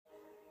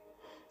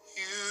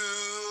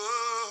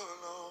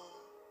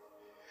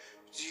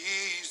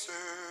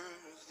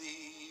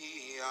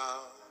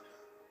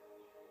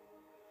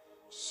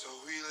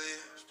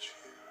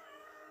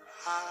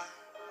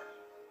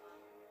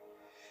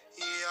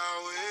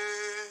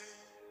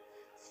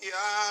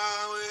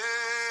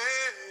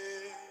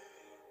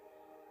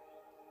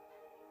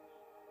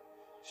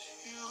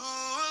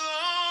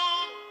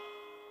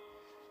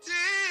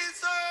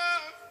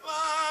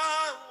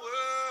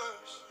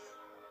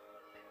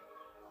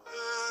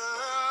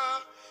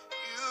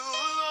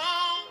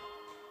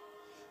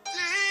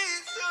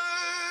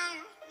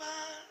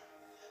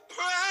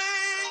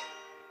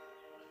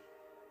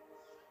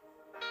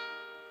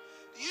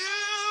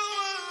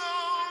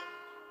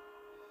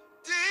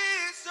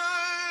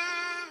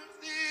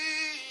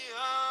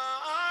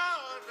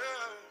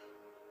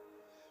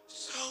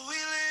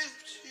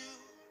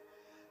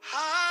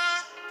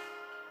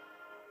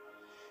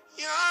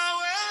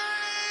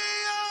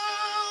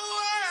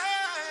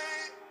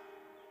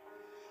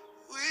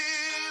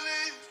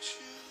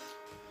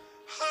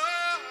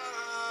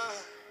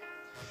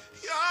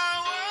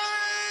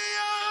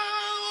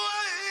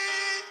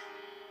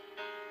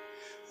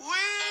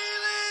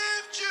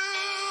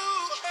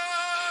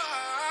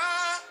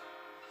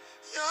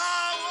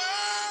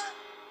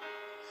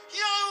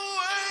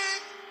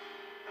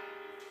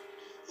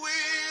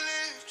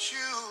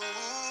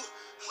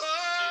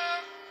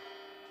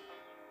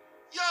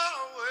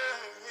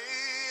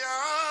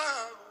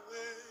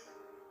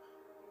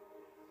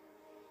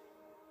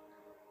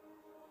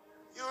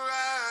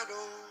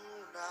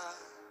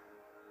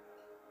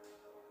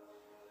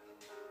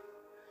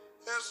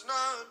There's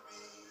none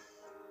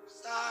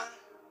beside.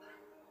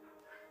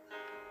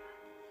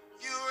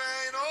 You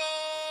reign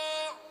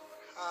on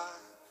high.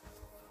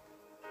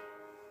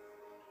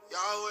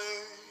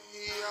 Yahweh,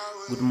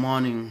 Yahweh. Good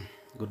morning,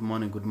 good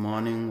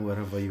morning,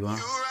 wherever you are.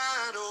 You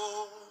reign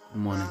on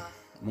Good morning.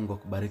 high. Mungu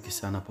akubariki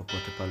sana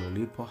popote pale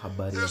ulipo.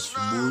 Habari ya There's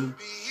asubuhi.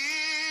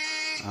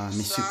 none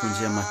Ni siku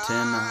njema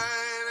tena.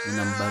 beside.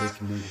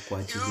 Ninambariki Mungu kwa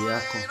You ajili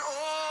yako. reign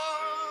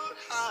on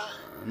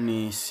high.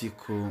 Ni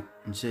siku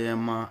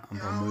njema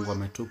ambayo Mungu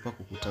ametupa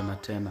kukutana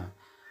tena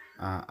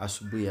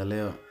asubuhi ya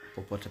leo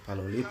popote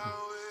pale ulipo.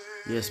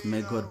 Yes,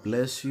 may God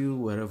bless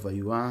you wherever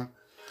you are.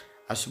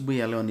 Asubuhi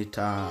ya leo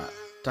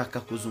nitataka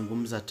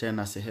kuzungumza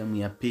tena sehemu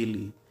ya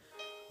pili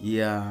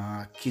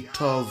ya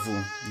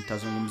kitovu.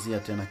 Nitazungumzia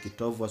tena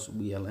kitovu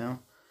asubuhi ya leo.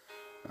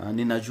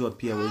 Ninajua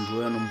pia wengi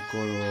wenu mko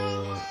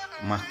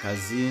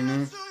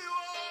makazini.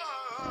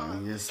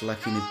 Yes,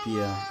 lakini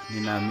pia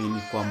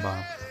ninaamini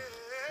kwamba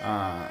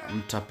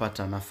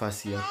mtapata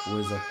nafasi ya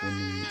kuweza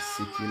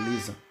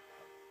kunisikiliza.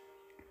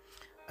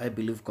 I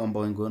believe kwamba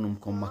wengi wenu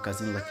mko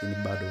makazini lakini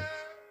bado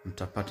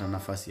mtapata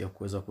nafasi ya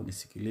kuweza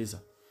kunisikiliza.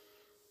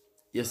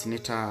 Yes,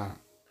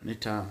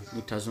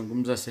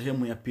 nitazungumza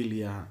sehemu ya pili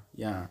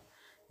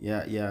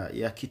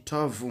ya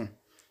kitovu.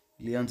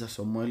 Nilianza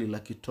somo hili la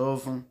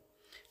kitovu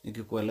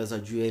nikikueleza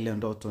juu ya ile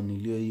ndoto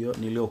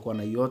niliyokuwa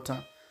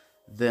naiota,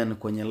 then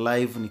kwenye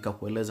live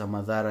nikakueleza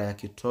madhara ya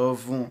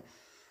kitovu.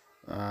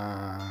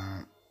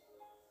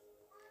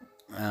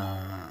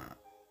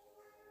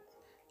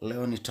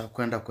 Leo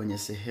nitakwenda kwenye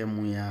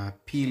sehemu ya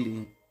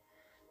pili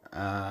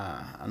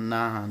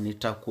na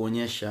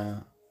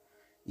nitakuonyesha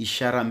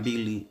ishara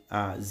mbili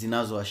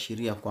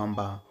zinazoashiria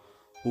kwamba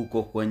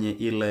huko kwenye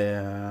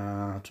ile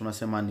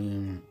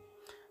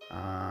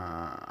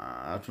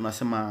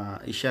tunasema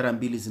ishara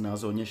mbili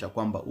zinazoonyesha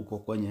kwamba uko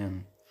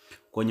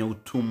kwenye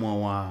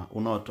utumwa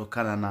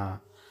unaotokana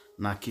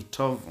na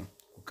kitovu,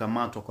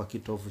 kukamatwa kwa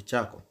kitovu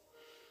chako.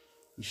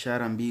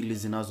 Ishara mbili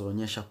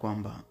zinazoonyesha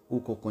kwamba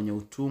uko kwenye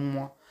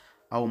utumwa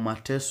au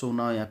mateso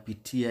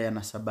unayoyapitia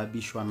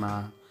yanasababishwa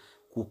na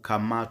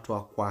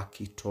kukamatwa kwa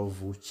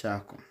kitovu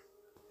chako.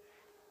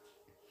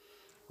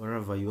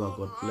 Wherever you are,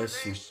 God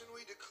bless you.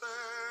 We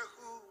declare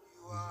who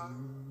you are.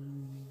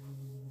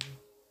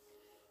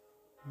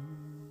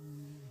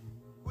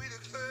 We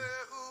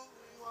declare who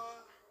you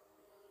are.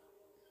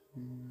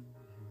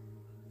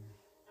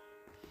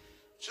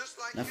 Just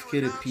like you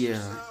Nafikiri announce pia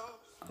yourself.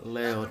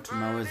 leo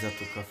tunaweza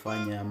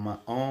tukafanya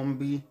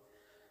maombi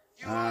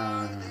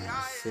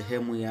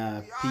sehemu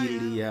ya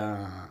pili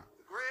ya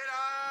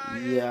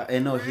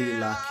eneo hili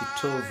la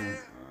kitovu,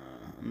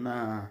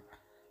 na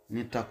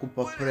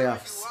nitakupa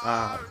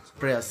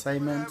prayer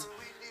assignment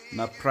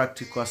na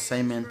practical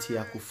assignment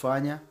ya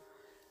kufanya.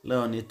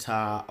 Leo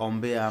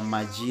nitaombea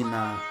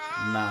majina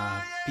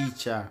na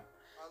picha,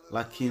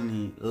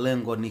 lakini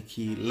lengo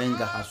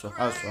nikilenga haswa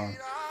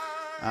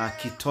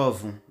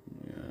kitovu.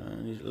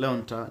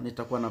 Leo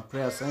nitakuwa na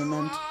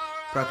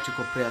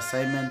practical prayer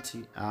assignment.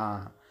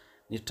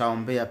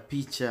 Nitaombea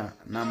picha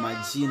na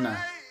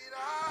majina,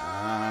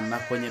 na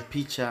kwenye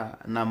picha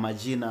na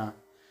majina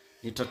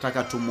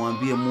nitataka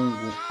tumwambie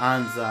Mungu,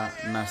 anza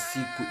na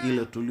siku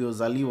ile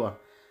tuliozaliwa,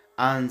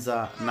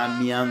 anza na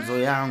mianzo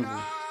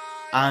yangu,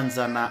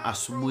 anza na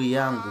asubuhi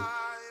yangu.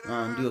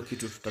 Ndio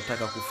kitu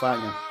tutataka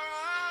kufanya.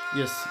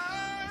 Yes,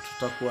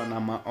 tutakuwa na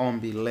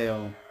maombi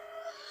leo,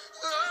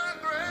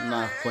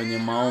 na kwenye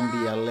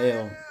maombi ya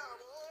leo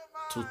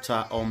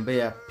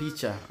tutaombea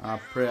picha,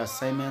 prayer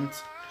assignment.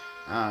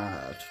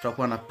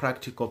 Tutakuwa na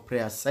practical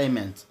prayer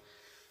assignment.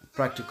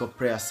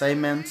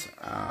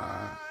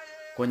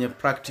 Kwenye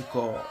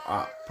practical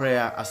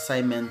prayer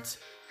assignment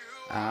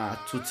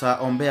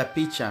tutaombea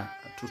picha.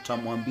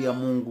 Tutamwambia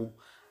Mungu,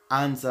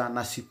 anza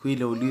na siku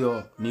ile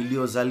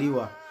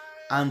niliozaliwa,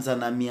 anza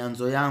na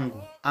mianzo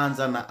yangu,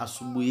 anza na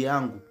asubuhi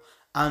yangu,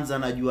 anza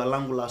na jua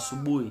langu la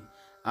asubuhi,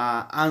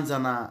 anza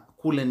na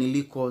kule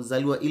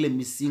nilikozaliwa, ile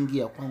misingi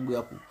ya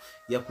kwangu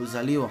ya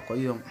kuzaliwa. Kwa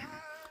hiyo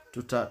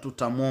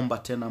tutamuomba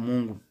tena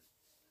Mungu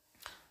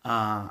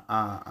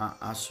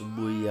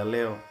asubuhi ya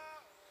leo.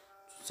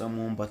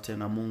 Tutamuomba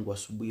tena Mungu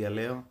asubuhi ya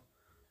leo,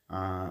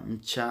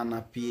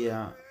 mchana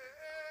pia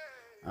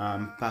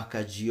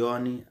mpaka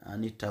jioni.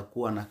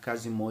 Nitakuwa na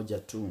kazi moja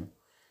tu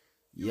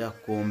ya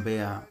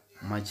kuombea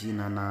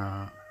majina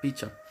na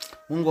picha.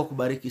 Mungu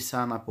akubariki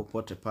sana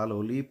popote pale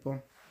ulipo.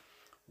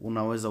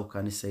 Unaweza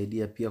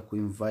ukanisaidia pia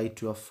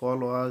kuinvite your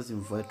followers,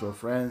 invite your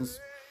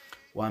friends,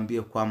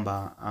 waambie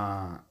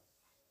kwamba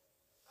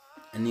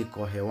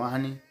niko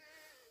hewani,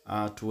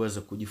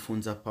 tuweze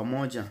kujifunza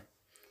pamoja.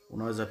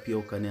 Unaweza pia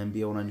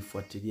ukaniambia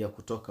unanifuatilia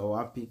kutoka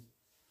wapi.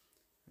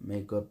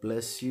 May God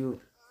bless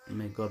you.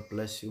 May God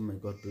bless you. May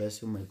God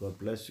bless you. May God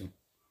bless you.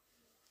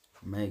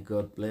 May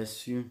God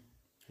bless you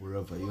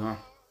wherever you are.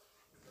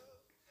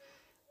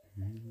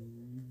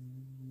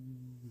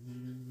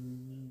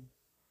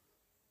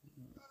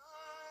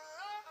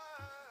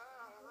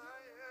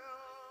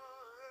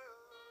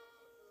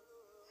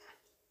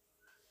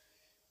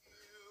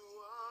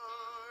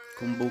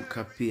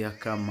 Kumbuka pia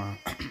kama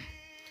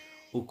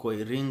uko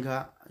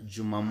Iringa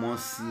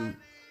Jumamosi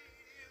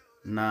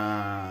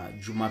na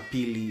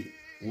Jumapili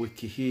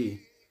wiki hii,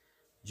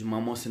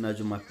 Jumamosi na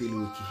Jumapili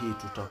wiki hii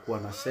tutakuwa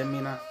na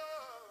semina.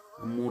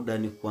 Muda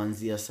ni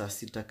kuanzia saa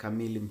 6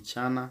 kamili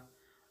mchana.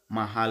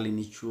 Mahali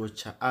ni chuo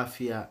cha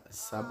afya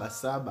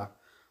 77.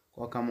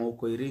 Kwa kama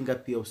uko Iringa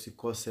pia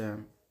usikose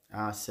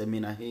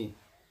semina hii.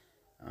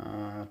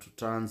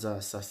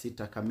 Tutaanza saa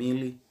 6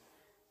 kamili.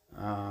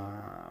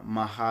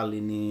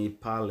 Mahali ni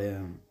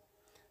pale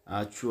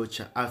chuo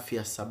cha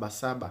afya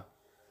 77.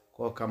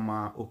 Kwa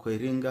kama uko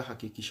Iringa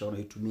hakikisha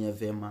unaitumia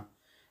vema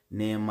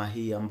neema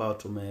hii ambayo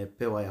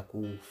tumepewa ya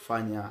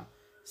kufanya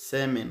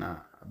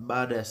semina.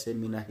 Baada ya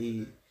semina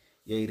hii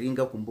ya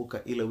Iringa,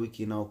 kumbuka ile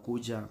wiki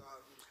inayokuja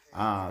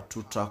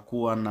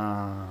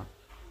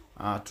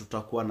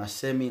tutakuwa na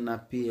semina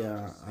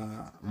pia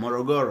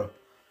Morogoro.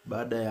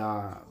 Baada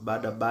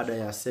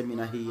ya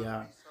semina hii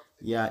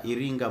ya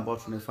Iringa ambayo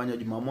tunafanya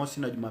Jumamosi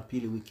na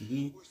Jumapili wiki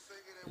hii,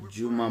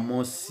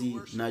 Jumamosi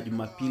na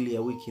Jumapili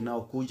ya wiki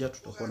inayokuja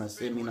tutakuwa na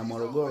semina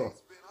Morogoro.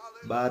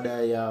 Baada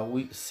ya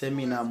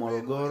semina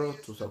Morogoro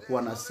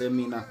tutakuwa na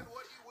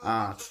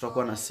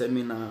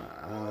semina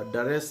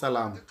Dar es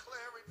Salaam.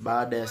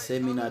 Baada ya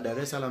semina Dar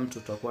es Salaam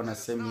tutakuwa na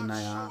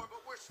semina ya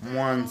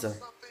Mwanza.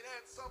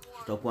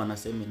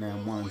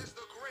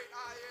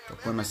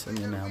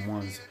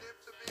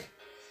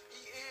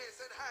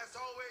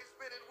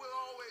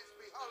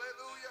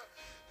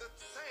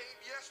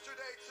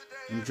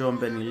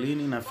 Njombe ni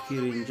lini?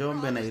 Nafikiri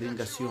Njombe na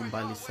Iringa sio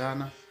mbali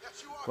sana.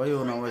 Kwa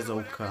hiyo unaweza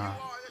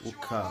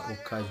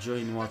uka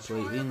join watu wa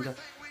Iringa.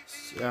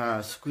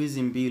 Siku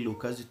hizi mbili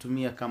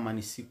ukazitumia kama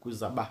ni siku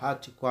za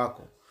bahati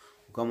kwako.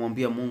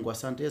 Ukamwambia Mungu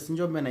asante. Yes,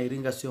 Njombe na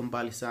Iringa sio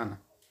mbali sana.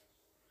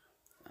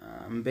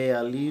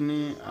 Mbeya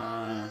lini?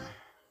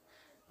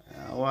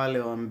 Wale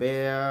wa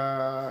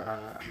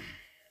Mbeya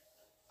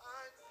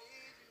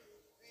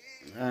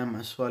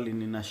maswali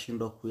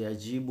ninashindwa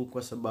kuyajibu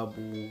kwa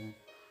sababu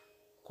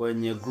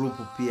kwenye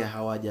grupu pia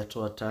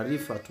hawajatoa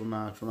taarifa.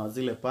 Tuna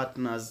zile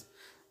partners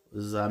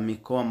za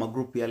mikoa,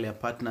 magrupu yale ya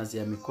partners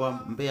ya mikoa.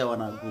 Mbeya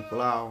wana group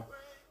lao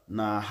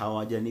na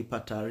hawajanipa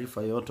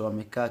taarifa yote,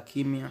 wamekaa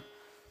kimya.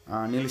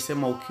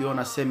 Nilisema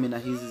ukiona semina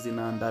hizi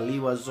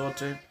zinaandaliwa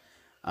zote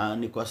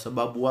ni kwa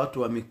sababu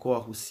watu wa mikoa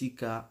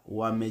husika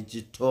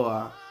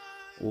wamejitoa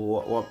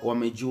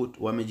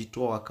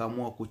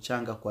wakaamua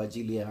kuchanga kwa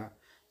ajili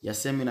ya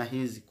semina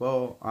hizi.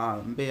 Kwao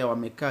Mbeya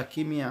wamekaa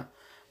kimya,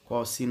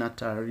 kwao sina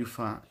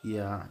taarifa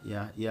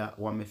ya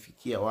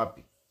wamefikia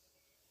wapi.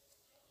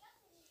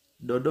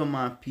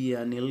 Dodoma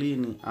pia ni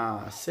lini?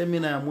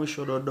 Semina ya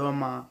mwisho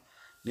Dodoma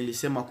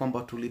nilisema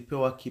kwamba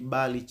tulipewa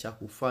kibali cha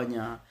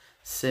kufanya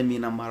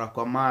semina mara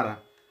kwa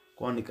mara.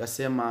 Kwa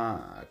nikasema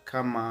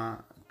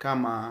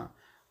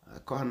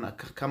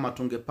kama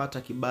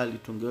tungepata kibali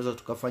tungeweza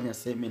tukafanya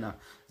semina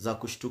za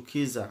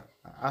kushtukiza.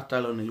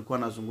 Hata leo nilikuwa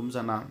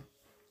nazungumza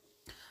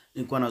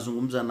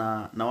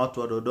na watu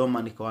wa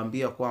Dodoma,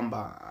 nikawaambia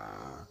kwamba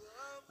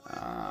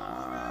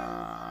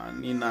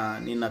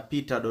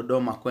ninapita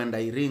Dodoma kwenda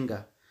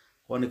Iringa.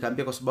 Kwa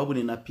nikaambia kwa sababu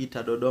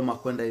ninapita Dodoma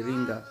kwenda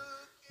Iringa,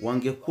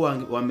 wangekuwa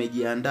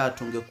wamejiandaa,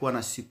 tungekuwa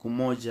na siku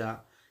moja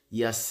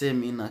ya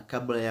semina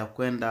kabla ya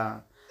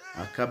kwenda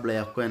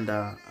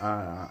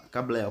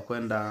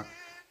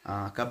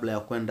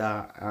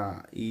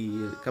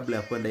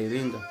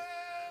Iringa.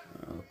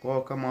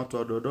 Kwa kama watu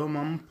wa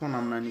Dodoma mpo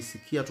na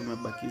mnanisikia,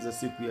 tumebakiza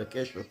siku ya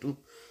kesho tu.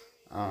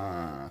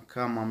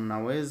 Kama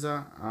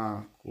mnaweza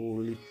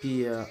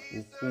kulipia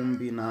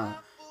ukumbi na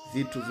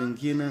vitu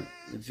vingine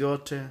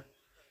vyote,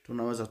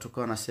 tunaweza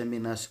tukawa na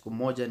semina siku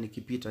moja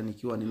nikipita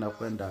nikiwa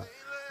ninakwenda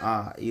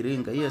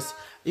Iringa. Yes,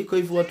 iko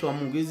hivyo watu wa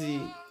Mungu.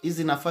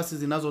 Hizi nafasi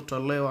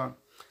zinazotolewa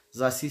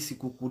za sisi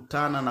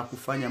kukutana na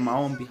kufanya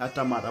maombi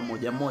hata mara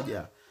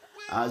moja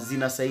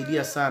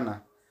zinasaidia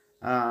sana.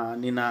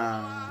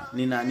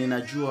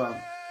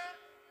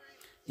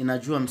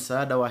 Ninajua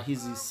msaada wa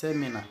hizi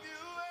semina,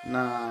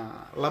 na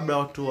labda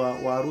watu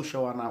wa Arusha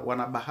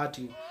wana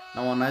bahati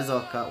na wanaweza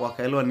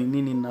wakaelewa ni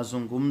nini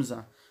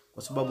ninazungumza,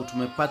 kwa sababu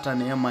tumepata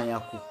neema ya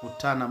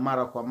kukutana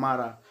mara kwa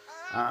mara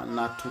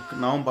na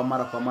tunaomba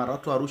mara kwa mara.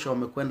 Watu wa Arusha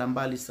wamekwenda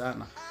mbali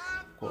sana.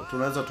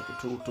 Tunaweza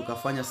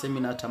tukafanya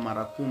semina hata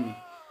mara 10.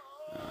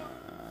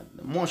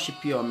 Moshi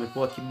pia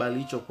wamepewa kibali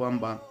hicho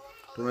kwamba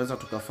tunaweza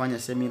tukafanya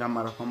semina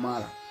mara kwa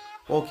mara.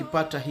 Kwa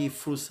ukipata hii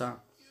fursa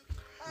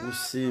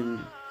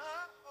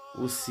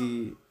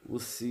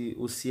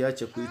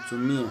usiache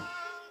kuitumia.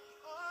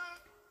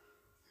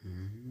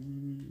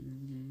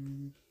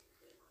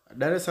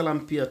 Dar es Salaam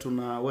pia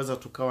tunaweza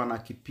tukawa na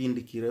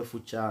kipindi kirefu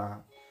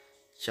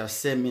cha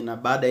semina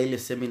baada ya ile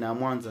semina ya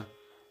Mwanza.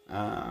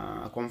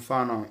 Kwa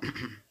mfano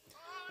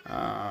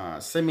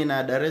semina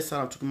ya Dar es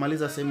Salaam,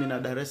 tukimaliza semina ya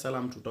Dar es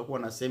Salaam tutakuwa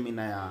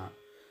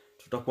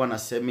na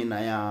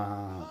semina ya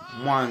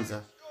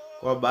Mwanza.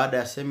 Kwa baada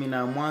ya semina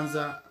ya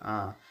Mwanza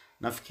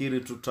nafikiri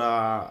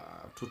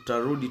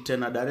tutarudi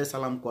tena Dar es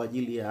Salaam kwa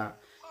ajili ya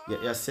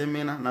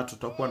semina, na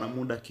tutakuwa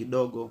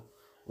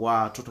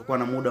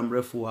na muda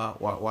mrefu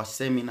wa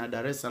semina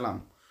Dar es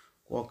Salaam.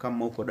 Kwa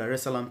kama uko Dar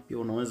es Salaam pia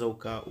unaweza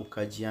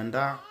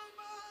ukajiandaa,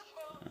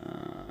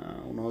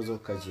 unaweza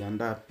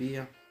ukajiandaa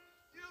pia.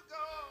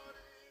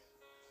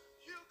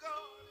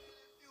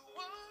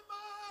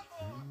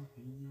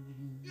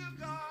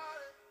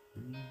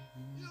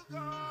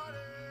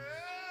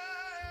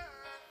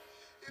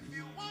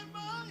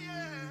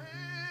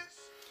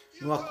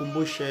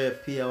 Niwakumbushe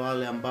pia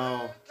wale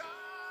ambao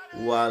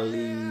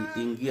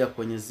waliingia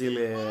kwenye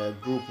zile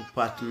group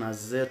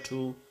partners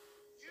zetu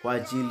kwa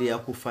ajili ya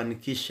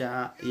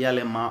kufanikisha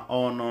yale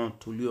maono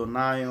tulio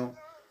nayo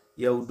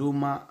ya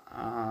huduma.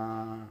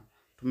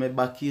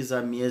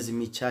 Tumebakiza miezi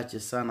michache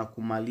sana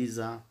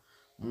kumaliza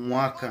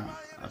mwaka.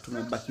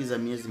 Tumebakiza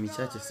miezi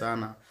michache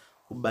sana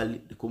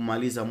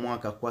kumaliza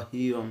mwaka. Kwa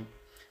hiyo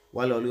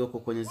wale walioko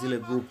kwenye zile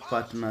group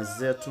partners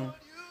zetu,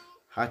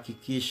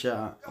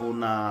 hakikisha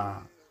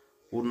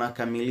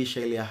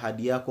unakamilisha ile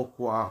ahadi yako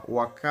kwa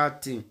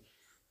wakati.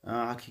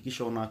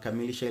 Hakikisha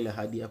unakamilisha ile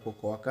ahadi yako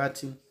kwa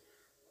wakati.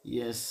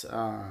 Yes,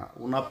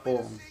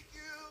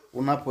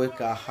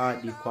 unapoweka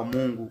ahadi kwa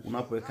Mungu,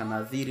 unapoweka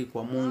nadhiri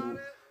kwa Mungu,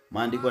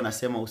 maandiko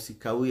yanasema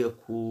usikawie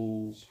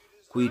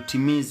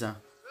kuitimiza.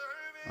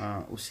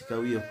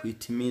 Usikawie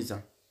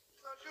kuitimiza.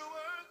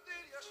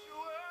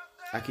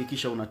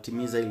 Hakikisha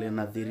unatimiza ile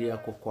nadhiri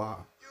yako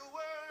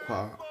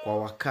kwa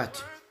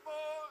wakati.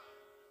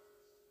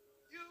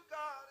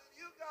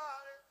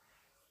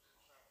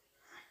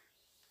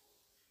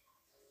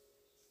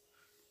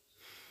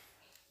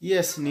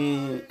 Yes,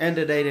 ni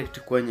ende direct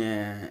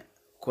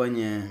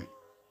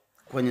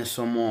kwenye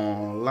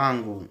somo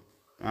langu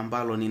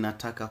ambalo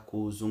ninataka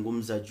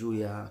kuzungumza juu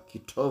ya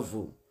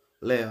kitovu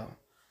leo.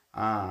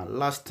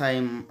 Last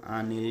time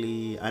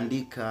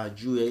niliandika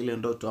juu ya ile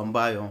ndoto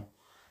ambayo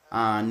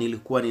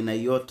nilikuwa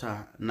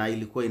ninaiota, na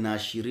ilikuwa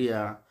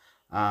inaashiria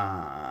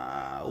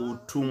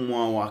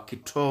utumwa wa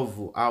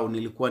kitovu, au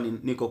nilikuwa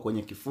niko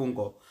kwenye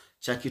kifungo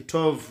cha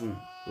kitovu.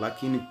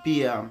 Lakini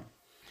pia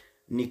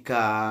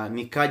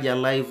nikaja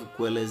live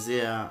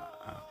kuelezea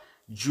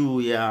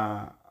juu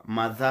ya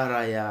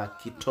madhara ya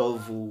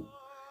kitovu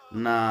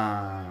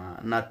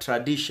na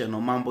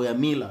traditional, mambo ya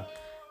mila.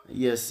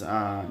 Yes,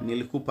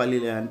 nilikupa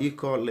lile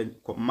andiko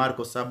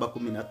Marko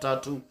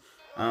 7:13.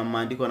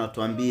 Maandiko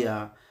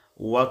yanatuambia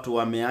watu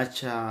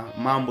wameacha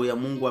mambo ya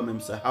Mungu,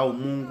 wamemsahau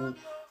Mungu,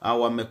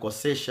 au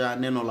wamekosesha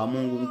neno la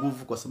Mungu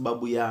nguvu kwa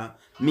sababu ya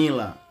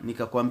mila.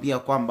 Nikakwambia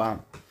kwamba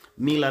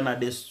mila na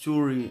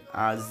desturi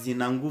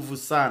zina nguvu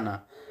sana.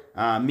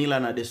 Mila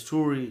na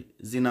desturi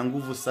zina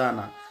nguvu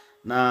sana.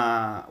 Na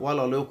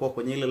wale waliokuwa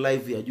kwenye ile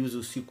live ya juzi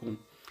usiku,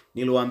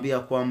 niliwaambia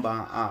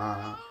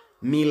kwamba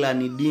mila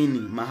ni dini.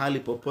 Mahali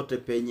popote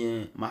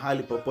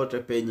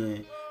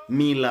penye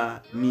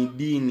mila ni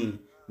dini.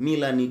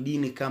 Mila ni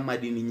dini kama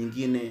dini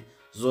nyingine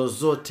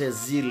zozote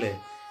zile.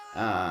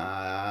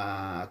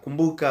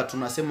 Kumbuka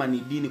tunasema ni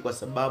dini kwa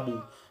sababu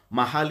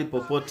mahali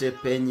popote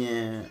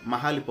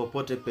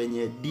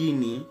penye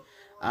dini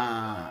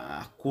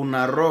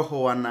kuna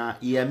roho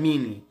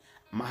wanaiamini.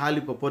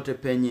 Mahali popote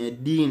penye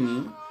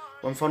dini,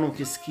 kwa mfano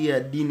ukisikia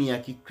dini ya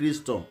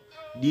Kikristo,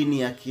 dini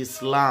ya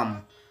Kiislamu,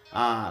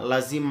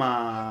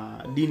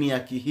 lazima dini ya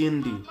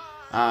Kihindi,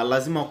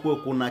 lazima kuwe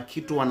kuna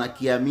kitu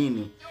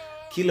wanakiamini.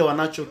 Kile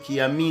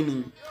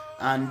wanachokiamini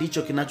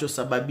ndicho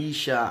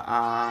kinachosababisha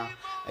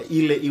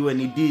ile iwe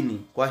ni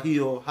dini. Kwa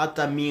hiyo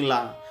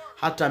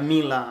hata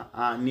mila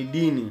ni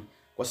dini,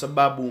 kwa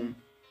sababu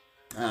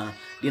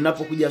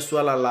linapokuja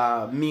swala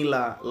la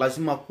mila,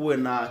 lazima kuwe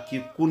na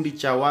kikundi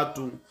cha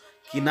watu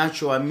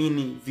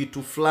kinachoamini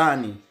vitu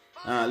fulani.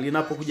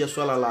 Linapokuja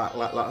swala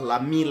la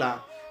mila,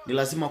 ni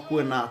lazima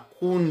kuwe na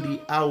kundi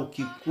au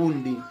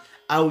kikundi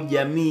au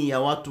jamii ya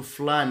watu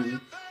fulani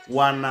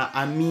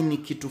wanaamini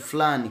kitu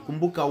fulani.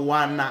 Kumbuka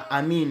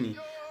wanaamini.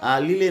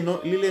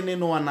 Lile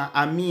neno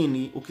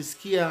wanaamini,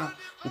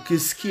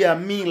 ukisikia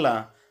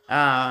mila,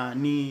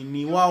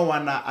 ni wao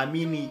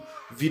wanaamini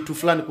vitu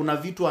fulani. Kuna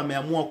vitu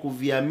wameamua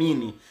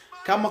kuviamini.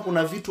 Kama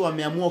kuna vitu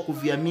wameamua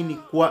kuviamini,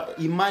 kwa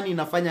imani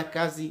inafanya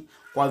kazi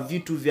kwa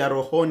vitu vya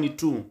rohoni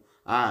tu.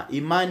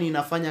 Imani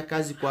inafanya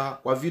kazi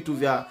kwa vitu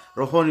vya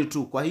rohoni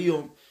tu. Kwa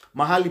hiyo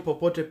mahali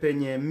popote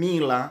penye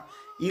mila,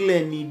 ile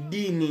ni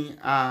dini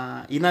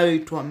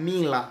inayoitwa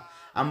mila,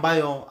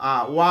 ambayo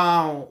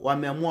wao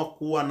wameamua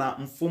kuwa na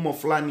mfumo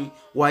fulani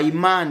wa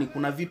imani.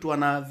 Kuna vitu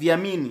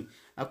wanaviamini,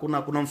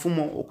 kuna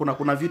mfumo,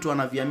 kuna vitu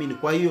wanaviamini.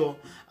 Kwa hiyo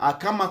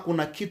kama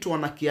kuna kitu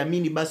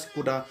wanakiamini, basi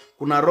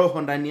kuna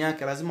roho ndani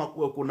yake. Lazima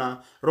kuwe kuna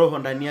roho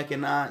ndani yake.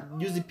 Na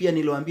juzi pia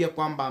niliwaambia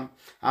kwamba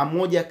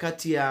moja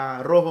kati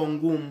ya roho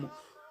ngumu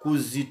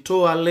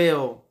kuzitoa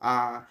leo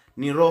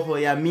ni roho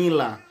ya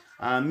mila.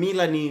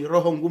 Mila ni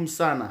roho ngumu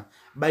sana.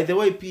 By the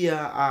way,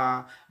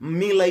 pia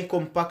mila iko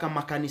mpaka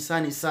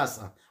makanisani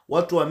sasa.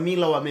 Watu wa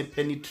mila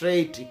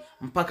wamepenetrate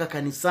mpaka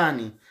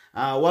kanisani.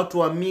 Watu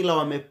wa mila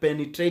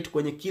wamepenetrate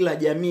kwenye kila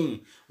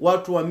jamii.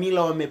 Watu wa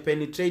mila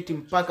wamepenetrate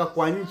mpaka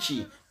kwa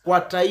nchi,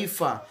 kwa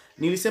taifa.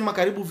 Nilisema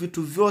karibu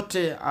vitu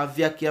vyote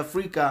vya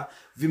Kiafrika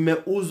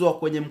vimeuzwa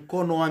kwenye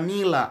mkono wa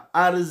mila.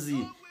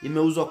 Ardhi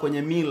imeuzwa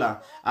kwenye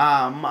mila.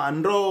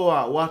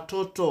 Ndoa,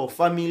 watoto,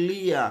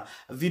 familia,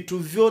 vitu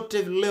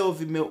vyote leo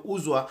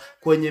vimeuzwa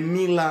kwenye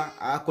mila,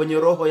 kwenye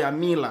roho ya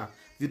mila.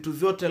 Vitu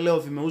vyote leo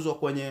vimeuzwa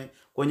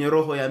kwenye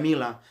roho ya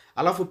mila.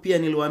 Alafu pia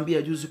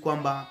niliwaambia juzi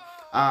kwamba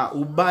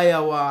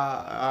ubaya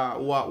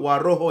wa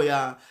roho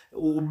ya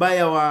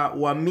ubaya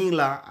wa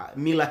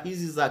mila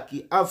hizi za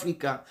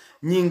Kiafrika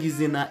nyingi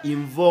zina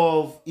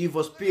involve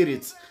evil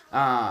spirits.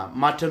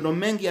 Matendo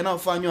mengi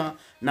yanayofanywa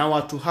na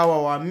watu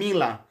hawa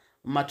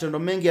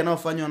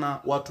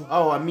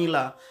wa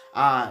mila,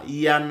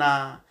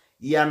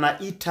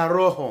 yanaita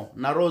roho,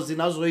 na roho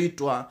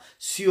zinazoitwa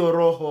sio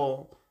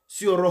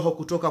roho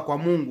kutoka kwa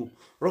Mungu.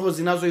 Roho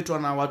zinazoitwa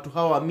na watu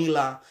hawa wa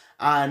mila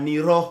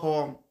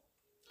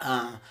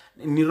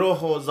ni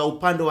roho za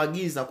upande wa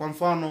giza. Kwa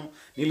mfano,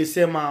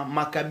 nilisema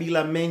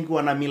makabila mengi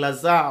wana mila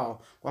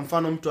zao. Kwa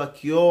mfano, mtu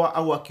akioa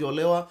au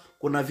akiolewa,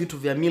 kuna vitu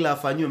vya mila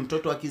afanyiwe.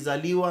 Mtoto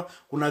akizaliwa,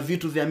 kuna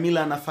vitu vya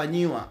mila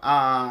anafanyiwa.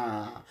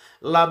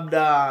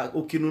 Labda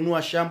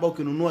ukinunua shamba,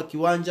 ukinunua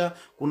kiwanja,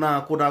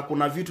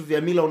 kuna vitu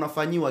vya mila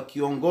unafanyiwa.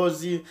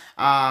 Kiongozi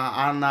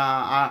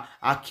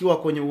akiwa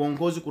kwenye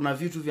uongozi, kuna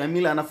vitu vya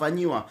mila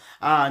anafanyiwa.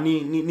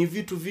 Ni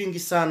vitu vingi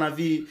sana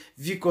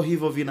viko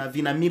hivyo,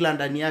 vina mila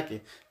ndani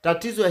yake.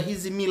 Tatizo ya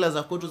hizi mila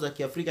za kwetu za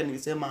Kiafrika,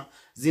 nilisema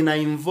zina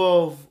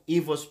involve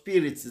evil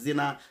spirits,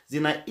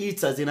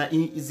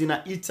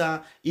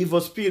 zinaita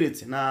evil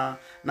spirits,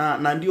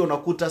 na ndio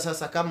unakuta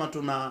sasa kama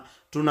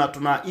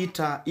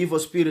tunaita evil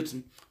spirits,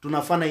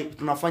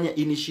 tunafanya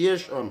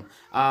initiation.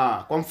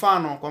 Kwa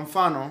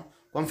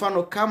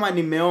mfano kama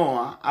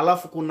nimeoa,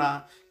 alafu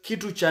kuna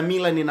kitu cha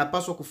mila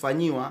ninapaswa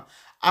kufanyiwa,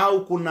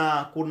 au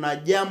kuna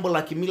jambo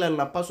la kimila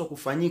linapaswa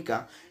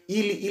kufanyika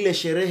ili ile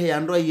sherehe ya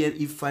ndoa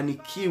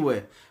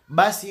ifanikiwe,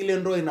 basi ile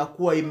ndoa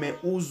inakuwa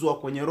imeuzwa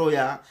kwenye roho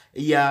ya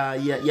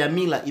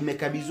mila,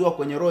 imekabidhiwa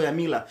kwenye roho ya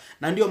mila.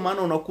 Na ndio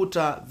maana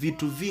unakuta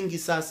vitu vingi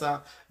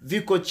sasa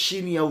viko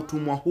chini ya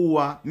utumwa huu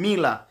wa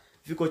mila.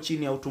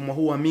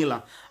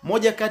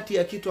 Moja kati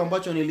ya kitu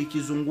ambacho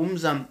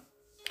nilikizungumza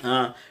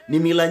ni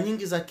mila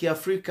nyingi za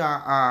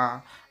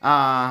Kiafrika.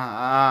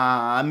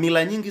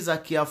 Mila nyingi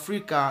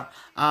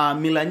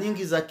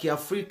za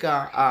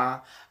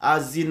Kiafrika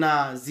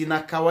zina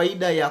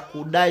kawaida ya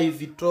kudai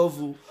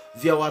vitovu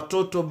vya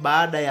watoto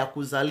baada ya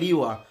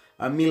kuzaliwa.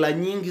 Mila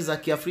nyingi za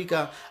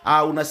Kiafrika,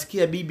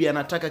 unasikia bibi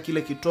anataka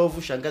kile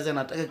kitovu, shangazi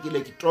anataka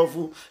kile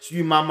kitovu,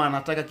 sijui mama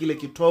anataka kile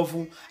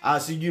kitovu,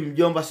 sijui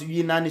mjomba,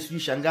 sijui nani, sijui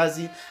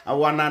shangazi,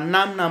 wana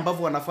namna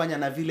ambavyo wanafanya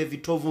na vile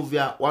vitovu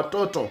vya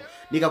watoto.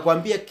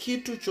 Nikakwambia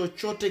kitu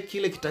chochote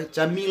kile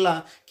cha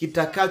mila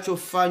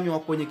kitakachofanywa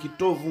kwenye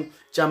kitovu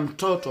cha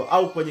mtoto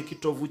au kwenye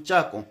kitovu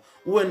chako,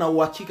 uwe na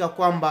uhakika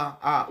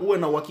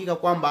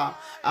kwamba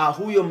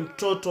huyo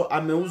mtoto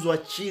ameuzwa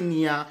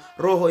chini ya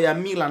roho ya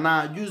mila.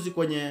 Na juzi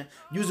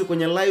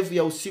kwenye live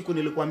ya usiku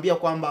nilikwambia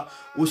kwamba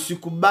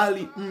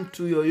usikubali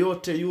mtu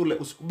yoyote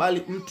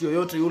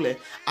yule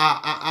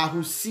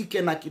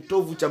ahusike na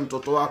kitovu cha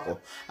mtoto wako.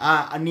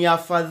 Ni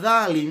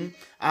afadhali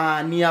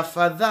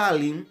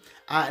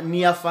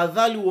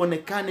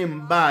uonekane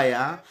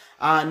mbaya,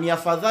 ni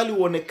afadhali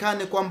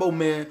uonekane kwamba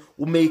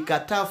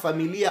umeikataa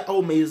familia au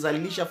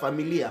umeizalilisha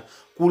familia,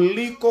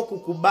 kuliko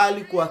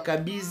kukubali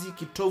kuwakabidhi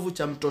kitovu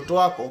cha mtoto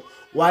wako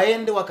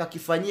waende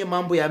wakakifanyie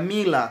mambo ya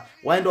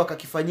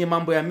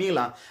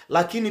mila.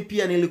 Lakini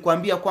pia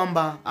nilikwambia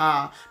kwamba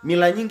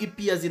mila nyingi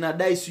pia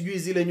zinadai sijui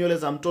zile nywele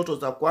za mtoto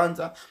za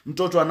kwanza,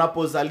 mtoto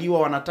anapozaliwa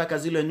wanataka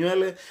zile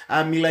nywele.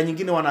 Mila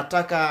nyingine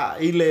wanataka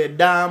ile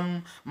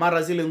damu,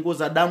 mara zile nguo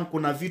za damu,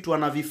 kuna vitu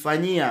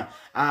wanavifanyia.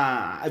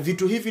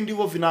 Vitu hivi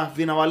ndivyo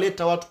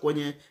vinawaleta watu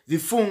kwenye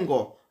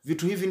vifungo.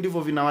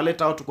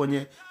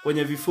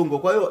 Kwenye vifungo.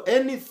 Kwa hiyo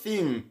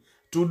anything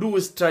to do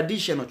with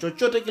traditional,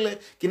 chochote kile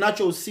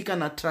kinachohusika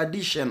na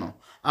traditional,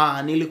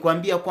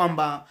 nilikwambia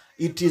kwamba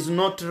it is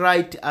not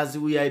right as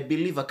we are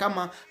believer.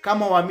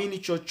 Kama waamini,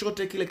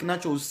 chochote kile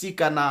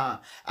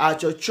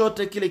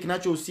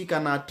kinachohusika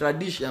na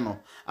traditional,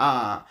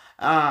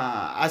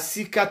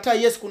 asikata.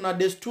 Yes, kuna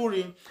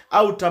desturi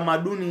au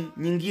tamaduni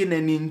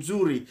nyingine ni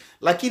nzuri,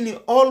 lakini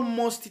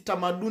almost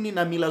tamaduni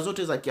na mila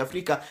zote za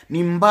Kiafrika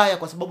ni mbaya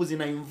kwa sababu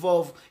zina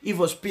involve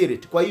evil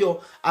spirit. Kwa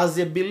hiyo as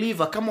a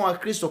believer, kama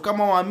Wakristo,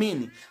 kama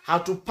waamini,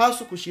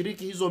 hatupaswi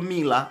kushiriki hizo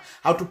mila,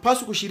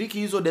 hatupaswi kushiriki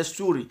hizo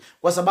desturi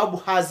kwa sababu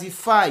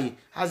hazifai.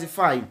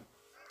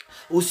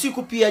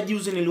 Usiku pia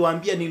juzi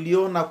niliwaambia,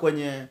 niliona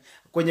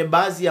kwenye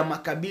baadhi ya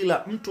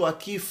makabila, mtu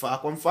akifa,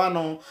 kwa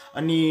mfano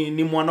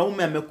ni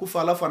mwanaume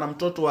amekufa alafu ana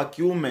mtoto wa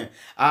kiume,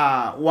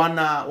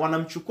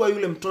 wanamchukua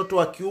yule mtoto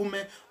wa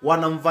kiume,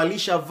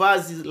 wanamvalisha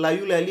vazi la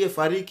yule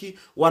aliyefariki,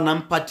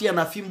 wanampatia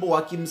na fimbo,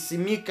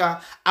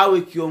 wakimsimika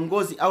awe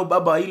kiongozi au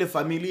baba wa ile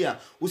familia.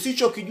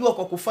 Usichokijua,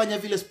 kwa kufanya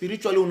vile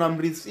spiritually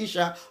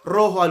unamrithisha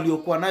roho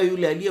aliyokuwa nayo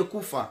yule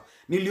aliyekufa.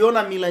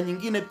 Niliona mila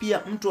nyingine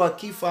pia, mtu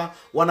akifa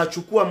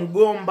wanachukua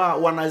mgomba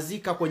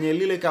wanazika kwenye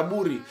lile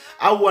kaburi,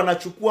 au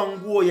wanachukua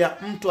nguo ya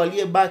mtu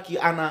aliyebaki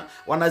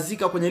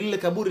wanazika kwenye lile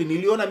kaburi.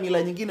 Niliona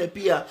mila nyingine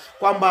pia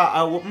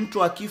kwamba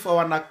mtu akifa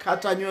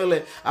wanakata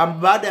nywele,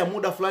 baada ya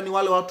muda fulani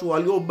wale watu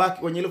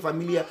waliobaki kwenye ile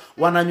familia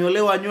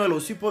wananyolewa nywele.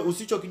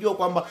 Usichokijua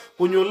kwamba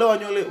kunyolewa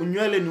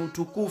nywele ni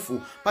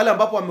utukufu. Pale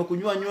ambapo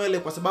amekunywa nywele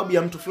kwa sababu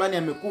ya mtu fulani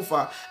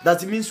amekufa,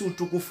 that means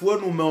utukufu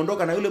wenu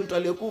umeondoka na yule mtu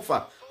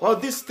aliyekufa. Well,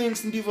 these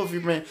things ndivyo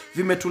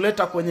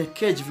vimetuleta kwenye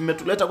cage,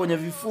 vimetuleta kwenye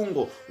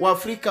vifungo.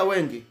 Waafrika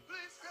wengi,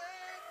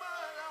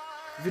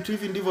 vitu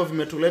hivi ndivyo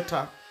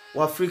vimetuleta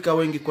Waafrika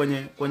wengi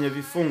kwenye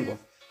vifungo.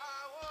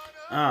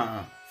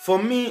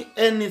 For me,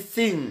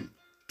 anything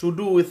to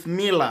do with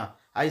Mila,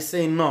 I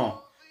say no.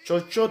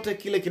 Chochote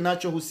kile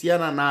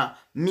kinachohusiana na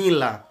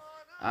mila,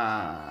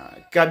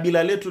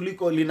 kabila letu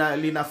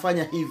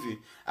linafanya hivi,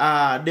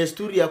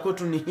 desturi ya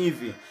kwetu ni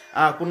hivi,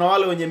 kuna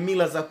wale wenye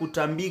mila za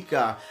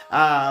kutambika,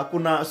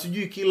 kuna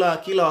sijui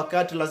kila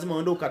wakati lazima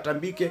uende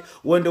ukatambike,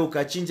 uende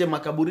ukachinje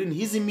makaburini.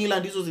 Hizi mila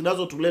ndizo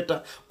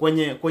zinazotuleta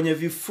kwenye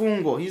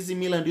vifungo. Hizi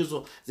mila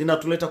ndizo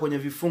zinatuleta kwenye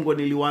vifungo.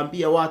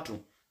 Niliwaambia watu,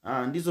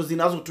 ndizo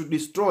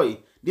zinazotudestroy,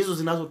 ndizo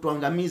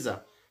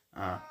zinazotuangamiza.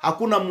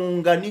 Hakuna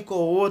muunganiko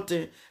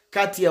wowote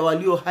kati ya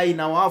walio hai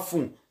na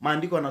wafu.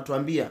 Maandiko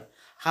yanatuambia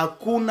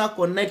hakuna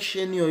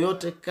connection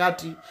yoyote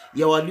kati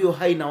ya walio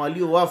hai na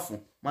walio wafu.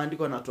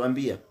 Maandiko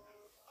yanatuambia.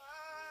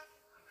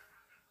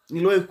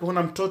 Niliwahi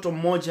kuona mtoto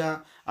mmoja,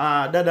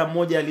 dada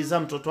mmoja alizaa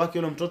mtoto wake,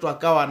 yule mtoto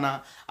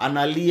akawa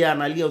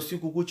analia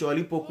usiku kucha.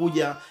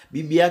 Walipokuja,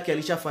 bibi yake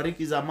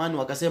alishafariki zamani,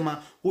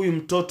 wakasema huyu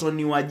mtoto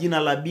ni wa jina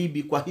la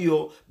bibi, kwa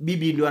hiyo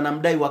bibi ndio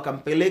anamdai.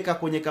 Wakampeleka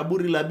kwenye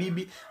kaburi la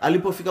bibi.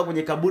 Alipofika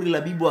kwenye kaburi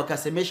la bibi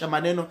wakasemesha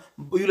maneno,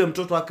 yule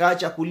mtoto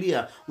akaacha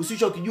kulia.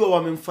 Usichokijua,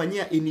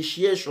 wamemfanyia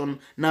initiation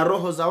na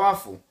roho za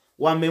wafu,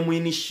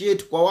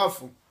 wamemuinitiate kwa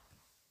wafu,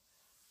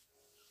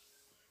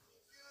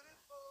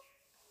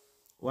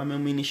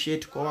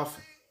 wamemuinitiate kwa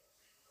wafu.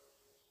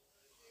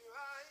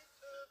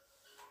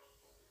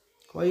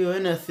 Kwa hiyo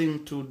anything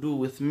to do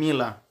with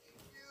mila,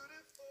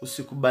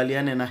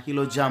 usikubaliane na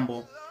hilo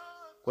jambo,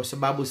 kwa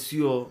sababu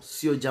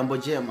sio jambo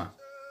jema.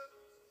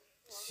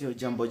 Sio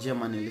jambo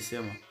jema.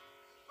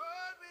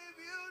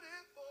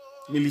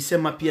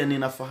 Nilisema pia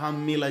ninafahamu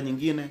mila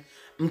nyingine.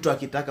 Mtu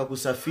akitaka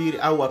kusafiri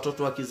au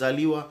watoto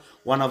wakizaliwa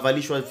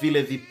wanavalishwa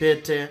vile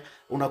vipete.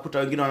 Unakuta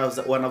wengine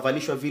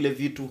wanavalishwa vile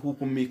vitu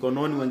huku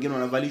mikononi, wengine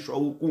wanavalishwa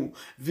huku.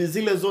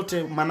 Zile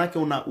zote manake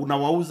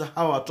unawauza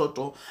hawa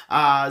watoto.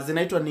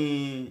 Zinaitwa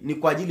ni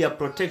kwa ajili ya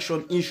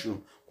protection issue,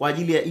 kwa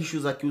ajili ya issue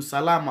za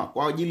kiusalama,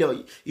 kwa ajili ya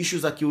issue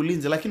za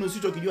kiulinzi. Lakini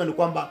usichokijua ni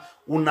kwamba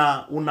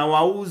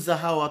unawauza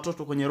hawa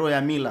watoto kwenye roho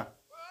ya mila.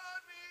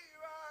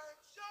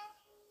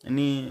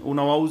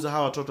 Unawauza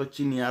hawa watoto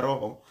chini ya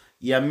roho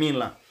ya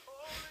mila.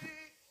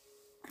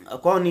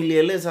 Kwao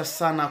nilieleza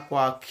sana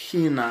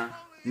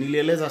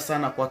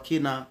kwa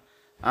kina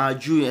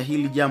juu ya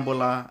hili jambo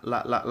la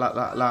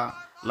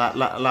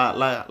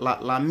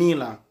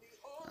mila.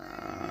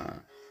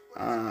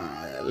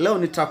 Leo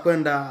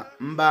nitakwenda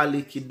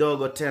mbali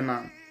kidogo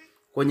tena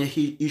kwenye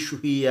hii issue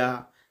hii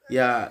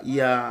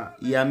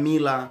ya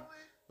mila,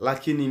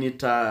 lakini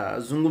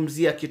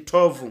nitazungumzia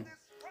kitovu.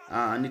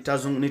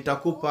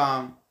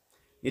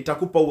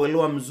 Nitakupa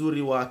uelewa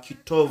mzuri wa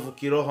kitovu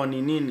kiroho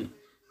ni nini.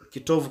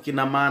 Kitovu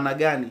kina maana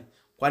gani?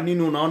 Kwa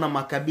nini unaona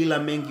makabila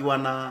mengi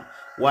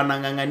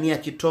wanang'ang'ania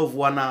kitovu?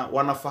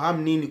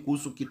 Wanafahamu nini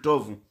kuhusu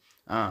kitovu?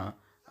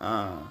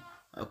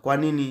 Kwa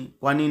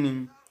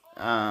nini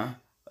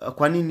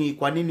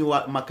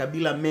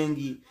makabila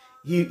mengi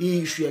hii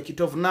issue ya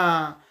kitovu?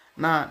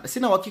 Na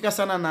sina uhakika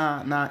sana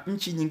na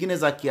nchi nyingine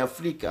za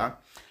Kiafrika,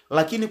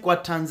 lakini kwa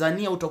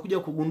Tanzania utakuja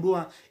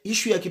kugundua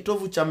issue ya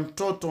kitovu cha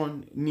mtoto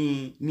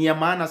ni ya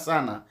maana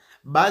sana.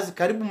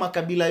 Karibu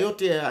makabila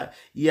yote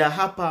ya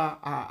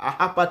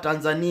hapa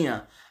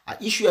Tanzania,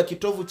 issue ya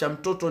kitovu cha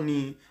mtoto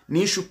ni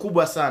issue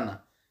kubwa sana,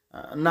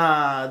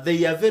 na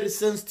they are very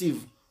sensitive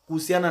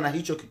kuhusiana na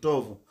hicho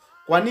kitovu.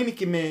 Kwa nini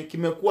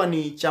kimekuwa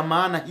ni cha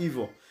maana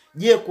hivyo?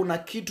 Je, kuna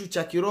kitu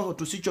cha kiroho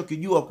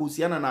tusichokijua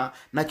kuhusiana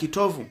na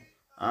kitovu?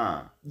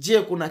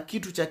 Je, kuna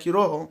kitu cha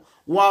kiroho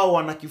wao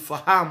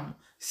wanakifahamu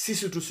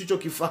sisi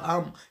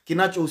tusichokifahamu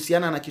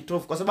kinachohusiana na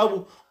kitovu? Kwa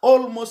sababu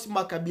almost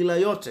makabila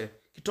yote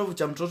kitovu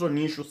cha mtoto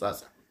ni issue.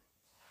 Sasa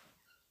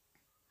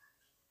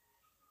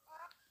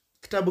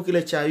kitabu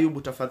kile cha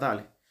Ayubu,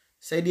 tafadhali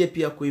saidie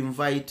pia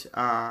kuinvite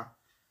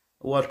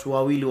watu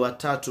wawili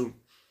watatu.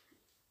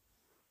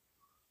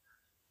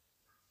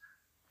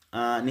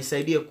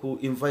 Nisaidie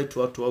kuinvite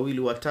watu wawili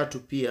watatu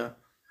pia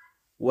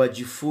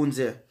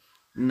wajifunze,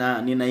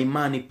 na nina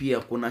imani pia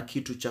kuna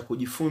kitu cha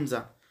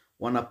kujifunza,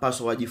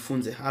 wanapaswa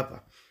wajifunze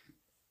hapa.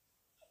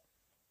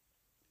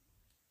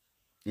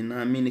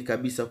 Ninaamini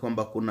kabisa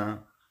kwamba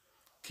kuna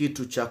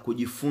kitu cha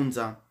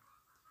kujifunza,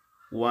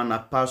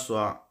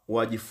 wanapaswa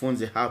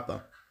wajifunze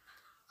hapa.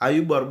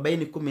 Ayubu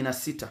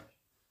 40:16.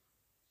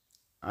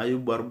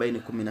 Ayubu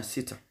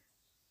 40:16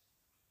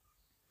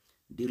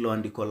 ndilo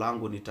andiko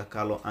langu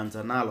nitakalo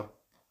anza nalo.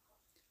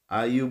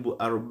 Ayubu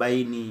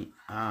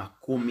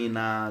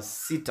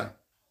 40:16.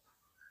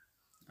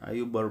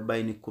 Ayubu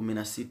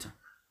 40:16.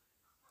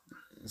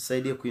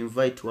 Nisaidie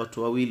kuinvite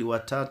watu wawili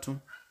watatu.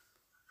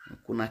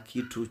 Kuna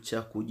kitu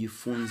cha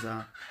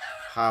kujifunza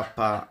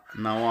hapa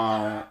na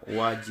wao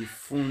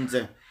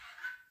wajifunze.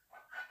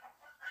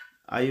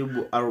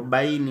 Ayubu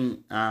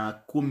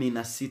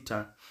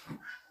 40:16.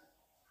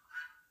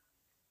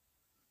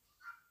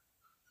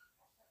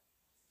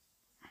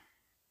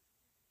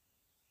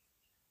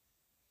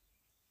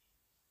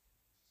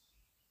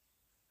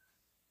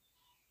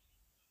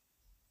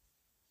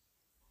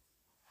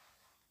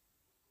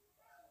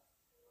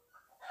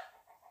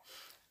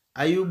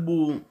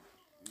 Ayubu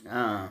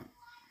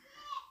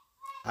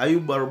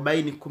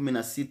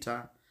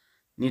 40:16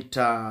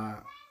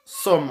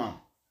 nitasoma.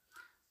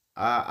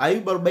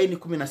 Ayubu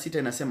 40:16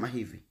 inasema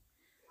hivi: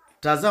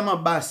 tazama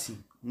basi,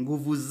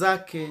 nguvu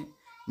zake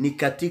ni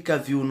katika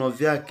viuno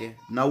vyake,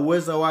 na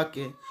uweza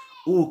wake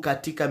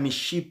katika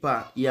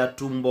mishipa ya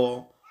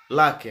tumbo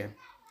lake.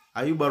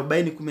 Ayubu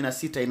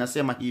 40:16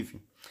 inasema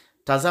hivi: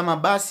 tazama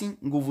basi,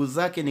 nguvu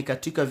zake ni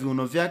katika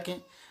viuno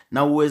vyake,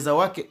 na uweza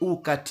wake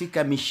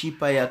katika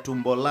mishipa ya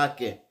tumbo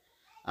lake.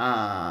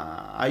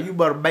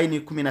 Ayubu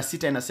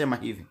 40:16 inasema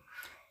hivi: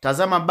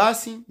 tazama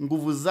basi,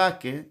 nguvu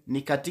zake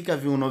ni katika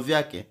viuno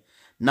vyake,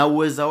 na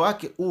uweza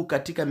wake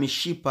katika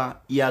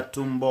mishipa ya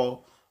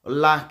tumbo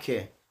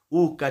lake.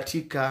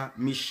 Katika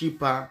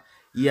mishipa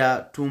ya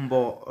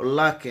tumbo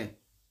lake.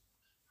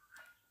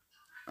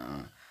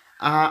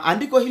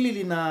 Andiko hili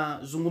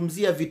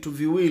linazungumzia vitu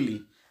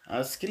viwili.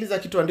 Sikiliza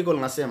kitu andiko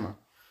linasema.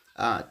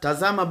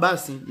 Tazama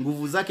basi,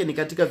 nguvu zake ni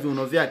katika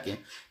viuno vyake,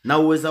 na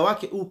uweza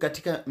wake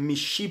katika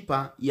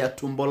mishipa ya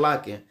tumbo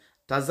lake.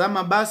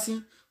 Tazama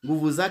basi,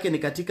 nguvu zake ni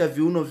katika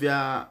viuno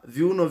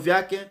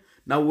vyake,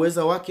 na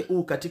uweza wake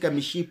katika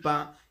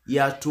mishipa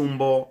ya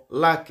tumbo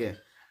lake.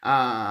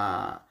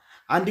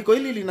 Andiko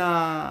hili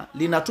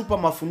linatupa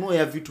mafunuo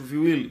ya vitu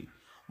viwili.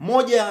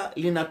 Moja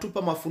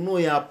linatupa mafunuo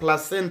ya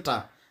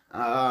placenta.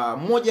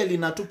 Moja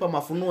linatupa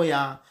mafunuo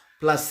ya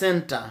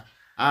placenta.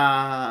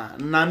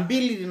 Na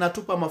mbili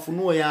linatupa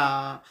mafunuo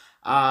ya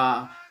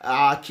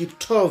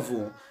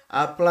kitovu.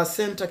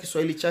 Placenta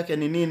Kiswahili chake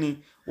ni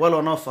nini? Wale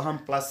wanaofahamu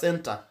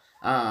placenta.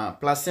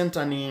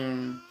 Placenta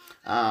ni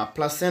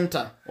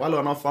placenta. Wale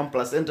wanaofahamu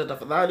placenta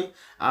tafadhali.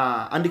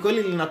 Andiko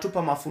hili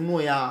linatupa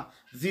mafunuo ya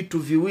vitu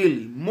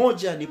viwili.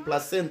 Moja ni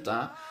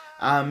placenta,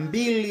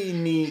 mbili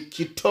ni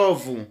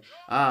kitovu.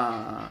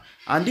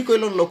 Andiko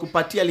hilo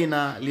nilokupatia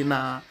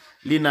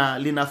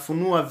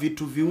linafunua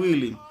vitu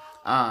viwili.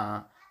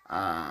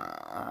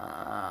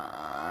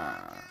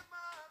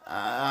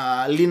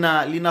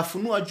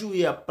 Linafunua juu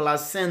ya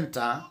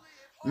placenta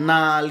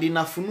na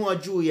linafunua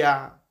juu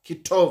ya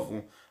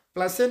kitovu.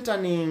 Placenta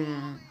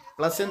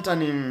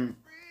ni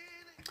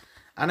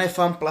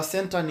anayefahamu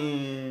placenta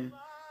ni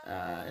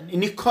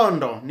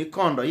kondo.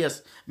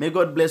 Yes, may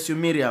God bless you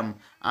Miriam.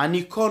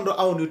 Ni kondo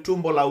au ni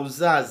tumbo la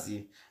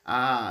uzazi.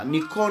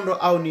 Ni kondo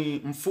au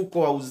ni mfuko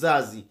wa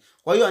uzazi.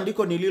 Kwa hiyo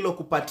andiko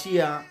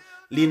nililokupatia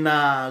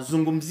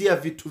linazungumzia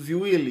vitu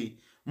viwili: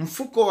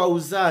 mfuko wa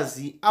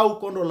uzazi au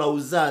kondo la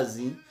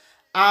uzazi,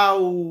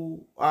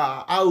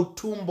 au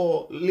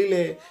tumbo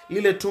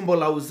lile tumbo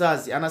la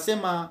uzazi.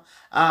 Anasema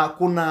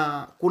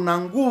kuna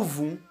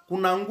nguvu.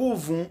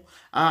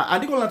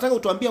 Andiko linataka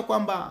utuambia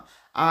kwamba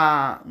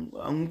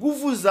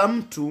nguvu za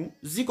mtu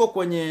ziko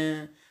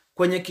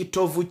kwenye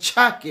kitovu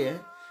chake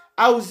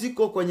au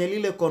ziko kwenye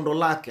lile kondo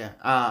lake.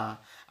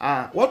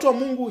 Watu wa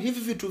Mungu, hivi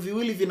vitu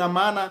viwili vina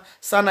maana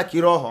sana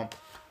kiroho.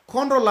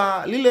 Kondo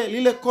la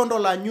lile kondo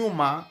la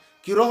nyuma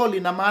kiroho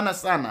lina maana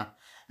sana,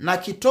 na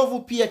kitovu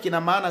pia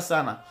kina maana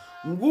sana.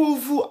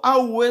 Nguvu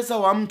au uweza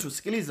wa mtu,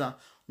 sikiliza,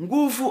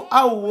 nguvu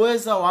au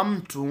uweza wa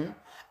mtu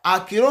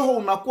kiroho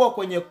unakuwa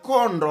kwenye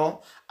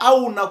kondo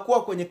au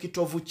unakuwa kwenye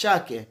kitovu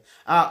chake.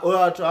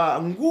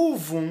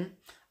 Nguvu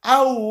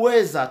au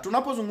uweza,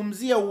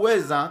 tunapozungumzia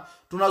uweza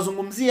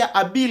tunazungumzia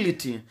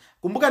ability.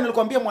 Kumbuka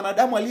nilikwambia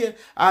mwanadamu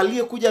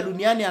aliyekuja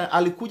duniani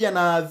alikuja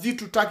na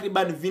vitu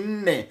takriban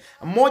 4.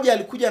 Mmoja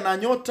alikuja na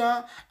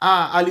nyota,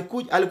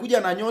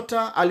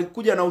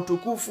 alikuja na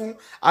utukufu,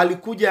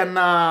 alikuja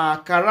na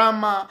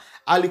karama,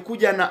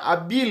 alikuja na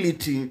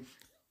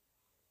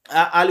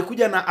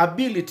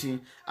ability.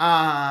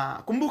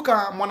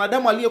 Kumbuka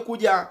mwanadamu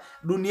aliyekuja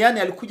duniani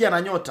alikuja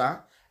na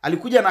nyota,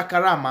 alikuja na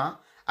karama,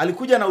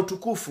 alikuja na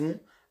utukufu,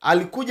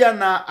 alikuja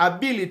na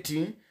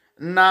ability.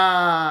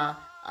 Na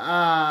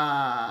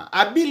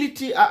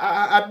ability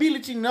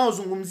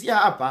ninayozungumzia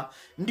hapa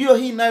ndio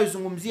hii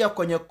ninayozungumzia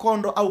kwenye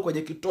kondo au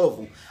kwenye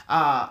kitovu.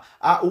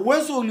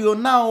 Uwezo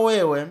ulionao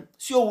wewe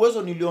sio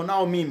uwezo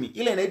nilionao mimi.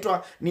 Ile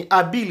inaitwa ni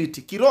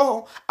ability.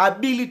 Kiroho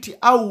ability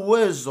au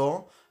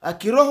uwezo,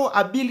 kiroho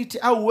ability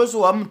au uwezo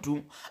wa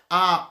mtu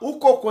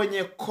uko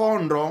kwenye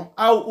kondo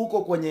au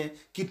uko kwenye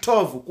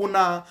kitovu.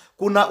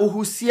 Kuna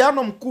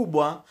uhusiano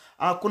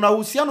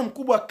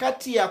mkubwa,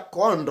 kati ya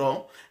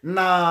kondo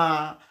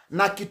na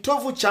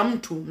kitovu cha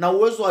mtu na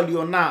uwezo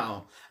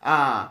alionao.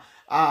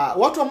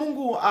 Watu wa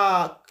Mungu,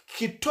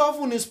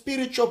 Kitovu ni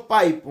spiritual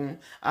pipe.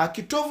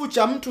 Kitovu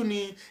cha mtu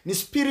ni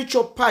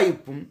spiritual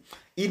pipe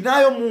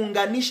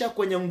inayomuunganisha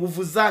kwenye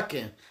nguvu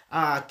zake.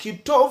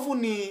 Kitovu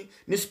ni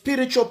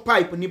spiritual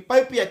pipe, ni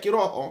pipe ya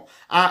kiroho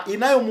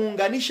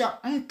inayomuunganisha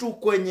mtu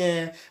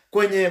kwenye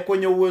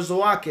uwezo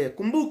wake.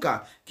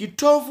 Kumbuka,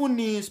 kitovu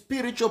ni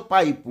spiritual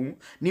pipe,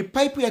 ni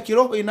pipe ya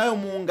kiroho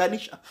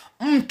inayomuunganisha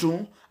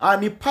mtu,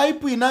 ni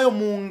pipe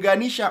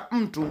inayomuunganisha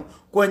mtu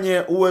kwenye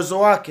uwezo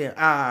wake.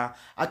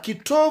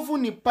 Kitovu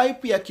ni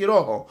pipe ya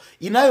kiroho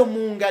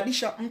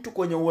inayomuunganisha mtu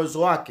kwenye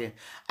uwezo wake.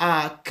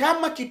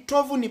 Kama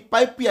kitovu ni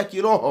pipe ya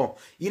kiroho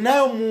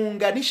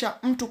inayomuunganisha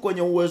mtu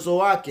kwenye uwezo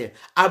wake,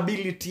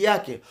 ability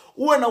yake,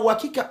 uwe na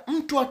uhakika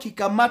mtu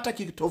akikamata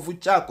kitovu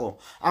chako,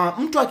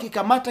 mtu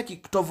akikamata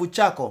kitovu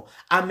chako,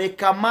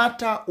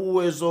 amekamata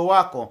uwezo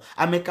wako,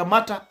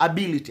 amekamata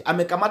ability,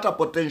 amekamata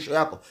potential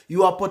yako,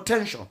 your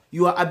potential,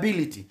 your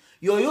ability.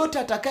 Yoyote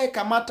atakaye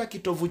kamata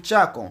kitovu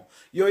chako,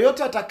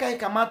 yoyote atakaye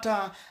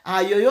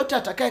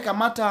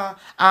kamata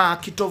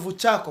kitovu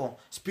chako,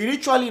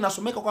 spiritually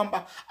inasomeka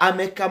kwamba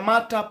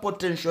amekamata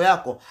potential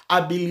yako,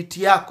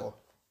 ability yako.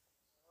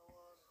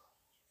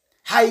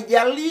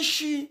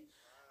 Haijalishi,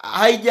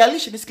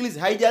 nisikilize,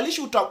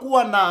 haijalishi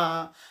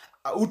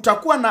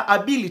utakuwa na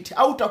ability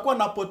au utakuwa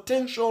na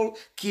potential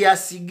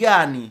kiasi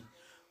gani.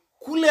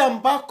 Kule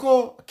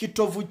ambako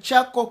kitovu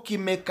chako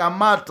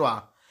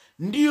kimekamatwa,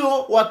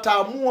 ndio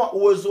wataamua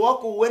uwezo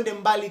wako uende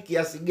mbali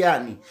kiasi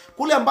gani.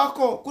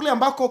 Kule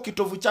ambako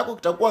kitovu chako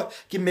kitakuwa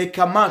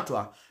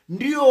kimekamatwa,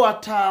 ndio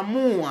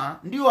wataamua,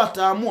 ndiko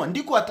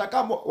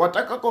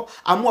watakako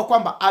amua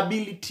kwamba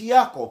ability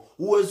yako,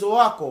 uwezo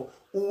wako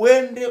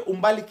uende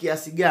umbali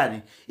kiasi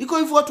gani. Iko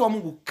hivyo watu wa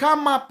Mungu,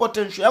 kama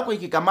potential yako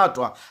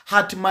ikikamatwa,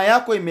 hatima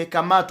yako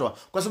imekamatwa,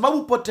 kwa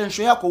sababu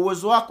potential yako,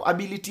 uwezo wako,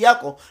 ability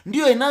yako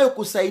ndio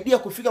inayokusaidia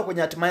kufika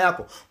kwenye hatima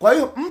yako. Kwa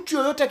hiyo mtu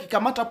yoyote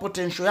akikamata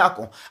potential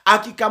yako,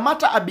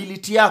 akikamata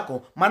ability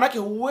yako, manake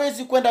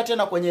huwezi kwenda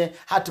tena kwenye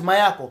hatima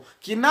yako.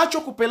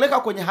 Kinachokupeleka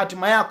kwenye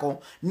hatima yako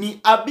ni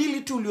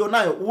ability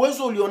ulionayo,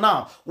 uwezo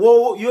ulionao.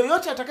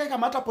 Yoyote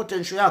atakayekamata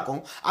potential yako,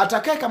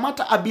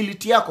 atakayekamata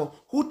ability yako,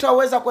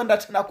 hutaweza kwenda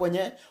tena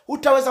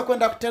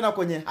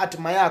kwenye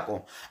hatima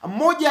yako.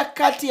 Moja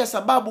kati ya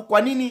sababu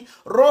kwa nini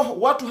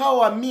watu hawa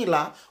wa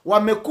Mila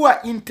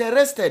wamekuwa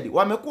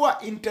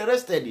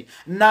interested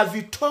na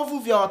vitovu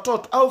vya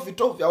watoto au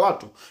vitovu vya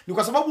watu, ni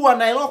kwa sababu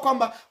wanaelewa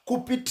kwamba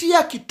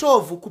kupitia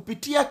kitovu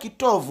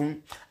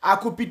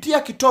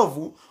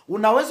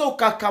unaweza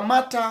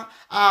ukakamata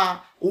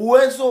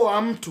uwezo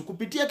wa mtu.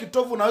 Kupitia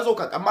kitovu unaweza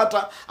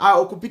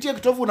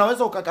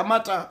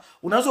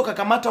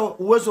ukakamata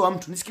uwezo wa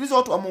mtu. Nisikilize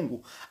watu wa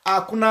Mungu,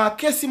 kuna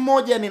kesi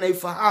moja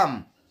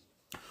ninaifahamu.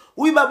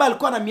 Huyu baba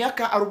alikuwa na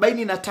miaka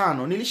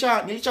 45.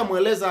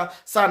 Nilishamueleza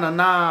sana,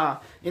 na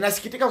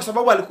ninasikitika kwa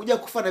sababu alikuja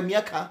kufa na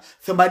miaka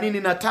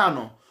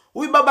 85.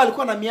 Huyu baba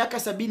alikuwa na miaka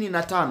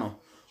 75.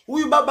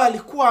 Huyu baba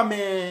alikuwa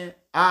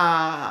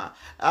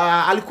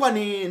alikuwa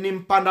ni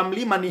mpanda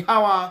mlima.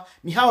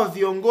 Ni hawa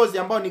viongozi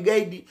ambao ni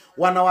guide,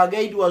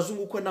 wanawagaidi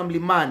wazungu kwenda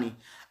mlimani.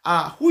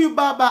 Huyu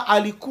baba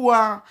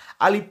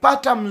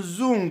alipata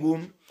mzungu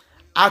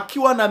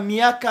akiwa na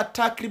miaka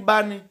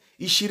takriban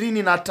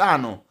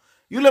 25.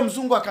 Yule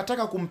mzungu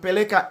akataka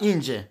kumpeleka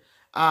nje.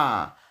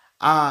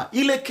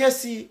 Ile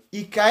kesi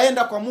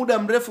ikaenda kwa muda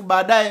mrefu,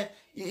 baadaye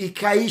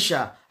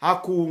ikaisha.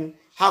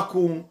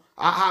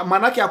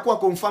 Manake hakuwa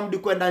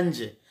confirmed kwenda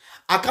nje.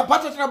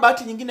 Akapata tena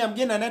bahati nyingine ya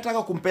mgeni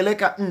anayetaka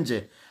kumpeleka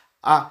nje.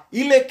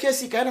 Ile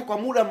kesi ikaenda kwa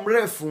muda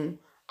mrefu,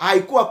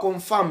 haikuwa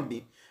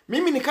confirmed.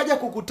 Mimi nikaja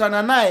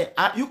kukutana naye,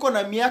 yuko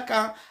na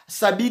miaka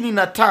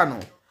 75.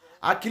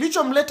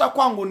 Kilichomleta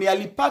kwangu ni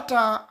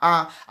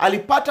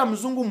alipata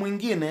mzungu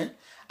mwingine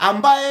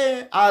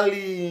ambaye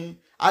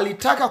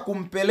alitaka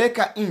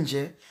kumpeleka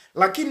nje,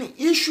 lakini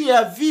issue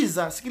ya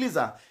visa,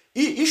 sikiliza,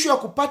 issue ya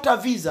kupata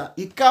visa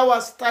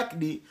ikawa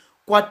stucked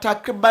kwa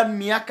takriban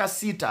miaka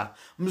 6.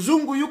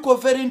 Mzungu yuko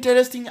very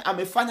interesting,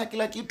 amefanya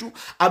kila kitu,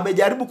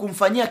 amejaribu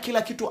kumfanyia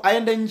kila kitu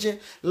aende nje,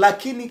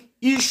 lakini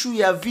issue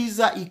ya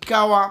visa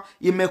ikawa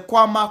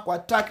imekwama kwa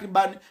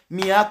takriban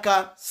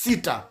miaka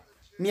 6.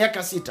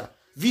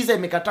 Visa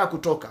imekataa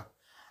kutoka.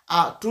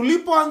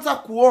 Tulipoanza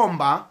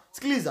kuomba,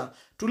 sikiliza,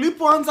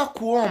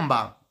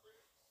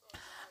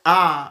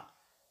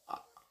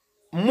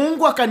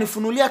 Mungu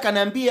akanifunulia,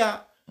 akaniambia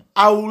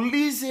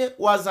aulize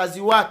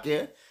wazazi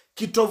wake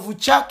kitovu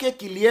chake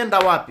kilienda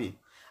wapi.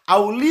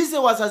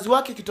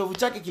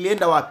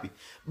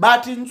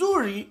 Bahati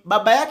nzuri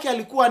baba yake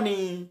alikuwa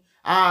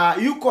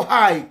yuko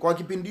hai kwa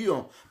kipindi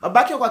hiyo.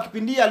 Babake kwa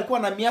kipindi hiyo alikuwa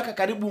na miaka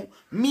karibu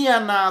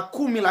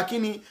 110,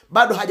 lakini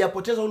bado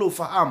hajapoteza ule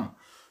ufahamu.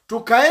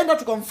 Tukaenda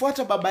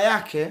tukamfuata baba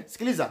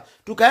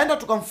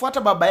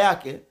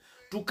yake,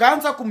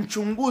 tukaanza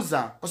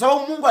kumchunguza, kwa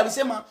sababu Mungu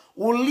alisema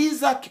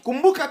uliza.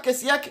 Kumbuka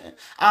kesi yake,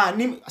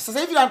 sasa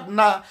hivi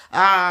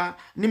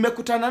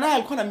nimekutana naye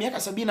alikuwa na miaka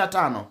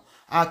 75.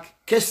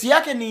 Kesi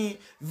yake ni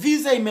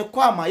visa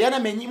imekwama, yani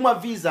amenyimwa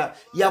visa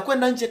ya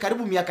kwenda nje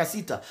karibu miaka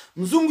 6.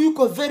 Mzungu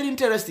yuko very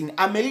interesting,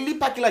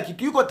 amelipa kila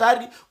kitu, yuko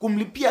tayari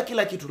kumlipia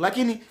kila kitu,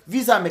 lakini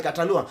visa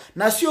amekataliwa.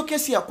 Na sio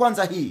kesi ya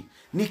kwanza hii,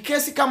 ni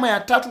kesi kama ya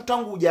 3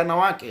 tangu ujana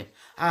wake.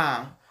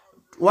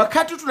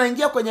 Wakati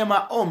tunaingia kwenye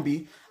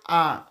maombi,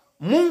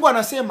 Mungu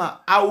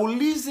anasema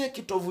aulize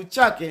kitovu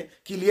chake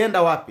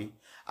kilienda wapi.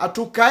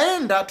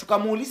 Tukaenda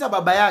tukamuuliza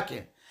baba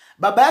yake.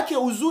 Baba yake,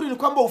 uzuri ni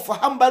kwamba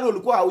ufahamu bado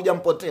ulikuwa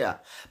haujampotea.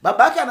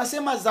 Baba yake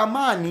anasema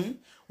zamani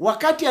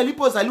wakati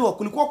alipozaliwa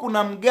kulikuwa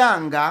kuna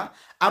mganga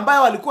ambaye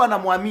walikuwa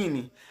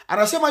wanamwamini.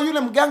 Anasema yule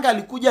mganga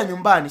alikuja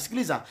nyumbani.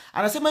 Sikiliza,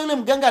 anasema yule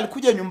mganga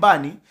alikuja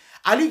nyumbani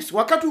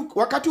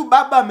wakati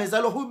baba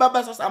amezaliwa. Huyu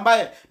baba sasa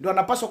ambaye ndio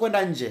anapaswa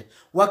kwenda nje,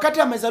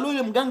 wakati amezaliwa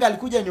yule mganga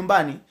alikuja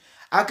nyumbani.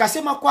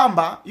 Akasema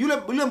kwamba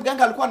yule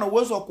mganga alikuwa na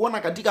uwezo wa kuona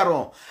katika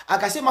roho.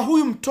 Akasema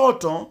huyu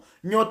mtoto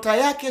nyota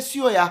yake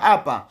sio ya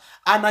hapa,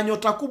 ana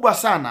nyota kubwa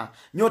sana,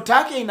 nyota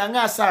yake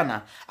inang'aa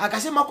sana.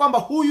 Akasema kwamba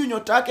huyu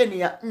nyota yake ni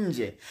ya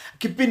nje.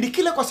 Kipindi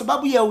kile, kwa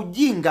sababu ya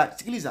ujinga,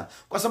 sikiliza,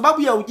 kwa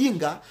sababu ya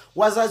ujinga,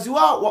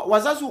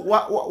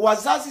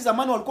 wazazi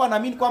zamani walikuwa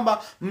wanaamini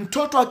kwamba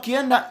mtoto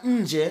akienda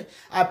nje,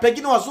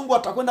 pengine wazungu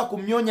watakwenda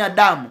kumnyonya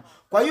damu.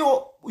 Kwa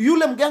hiyo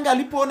yule mganga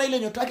alipoona ile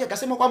nyota yake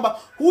akasema kwamba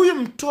huyu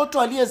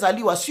mtoto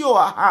aliyezaliwa sio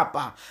wa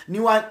hapa, ni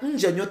wa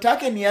nje, nyota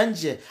yake ni ya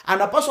nje,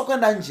 anapaswa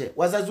kwenda nje.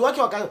 Wazazi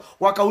wake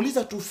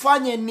wakauliza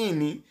tufanye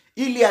nini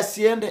ili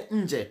asiende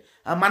nje.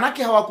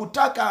 Manake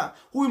hawakutaka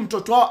huyu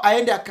mtoto wao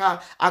aende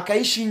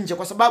akaishi nje,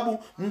 kwa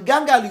sababu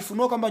mganga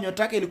alifunua kwamba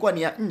nyota yake ilikuwa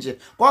ni ya nje.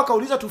 Kwa hiyo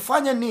akauliza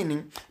tufanye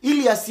nini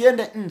ili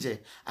asiende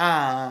nje.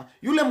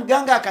 Yule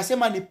mganga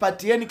akasema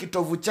nipatieni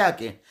kitovu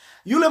chake.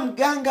 Yule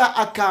mganga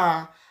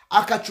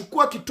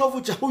akachukua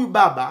kitovu cha huyu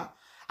baba,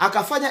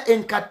 akafanya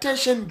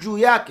incantation juu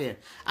yake,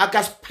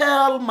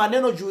 akaspell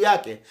maneno juu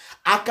yake,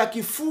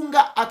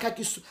 akakifunga,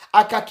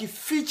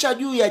 akakificha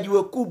juu ya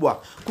jiwe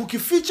kubwa.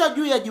 Kukificha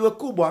juu ya jiwe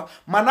kubwa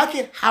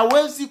manake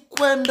hawezi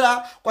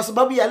kwenda kwa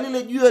sababu ya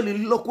lile jiwe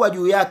lililokuwa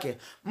juu yake.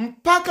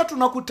 Mpaka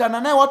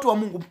tunakutana naye, watu wa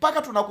Mungu,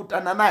 mpaka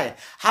tunakutana naye,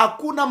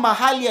 hakuna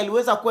mahali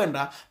aliweza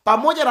kwenda,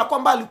 pamoja na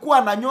kwamba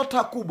alikuwa na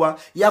nyota kubwa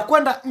ya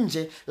kwenda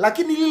nje,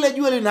 lakini lile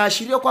jiwe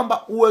linaashiria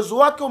kwamba uwezo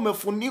wake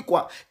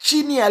umefunikwa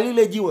chini ya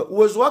lile jiwe.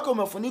 Uwezo wake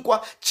umefunikwa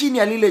chini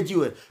ya lile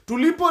jiwe.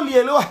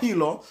 Tulipolielewa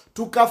hilo,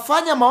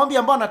 tukafanya maombi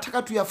ambayo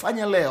nataka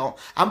tuyafanye leo,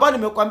 ambayo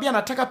nimekwambia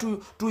nataka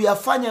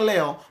tuyafanye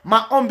leo.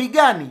 Maombi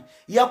gani?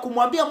 Ya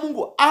kumwambia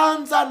Mungu,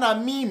 anza na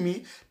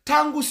mimi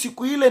tangu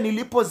siku ile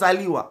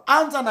nilipozaliwa.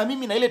 Anza na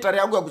mimi na ile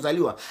tarehe yangu ya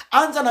kuzaliwa.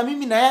 Anza na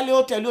mimi na yale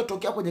yote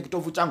yaliyotokea kwenye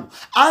kitovu changu.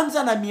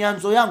 Anza na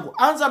mianzo yangu.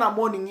 Anza na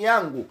morning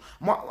yangu.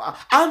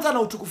 Anza na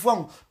utukufu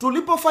wangu.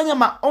 Tulipofanya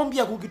maombi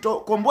ya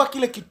kukomboa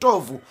kile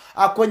kitovu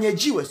kwenye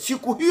jiwe,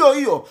 siku hiyo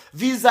hiyo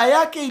visa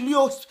yake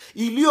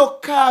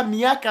iliyokaa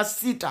miaka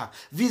 6,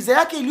 visa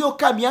yake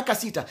iliyokaa miaka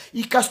 6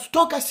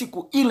 ikatoka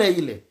siku ile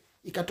ile.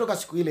 Ikatoka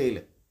siku ile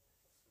ile.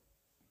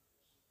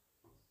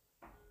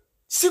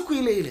 Siku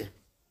ile ile.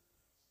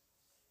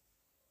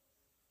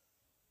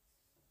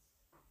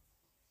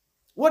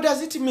 What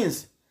does it mean?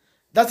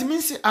 That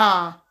means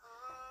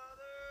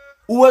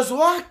uwezo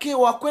wake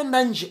wa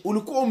kwenda nje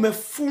ulikuwa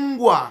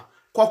umefungwa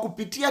kwa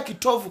kupitia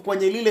kitovu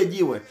kwenye lile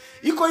jiwe.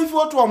 Iko hivyo,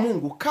 watu wa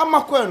Mungu,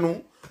 kama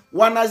kwenu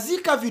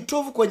wanazika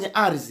vitovu kwenye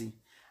ardhi.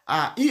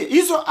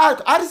 Hizo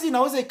ardhi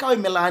inaweza ikawa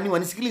imelaaniwa.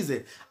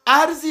 Nisikilize,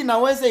 ardhi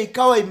inaweza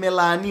ikawa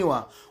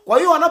imelaaniwa. Kwa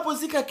hiyo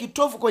wanapozika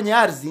kitovu kwenye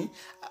ardhi,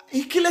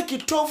 kile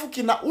kitovu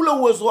kina ule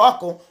uwezo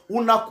wako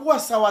unakuwa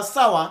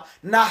sawasawa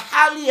na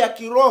hali ya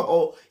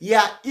kiroho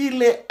ya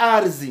ile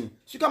ardhi.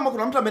 Si kama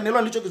kuna mtu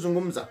amenielewa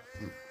nilichokizungumza?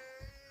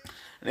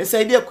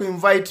 Nisaidie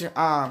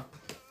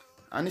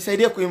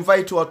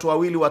kuinvite watu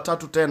wawili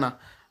watatu tena.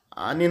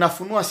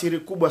 Ninafunua siri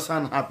kubwa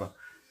sana hapa.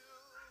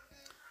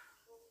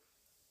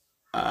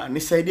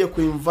 Nisaidie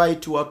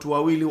kuinvite watu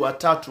wawili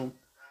watatu.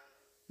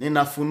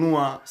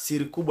 Ninafunua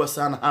siri kubwa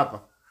sana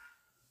hapa.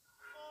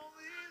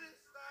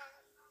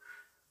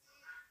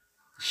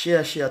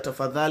 Share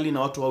tafadhali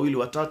na watu wawili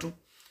watatu.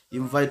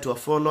 Invite our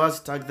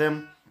followers, tag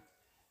them.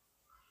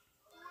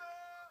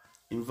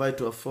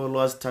 Invite our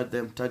followers, tag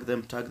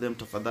them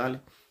tafadhali.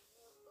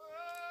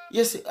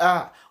 Yes,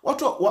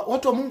 watu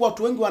wa Mungu,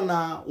 watu wengi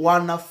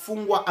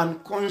wanafungwa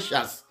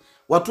unconscious.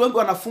 Watu wengi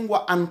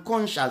wanafungwa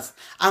unconscious.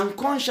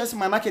 Unconscious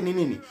maana yake ni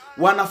nini?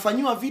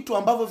 Wanafanywa vitu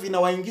ambavyo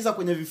vinawaingiza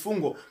kwenye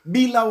vifungo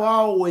bila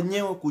wao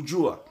wenyewe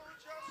kujua.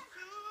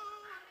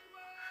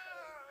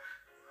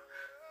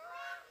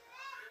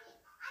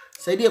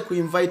 Saidia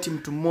kuinvite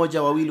mtu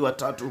mmoja, wawili,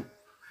 watatu.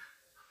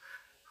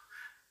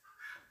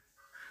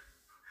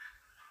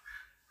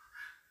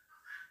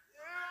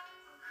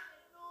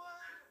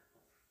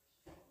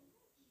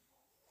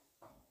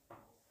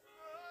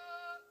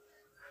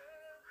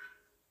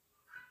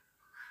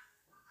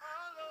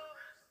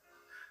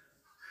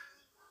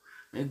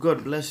 May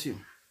God bless you.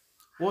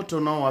 Wote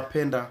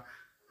unaowapenda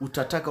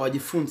utataka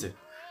wajifunze.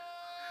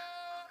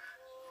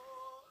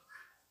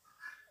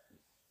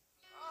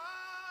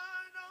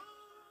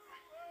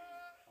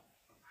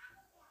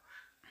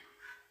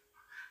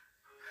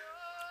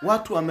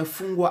 watu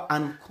wamefungwa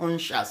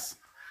unconscious.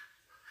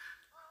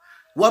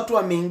 Watu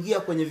wameingia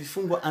kwenye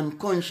vifungo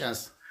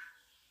unconscious.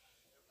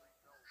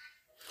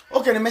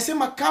 Okay,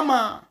 nimesema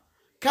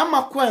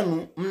kama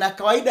kwenu mna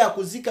kawaida ya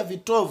kuzika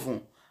vitovu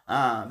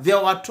vya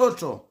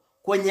watoto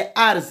kwenye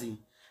ardhi,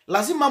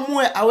 lazima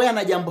muwe aware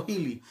na jambo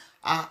hili.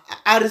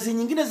 Ardhi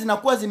nyingine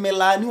zinakuwa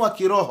zimelaaniwa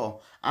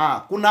kiroho.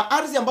 Kuna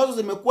ardhi ambazo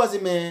zimekuwa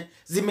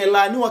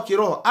zimelaaniwa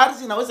kiroho.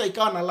 Ardhi inaweza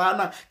ikawa na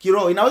laana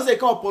kiroho, inaweza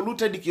ikawa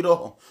polluted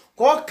kiroho.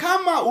 Kwa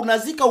kama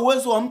unazika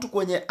uwezo wa mtu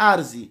kwenye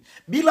ardhi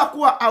bila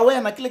kuwa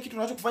aware na kile kitu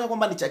unachokifanya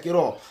kwamba ni cha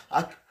kiroho,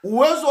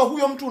 uwezo wa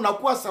huyo mtu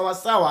unakuwa sawa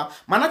sawa.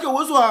 Maana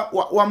uwezo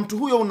wa mtu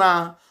huyo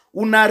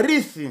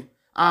unarithi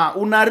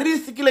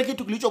unarithi kile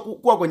kitu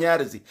kilichokuwa kwenye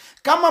ardhi.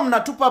 Kama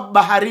mnatupa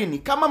baharini,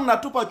 kama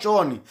mnatupa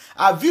chooni,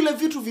 vile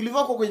vitu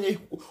vilivyoko kwenye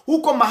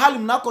huko mahali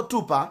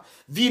mnakotupa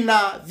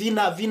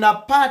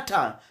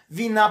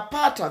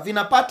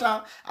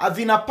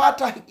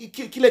vinapata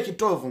kile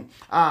kitovu.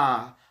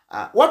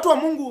 Watu wa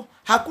Mungu,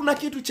 hakuna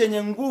kitu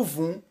chenye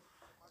nguvu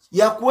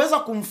ya kuweza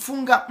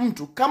kumfunga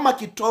mtu kama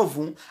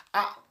kitovu,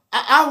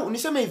 au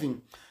niseme hivi,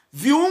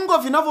 viungo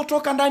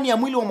vinavyotoka ndani ya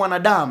mwili wa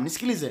mwanadamu.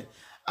 Nisikilize,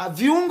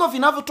 viungo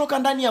vinavyotoka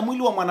ndani ya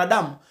mwili wa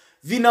mwanadamu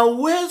vina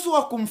uwezo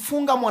wa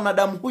kumfunga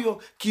mwanadamu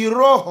huyo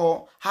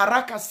kiroho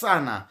haraka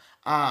sana.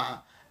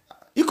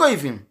 Iko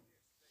hivi,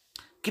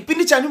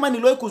 kipindi cha nyuma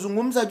niliwahi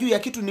kuzungumza juu ya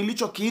kitu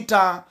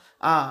nilichokiita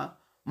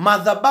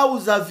madhabahu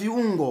za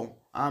viungo.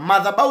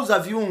 Madhabahu za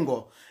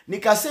viungo.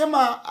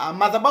 Nikasema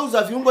madhabahu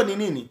za viungo ni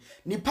nini?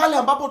 Ni pale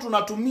ambapo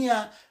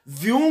tunatumia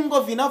viungo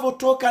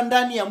vinavyotoka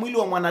ndani ya mwili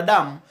wa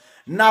mwanadamu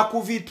na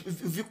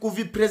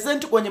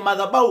kuvipresent kwenye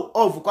madhabahu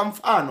ovu. Kwa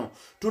mfano,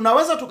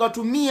 tunaweza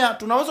tukatumia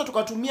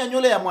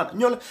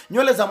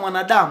nywele za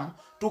mwanadamu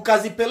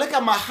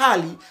tukazipeleka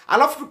mahali,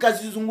 alafu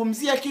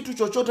tukazizungumzia kitu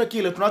chochote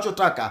kile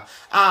tunachotaka.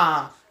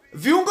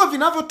 Viungo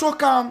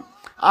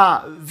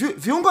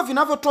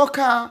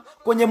vinavyotoka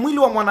kwenye mwili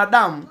wa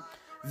mwanadamu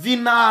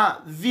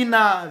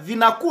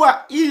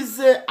vinakuwa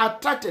easy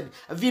attracted,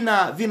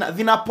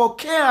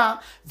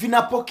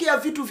 vinapokea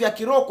vitu vya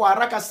kiroho kwa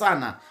haraka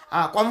sana.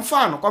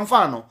 Kwa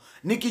mfano,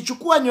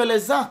 nikichukua nywele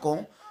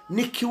zako,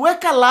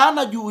 nikiweka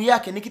laana juu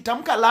yake,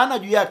 nikitamka laana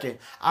juu yake,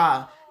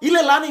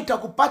 ile laana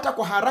itakupata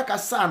kwa haraka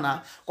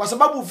sana, kwa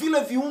sababu vile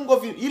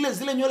viungo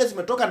zile nywele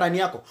zimetoka ndani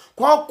yako.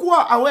 Kwa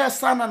kuwa aware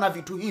sana na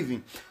vitu hivi,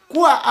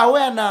 kuwa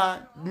aware na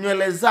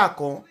nywele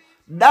zako,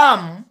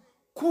 damu,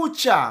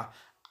 kucha,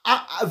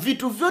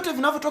 vitu vyote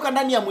vinavyotoka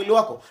ndani ya mwili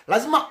wako,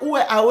 lazima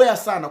uwe aware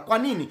sana. Kwa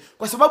nini?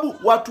 Kwa sababu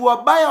watu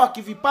wabaya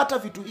wakivipata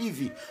vitu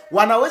hivi,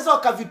 wanaweza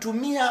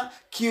wakavitumia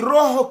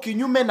kiroho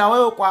kinyume na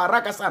wewe kwa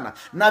haraka sana,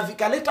 na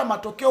vikaleta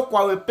matokeo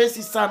kwa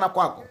wepesi sana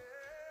kwako.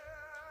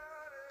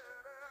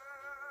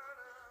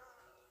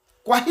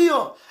 Kwa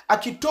hiyo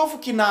kitovu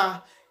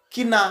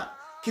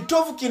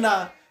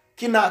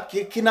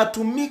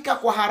kinatumika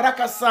kwa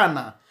haraka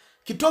sana.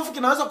 Kitovu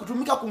kinaweza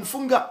kutumika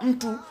kumfunga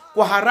mtu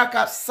kwa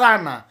haraka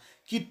sana.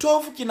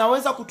 Kitovu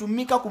kinaweza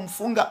kutumika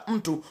kumfunga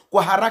mtu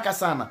kwa haraka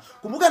sana.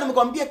 Kumbuka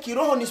nimekwambia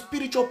kiroho ni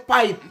spiritual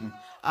pipe.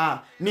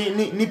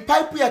 Ni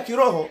pipe ya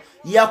kiroho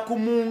ya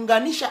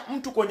kumuunganisha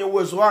mtu kwenye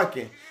uwezo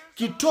wake.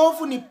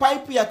 Kitovu ni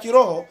pipe ya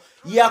kiroho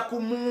ya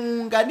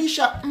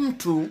kumuunganisha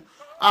mtu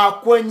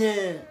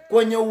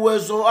kwenye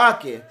uwezo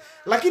wake.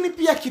 Lakini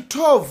pia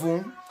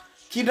kitovu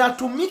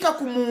kinatumika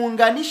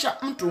kumuunganisha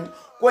mtu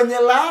kwenye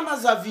laana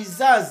za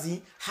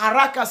vizazi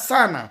haraka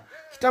sana.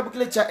 Kitabu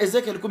kile cha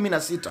Ezekiel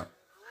 16.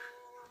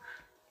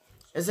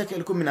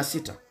 Ezekiel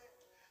 16.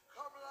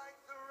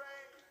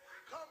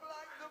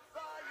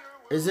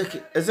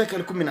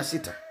 Ezekiel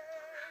 16.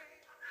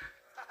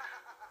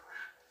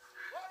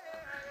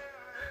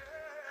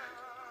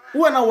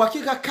 Uwe na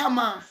uhakika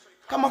kama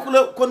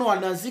kule kwenu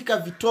wanazika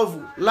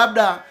vitovu,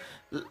 labda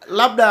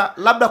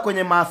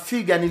kwenye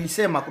mafiga.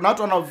 Nilisema kuna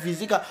watu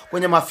wanaovizika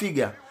kwenye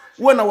mafiga.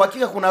 Uwe na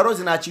uhakika kuna roho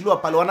zinaachiliwa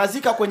pale.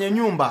 Wanazika kwenye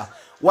nyumba,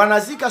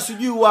 wanazika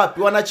sijui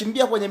wapi,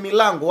 wanachimbia kwenye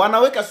milango,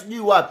 wanaweka sijui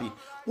wapi.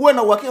 Uwe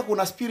na uhakika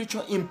kuna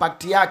spiritual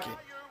impact yake.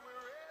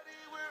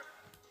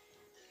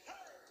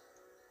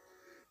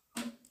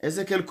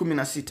 Ezekiel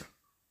 16.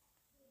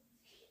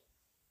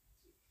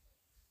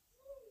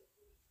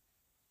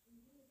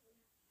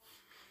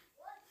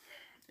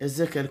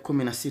 Ezekiel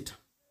 16.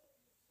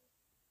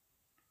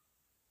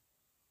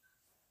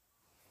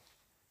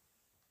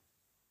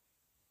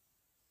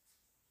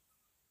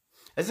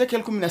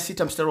 Ezekiel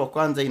 16 mstari wa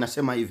kwanza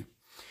inasema hivi: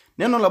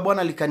 Neno la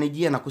Bwana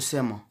likanijia na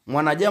kusema,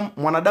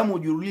 mwanadamu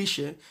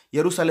ujulishe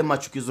Yerusalemu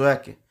machukizo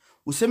yake.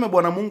 Useme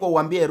Bwana Mungu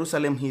auambie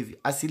Yerusalemu hivi: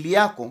 asili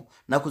yako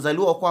na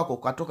kuzaliwa kwako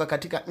katoka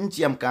katika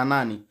nchi ya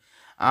Mkanaani.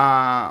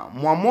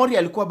 Mwamori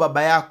alikuwa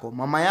baba yako,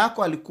 mama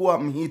yako alikuwa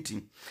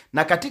Mhiti.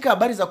 Na katika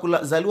habari za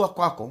kuzaliwa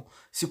kwako,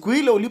 siku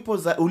ile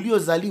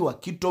uliozaliwa,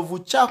 kitovu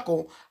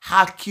chako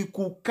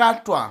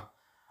hakikukatwa,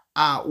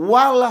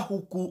 wala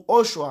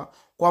hukuoshwa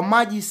kwa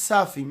maji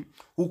safi,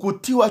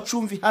 hukutiwa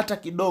chumvi hata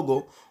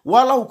kidogo,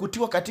 wala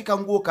hukutiwa katika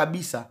nguo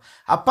kabisa.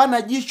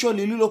 Hapana jicho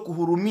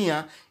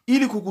lililokuhurumia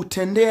ili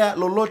kukutendea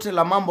lolote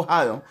la mambo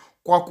hayo,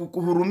 kwa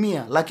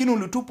kukuhurumia, lakini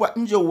ulitupwa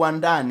nje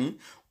uwandani,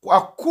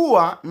 kwa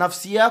kuwa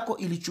nafsi yako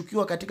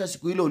ilichukiwa katika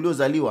siku ile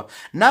uliozaliwa.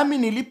 Nami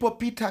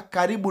nilipopita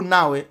karibu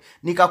nawe,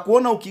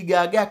 nikakuona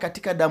ukigaagaa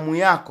katika damu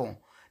yako.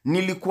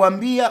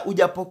 Nilikuambia,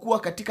 ujapokuwa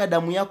katika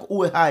damu yako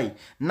uwe hai.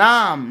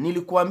 Naam,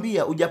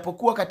 nilikuambia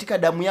ujapokuwa katika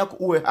damu yako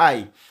uwe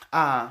hai.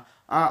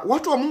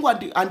 Watu wa Mungu,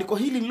 andiko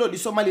hili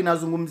nilolisoma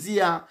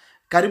linazungumzia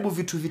karibu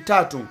vitu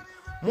vitatu.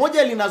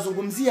 Moja,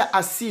 linazungumzia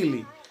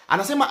asili.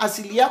 Anasema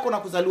asili yako na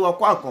kuzaliwa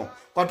kwako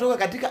kutoka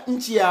katika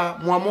nchi ya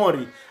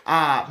Mwamori.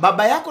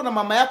 Baba yako na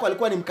mama yako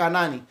alikuwa ni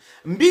Mkanani.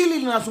 Mbili,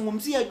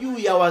 linazungumzia juu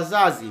ya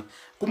wazazi.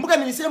 Kumbuka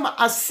nilisema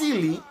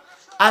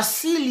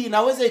asili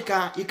inaweza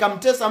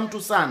ikamtesa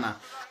mtu sana.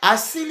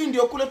 Asili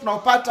ndio kule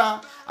tunapata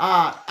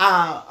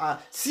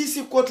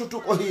sisi kwetu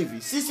tuko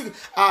hivi, sisi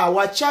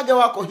Wachaga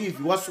wako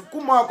hivi,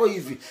 Wasukuma wako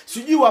hivi,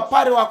 sijui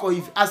Wapare wako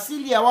hivi.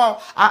 Asili ya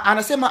wao,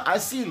 anasema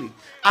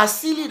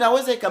asili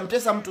inaweza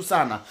ikamtesa mtu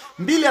sana.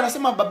 Mbili,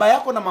 anasema baba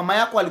yako na mama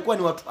yako alikuwa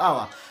ni watu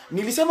hawa.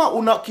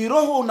 Nilisema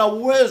kiroho una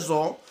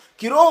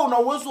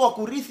uwezo wa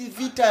kurithi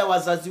vita ya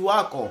wazazi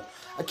wako.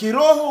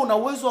 Kiroho una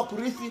uwezo wa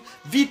kurithi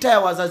vita ya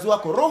wazazi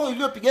wako. Roho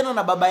iliyopigana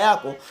na baba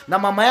yako na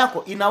mama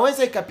yako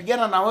inaweza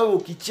ikapigana na wewe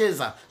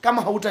ukicheza,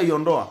 kama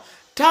hautaiondoa.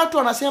 Tatu,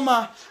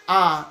 anasema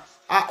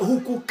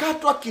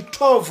hukukatwa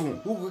kitovu.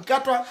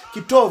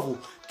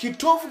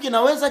 Kitovu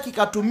kinaweza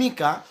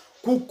kikatumika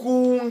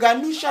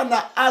kukuunganisha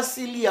na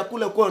asili ya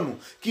kule kwenu.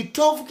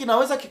 Kitovu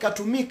kinaweza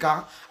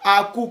kikatumika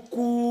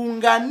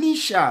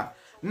kukuunganisha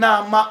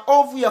na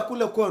maovu ya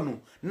kule kwenu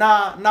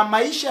na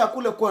maisha ya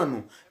kule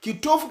kwenu.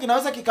 Kitovu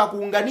kinaweza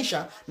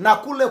kikakuunganisha na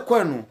kule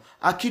kwenu.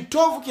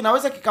 Kitovu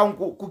kinaweza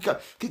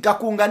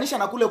kikakuunganisha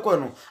na kule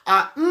kwenu.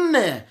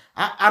 Nne,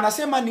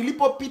 anasema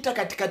nilipopita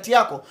katikati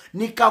yako,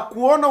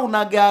 nikakuona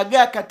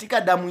unagaagaa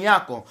katika damu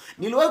yako.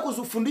 Niliwahi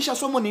kuzufundisha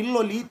somo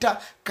nililoliita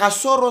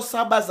kasoro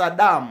 7 za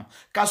damu.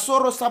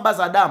 Kasoro 7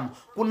 za damu.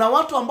 Kuna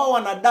watu ambao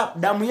wana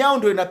damu yao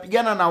ndio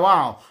inapigana na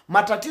wao.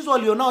 Matatizo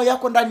walionao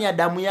yako ndani ya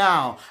damu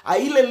yao.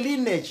 Ile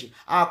lineage.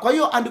 Kwa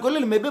hiyo andiko hili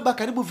limebeba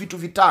karibu vitu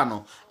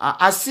vitano.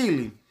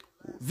 Asili,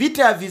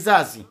 vita ya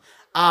vizazi,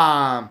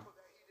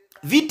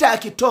 vita ya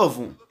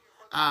kitovu,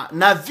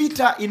 na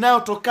vita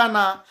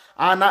inayotokana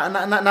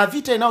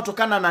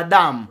na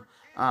damu.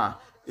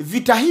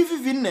 Vita hivi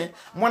vinne,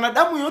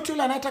 mwanadamu yote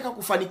yule anayetaka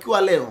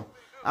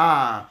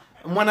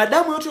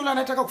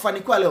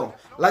kufanikiwa leo,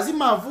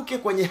 lazima avuke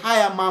kwenye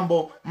haya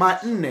mambo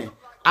manne: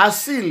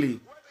 asili,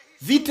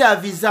 vita ya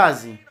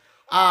vizazi,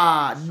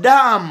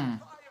 damu,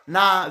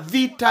 na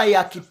vita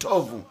ya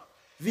kitovu.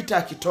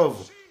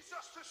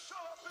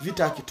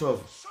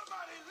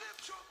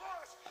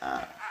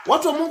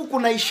 Watu wa Mungu,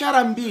 kuna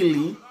ishara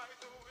mbili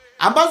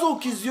ambazo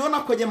ukiziona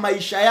kwenye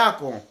maisha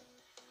yako,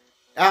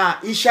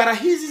 ishara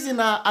hizi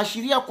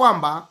zinaashiria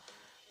kwamba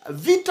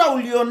vita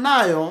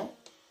ulionayo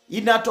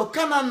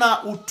inatokana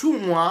na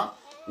utumwa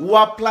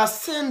wa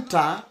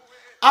placenta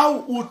au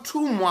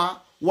utumwa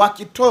wa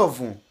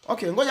kitovu.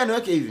 Okay, ngoja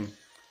niweke hivi.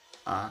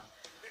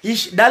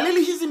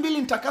 Dalili hizi mbili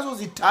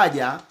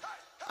nitakazozitaja,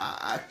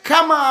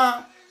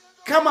 kama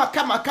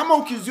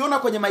ukiziona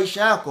kwenye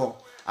maisha yako,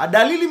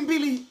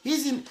 dalili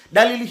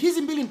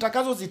hizi mbili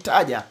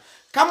nitakazozitaja,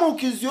 kama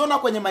ukiziona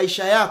kwenye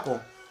maisha yako,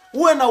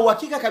 uwe na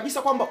uhakika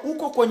kabisa kwamba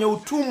uko kwenye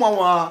utumwa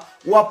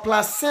wa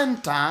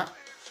placenta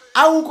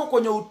au uko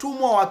kwenye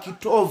utumwa wa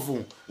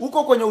kitovu.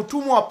 Uko kwenye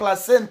utumwa wa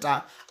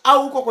placenta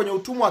au uko kwenye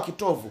utumwa wa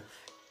kitovu.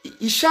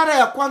 Ishara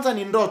ya kwanza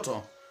ni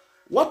ndoto.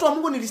 Watu wa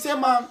Mungu,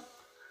 nilisema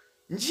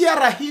njia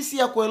rahisi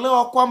ya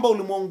kuelewa kwamba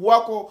ulimwengu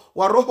wako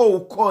wa roho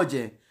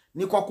ukoje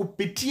ni kwa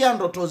kupitia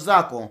ndoto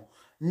zako.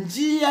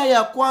 Njia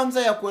ya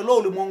kwanza ya kuelewa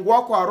ulimwengu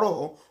wako wa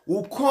roho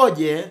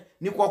ukoje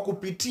ni kwa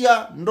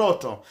kupitia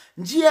ndoto.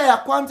 Njia ya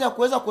kwanza ya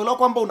kuweza kuelewa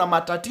kwamba una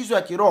matatizo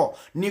ya kiroho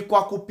ni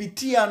kwa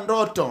kupitia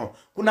ndoto.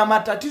 Kuna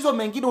matatizo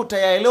mengine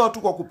utayaelewa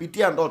tu kwa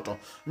kupitia ndoto.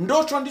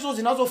 Ndoto ndizo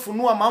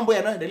zinazofunua mambo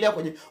yanayoendelea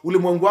kwenye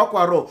ulimwengu wako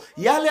wa roho.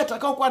 Yale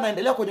yatakayokuwa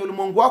yanaendelea kwenye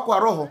ulimwengu wako wa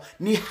roho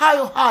ni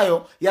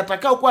hayo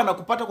yatakayokuwa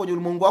yanakupata kwenye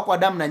ulimwengu wako wa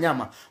damu na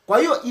nyama. Kwa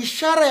hiyo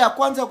ishara ya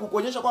kwanza ya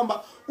kukuonyesha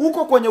kwamba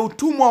uko kwenye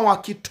utumwa wa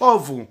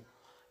kitovu,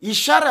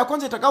 ishara ya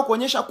kwanza itakao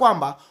kuonyesha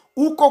kwamba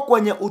uko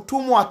kwenye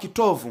utumwa wa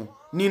kitovu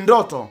ni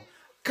ndoto.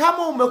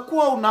 Kama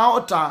umekuwa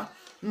unaota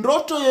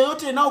ndoto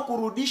yoyote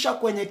inayokurudisha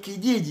kwenye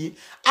kijiji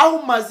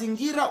au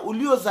mazingira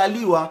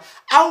uliozaliwa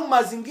au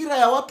mazingira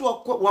ya watu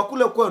wa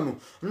kule kwenu,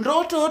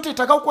 ndoto yoyote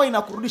itakayokuwa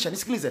inakurudisha,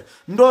 nisikilize,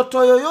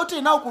 ndoto yoyote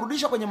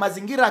inayokurudisha kwenye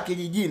mazingira ya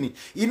kijijini,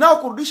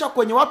 inayokurudisha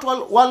kwenye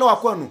watu wale wa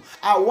kwenu,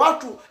 au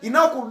watu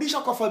inayokurudisha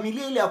kwa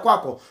familia ile ya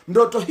kwako,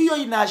 ndoto hiyo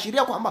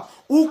inaashiria kwamba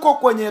uko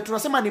kwenye,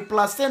 tunasema ni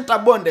placenta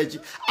bondage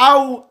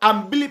au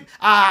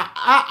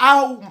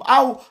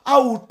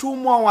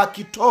utumwa wa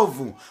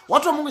kitovu.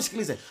 Watu wa Mungu,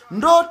 sikilize,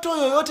 ndoto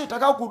yoyote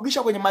itakao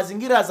kurudisha kwenye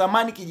mazingira ya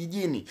zamani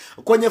kijijini,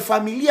 kwenye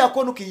familia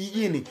kwenu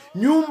kijijini,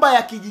 nyumba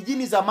ya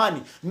kijijini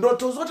zamani,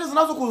 ndoto zote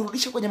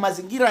zinazokurudisha kwenye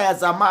mazingira ya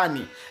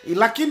zamani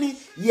lakini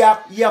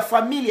ya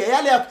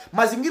familia,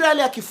 mazingira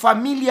yale ya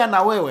kifamilia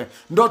na wewe,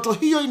 ndoto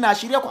hiyo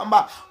inaashiria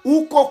kwamba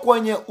uko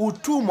kwenye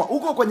utumwa,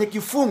 uko kwenye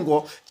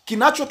kifungo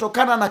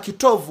kinachotokana na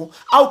kitovu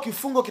au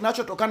kifungo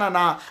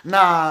kinachotokana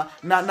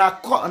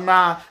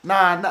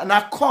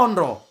na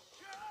kondo.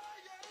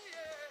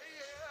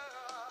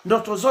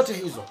 Ndoto zote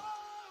hizo,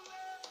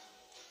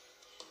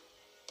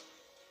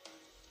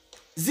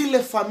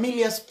 zile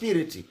familiar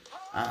spirit,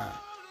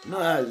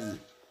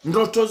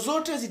 ndoto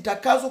zote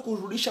zitakazo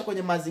kurudisha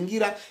kwenye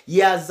mazingira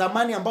ya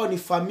zamani ambayo ni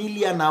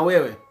familia na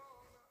wewe.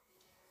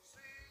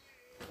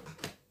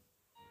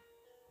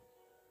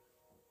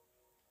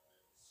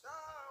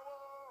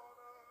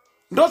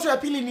 Ndoto ya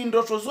pili ni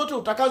ndoto zote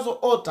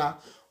utakazoota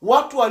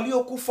watu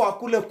waliokufa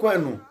wakule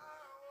kwenu.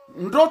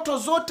 Ndoto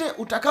zote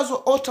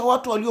utakazoota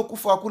watu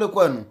waliokufa wakule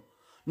kwenu.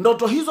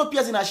 Ndoto hizo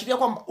pia zinaashiria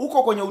kwamba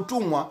uko kwenye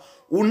utumwa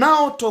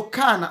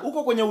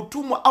uko kwenye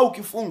utumwa au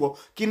kifungo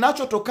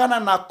kinachotokana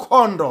na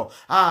kondo.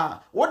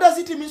 What does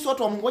it mean,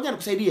 watu wa Mungu? Ngoja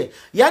nikusaidie.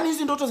 Yaani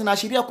hizi ndoto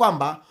zinaashiria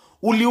kwamba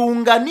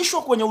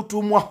uliunganishwa kwenye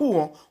utumwa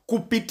huo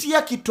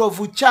kupitia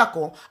kitovu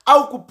chako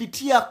au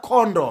kupitia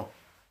kondo.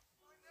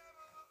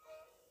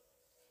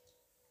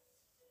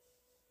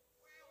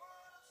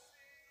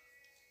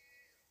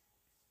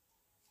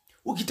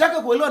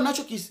 Ukitaka kuelewa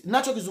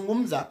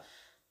ninachokizungumza,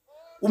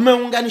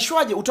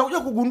 umeunganishwaje, utakuja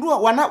kugundua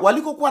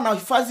walikokuwa na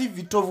hifadhi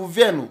vitovu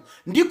vyenu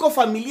ndiko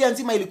familia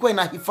nzima ilikuwa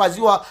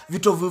inahifadhiwa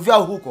vitovu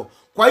vyao huko.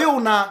 Kwa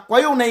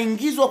hiyo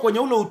unaingizwa kwenye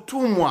ule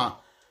utumwa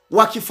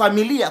wa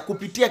kifamilia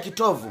kupitia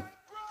kitovu.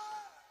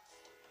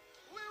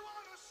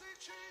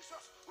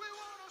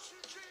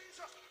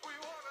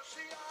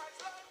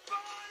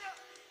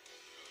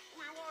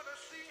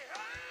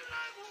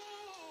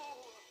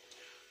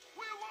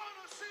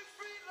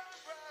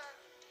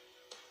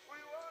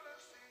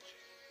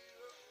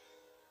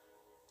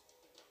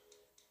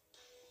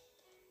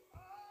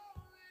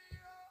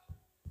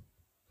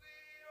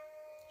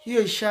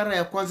 Hiyo ishara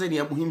ya kwanza ni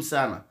ya muhimu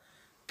sana.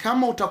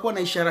 Kama utakuwa na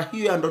ishara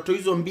hiyo ya ndoto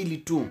hizo mbili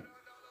tu,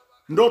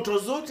 ndoto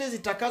zote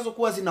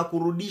zitakazokuwa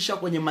zinakurudisha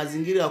kwenye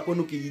mazingira ya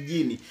kwenu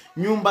kijijini,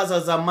 nyumba za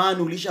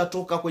zamani,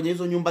 ulishatoka kwenye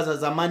hizo nyumba za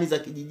zamani za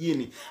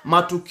kijijini,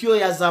 matukio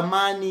ya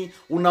zamani,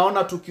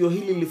 unaona tukio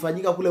hili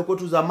lilifanyika kule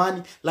kwetu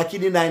zamani,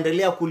 lakini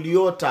naendelea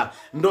kuliota.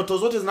 Ndoto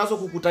zote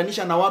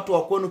zinazokukutanisha na watu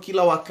wa kwenu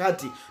kila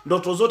wakati,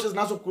 ndoto zote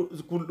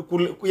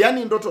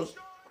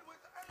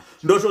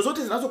ndoto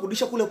zote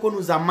zinazokurudisha kule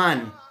kwenu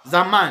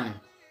zamani,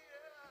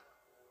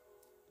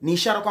 ni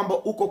ishara kwamba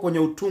uko kwenye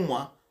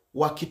utumwa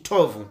wa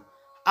kitovu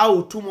au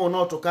utumwa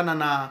unaotokana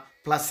na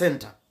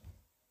placenta.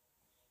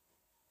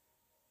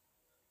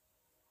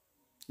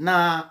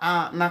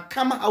 Na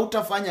kama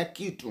hautafanya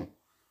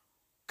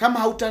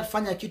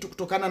kitu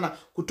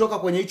kutoka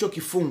kwenye hicho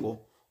kifungo,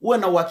 uwe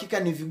na uhakika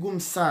ni vigumu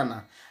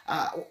sana.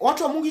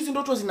 Watu wa Mungu, hizi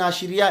ndoto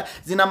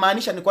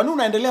zinamaanisha ni kwa nini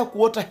unaendelea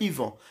kuota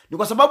hivyo? Ni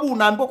kwa sababu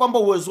unaambiwa kwamba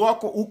uwezo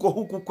wako uko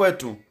huku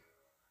kwetu.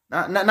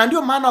 Na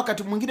ndio maana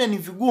wakati mwingine ni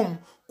vigumu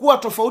kuwa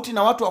tofauti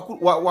na watu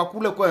wa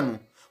kule kwenu,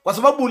 kwa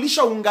sababu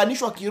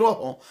ulishaunganishwa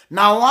kiroho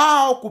na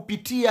wao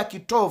kupitia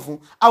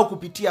kitovu au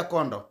kupitia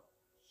kondo.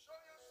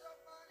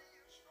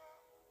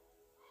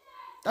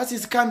 That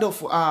is kind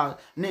of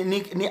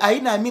ni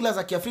aina ya mila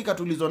za Kiafrika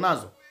tulizo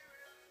nazo.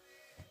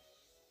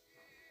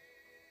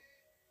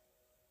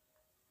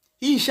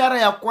 Hii ishara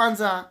ya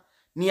kwanza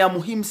ni ya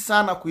muhimu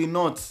sana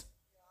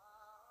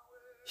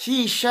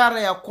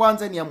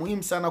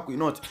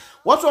kuinote.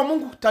 Watu wa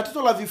Mungu,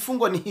 tatizo la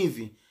vifungo ni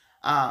hivi.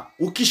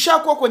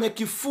 Ukishakuwa kwenye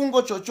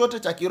kifungo chochote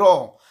cha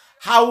kiroho,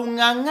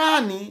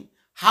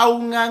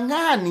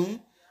 haungangani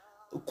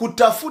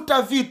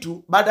kutafuta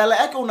vitu, badala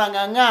yake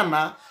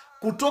unangangana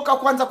kutoka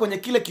kwanza kwenye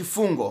kile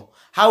kifungo.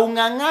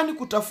 Haungangani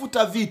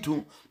kutafuta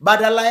vitu,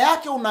 badala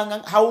yake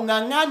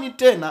haungangani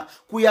tena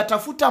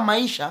kuyatafuta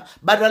maisha,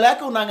 badala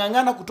yake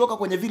unangangana kutoka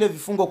kwenye vile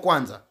vifungo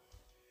kwanza.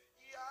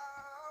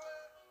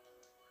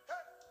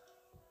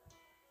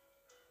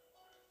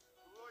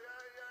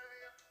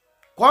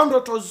 Kwa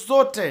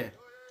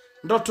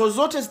ndoto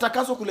zote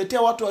zitakazo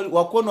kuletea watu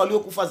wa kwenu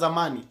waliokufa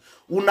zamani,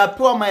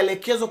 unapewa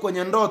maelekezo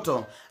kwenye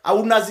ndoto, au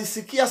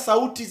unazisikia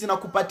sauti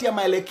zinakupatia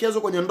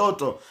maelekezo kwenye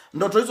ndoto.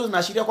 Ndoto hizo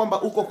zinaashiria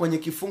kwamba uko kwenye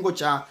kifungo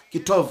cha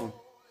kitovu.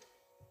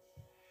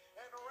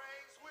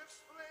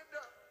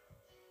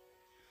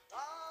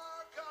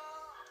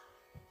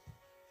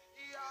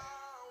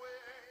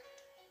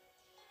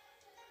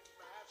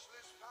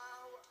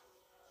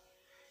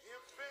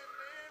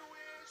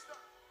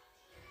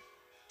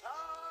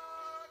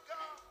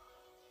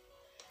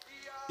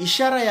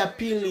 Ishara ya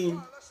pili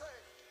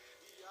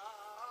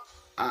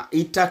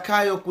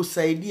itakayo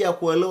kusaidia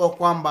kuelewa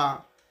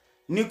kwamba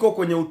niko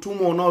kwenye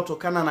utumwa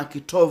unaotokana na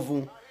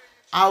kitovu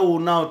au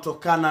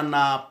unaotokana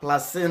na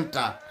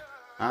placenta.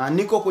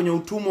 Niko kwenye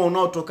utumwa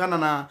unaotokana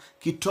na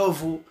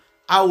kitovu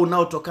au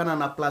unaotokana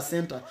na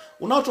placenta.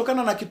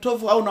 Unaotokana na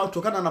kitovu au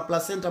unaotokana na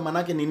placenta,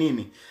 manake ni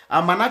nini?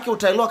 Manake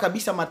utaelewa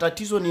kabisa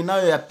matatizo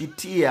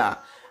ninayoyapitia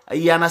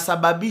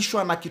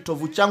yanasababishwa na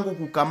kitovu changu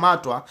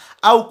kukamatwa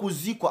au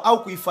kuzikwa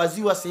au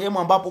kuhifadhiwa sehemu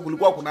ambapo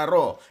kulikuwa kuna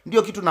roho.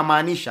 Ndio kitu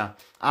namaanisha.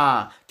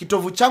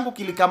 Kitovu changu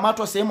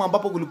kilikamatwa sehemu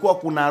ambapo kulikuwa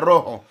kuna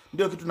roho.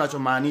 Ndio kitu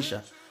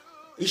ninachomaanisha.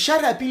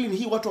 Ishara ya pili ni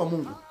hii, watu wa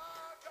Mungu.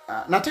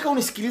 nataka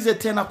unisikilize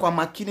tena kwa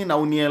makini na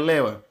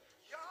unielewe.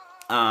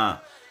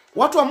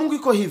 Watu wa Mungu,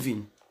 iko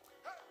hivi.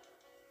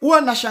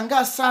 Huwa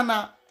nashangaa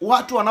sana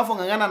watu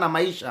wanavyong'ang'ana na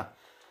maisha.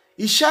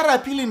 Ishara ya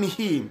pili ni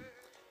hii.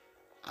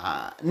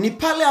 Ni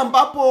pale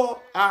ambapo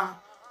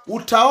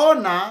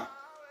utaona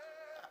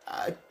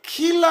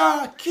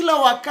kila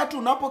wakati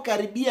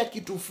unapokaribia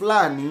kitu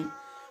fulani,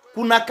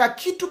 kuna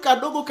kitu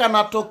kadogo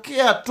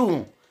kanatokea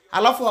tu,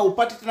 alafu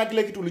haupati tena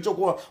kile kitu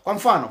ulichokuwa. Kwa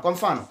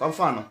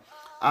mfano,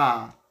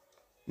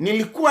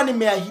 nilikuwa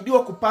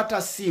nimeahidiwa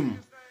kupata simu.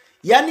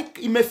 Yaani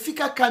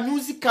imefika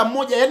kanyuzi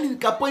kamoja, yani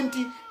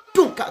nikapointi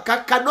tu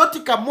kadoti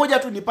kamoja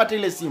tu nipate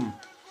ile simu.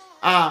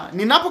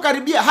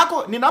 Ninapokaribia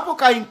hako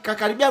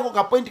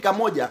kapointi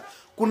kamoja,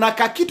 kuna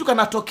kitu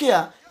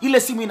kanatokea, ile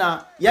simu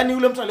yani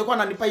yule mtu alikuwa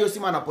ananipa hiyo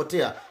simu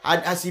anapotea,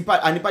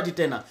 anipati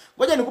tena.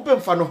 Ngoja nikupe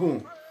mfano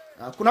huu.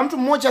 Kuna mtu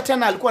mmoja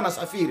tena alikuwa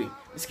anasafiri.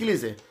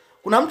 Nisikilize.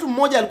 Kuna mtu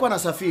mmoja alikuwa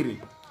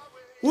anasafiri.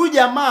 Huyu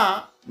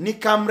jamaa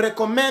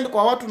nikamrecommend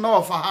kwa watu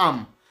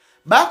naowafahamu.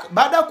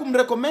 Baada ya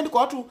kumrecommend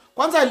kwa watu,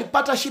 kwanza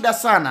alipata shida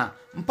sana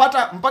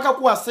mpaka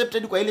kuwa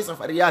accepted kwa ile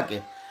safari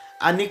yake.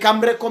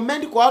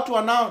 Nikamrecommend kwa watu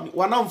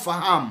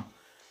wanaomfahamu.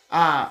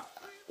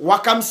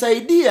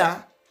 Wakamsaidia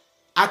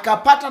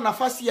akapata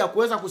nafasi ya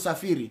kuweza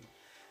kusafiri.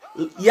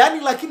 Yaani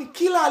lakini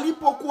kila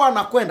alipokuwa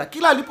anakwenda,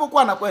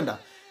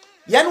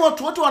 yaani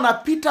watu wote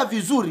wanapita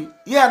vizuri,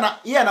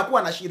 yeye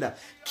anakuwa na shida.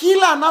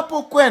 Kila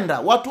anapokwenda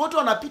watu wote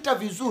wanapita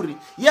vizuri,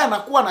 yeye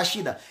anakuwa na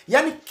shida.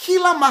 Yaani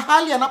kila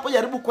mahali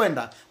anapojaribu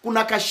kwenda,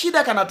 kuna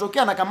kashida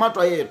kanatokea na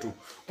kamatwa yetu.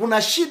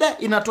 Kuna shida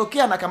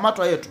inatokea na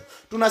kamatwa yetu.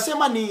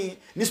 Tunasema ni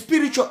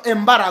spiritual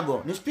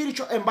embargo.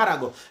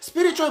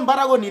 Spiritual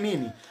embargo ni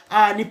nini?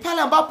 Ni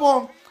pale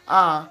ambapo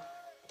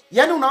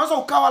yaani unaweza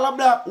ukawa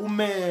labda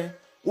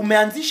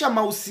umeanzisha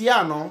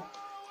mahusiano,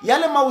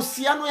 yale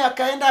mahusiano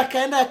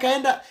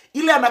yakaenda,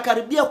 ile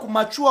anakaribia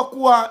kumachua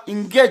kuwa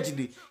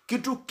engaged,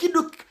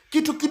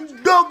 kitu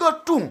kidogo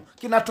tu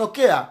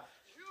kinatokea,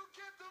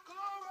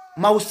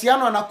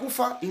 mahusiano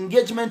yanakufa,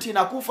 engagement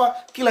inakufa,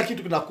 kila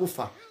kitu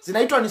kinakufa.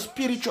 Zinaitwa ni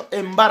spiritual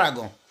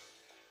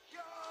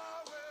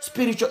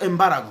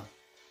embargo.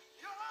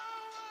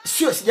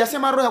 Sio,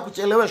 sijasema roho ya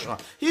kucheleweshwa.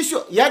 Hii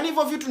sio, yani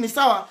hivyo vitu ni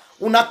sawa.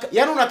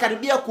 Yani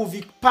unakaribia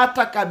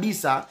kuvipata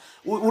kabisa.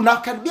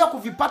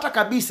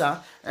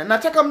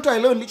 Nataka mtu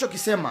aelewe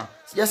nilichokisema.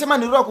 Sijasema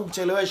ni roho ya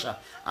kukuchelewesha.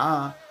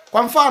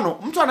 Kwa mfano,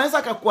 mtu anaweza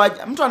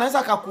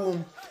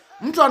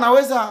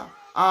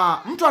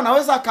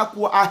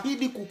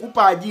akakuahidi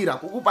kukupa ajira,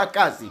 kukupa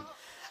kazi.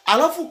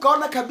 Alafu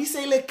ukaona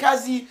kabisa ile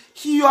kazi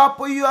hiyo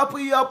hapo,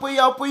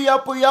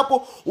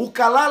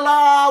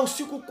 ukalala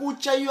usiku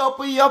kucha hiyo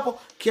hapo,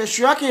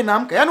 kesho yake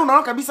inaamka. Yaani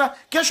unaona kabisa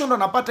kesho ndo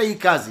napata hii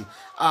kazi.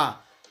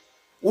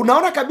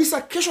 Unaona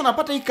kabisa kesho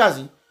napata hii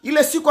kazi.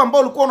 Ile siku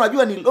ambayo ulikuwa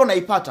unajua ni leo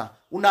naipata,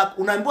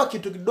 unaambiwa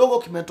kitu kidogo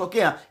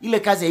kimetokea, ile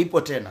kazi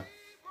haipo tena.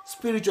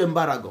 Spiritual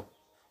embargo.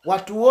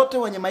 Watu wote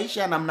wenye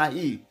maisha ya namna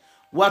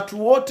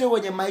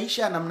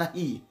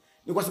hii,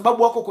 ni kwa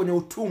sababu wako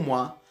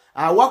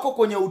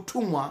kwenye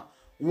utumwa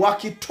wa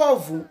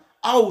kitovu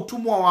au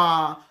utumwa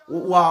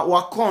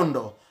wa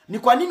kondo. Ni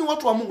kwa nini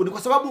watu wa Mungu? Ni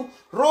kwa sababu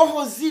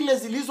roho zile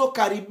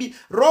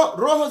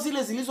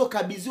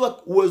zilizokabidhiwa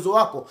uwezo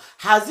wako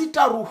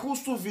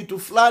hazitaruhusu vitu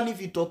fulani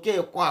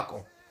vitokee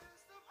kwako.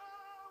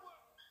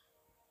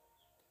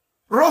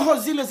 Roho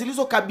zile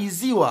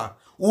zilizokabidhiwa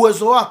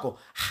uwezo wako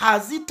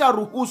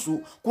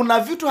hazitaruhusu, kuna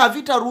vitu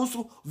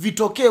havitaruhusu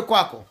vitokee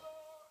kwako.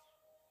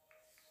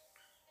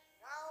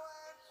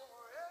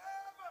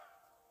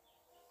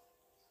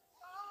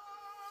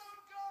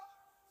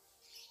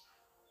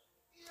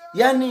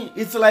 Yani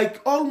it's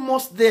like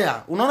almost there.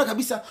 Unaona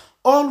kabisa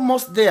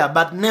almost there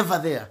but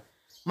never there.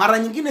 Mara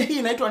nyingine hii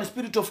inaitwa ni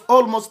spirit of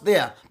almost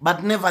there but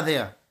never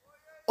there.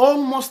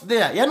 Almost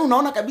there. Yani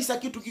unaona kabisa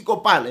kitu kiko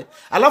pale,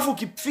 alafu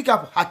ukifika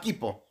hapo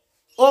hakipo.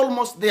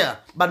 Almost there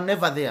but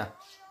never there.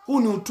 Huu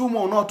ni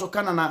utumwa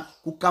unaotokana na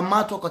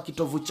kukamatwa kwa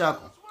kitovu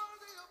chako.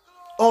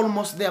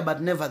 Almost there but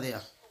never there.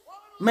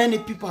 Many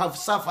people have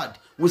suffered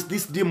with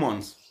these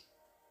demons.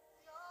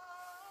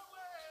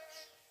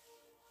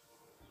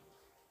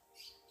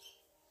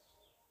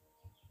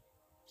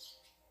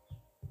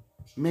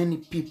 Many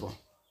people.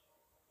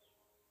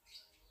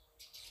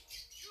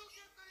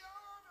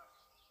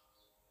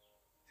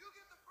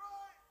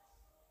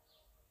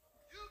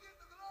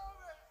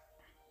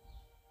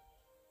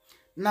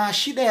 Na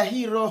shida ya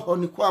hii roho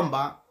ni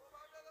kwamba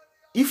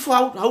if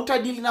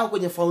hautadili nao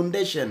kwenye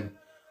foundation,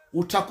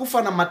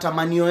 utakufa na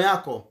matamanio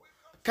yako.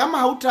 Kama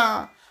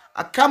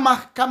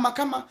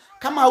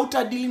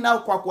hautadili nao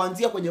kwa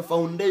kuanzia kwenye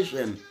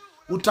foundation,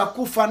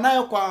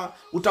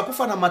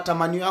 utakufa na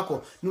matamanio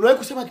yako. Niliwahi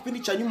kusema kipindi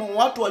cha nyuma,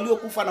 watu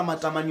waliokufa na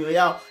matamanio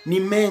yao ni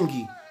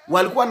mengi.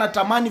 Walikuwa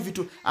wanatamani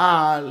vitu.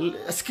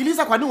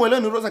 Sikiliza kwa nini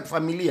uelewe ni roho za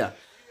kifamilia.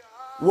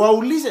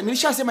 Waulize,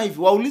 nilishasema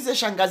hivi, waulize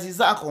shangazi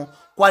zako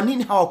kwa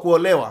nini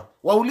hawakuolewa.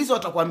 Waulize,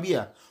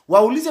 watakwambia.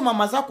 Waulize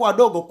mama zako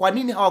wadogo kwa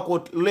nini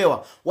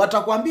hawakuolewa.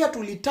 Watakwambia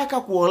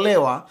tulitaka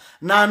kuolewa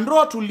na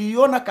ndoa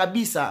tuliona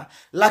kabisa,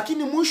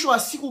 lakini mwisho wa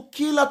siku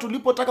kila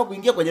tulipotaka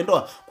kuingia kwenye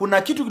ndoa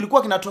kuna kitu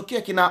kilikuwa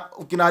kinatokea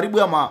kinaharibu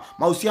ya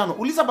mahusiano.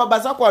 Uliza baba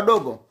zako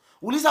wadogo.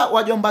 Uliza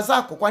wajomba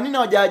zako kwa nini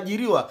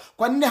hawajaajiriwa,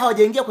 kwa nini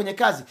hawajaingia kwenye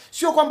kazi.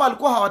 Sio kwamba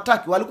walikuwa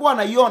hawataki, walikuwa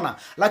wanaiona,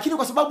 lakini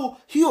kwa sababu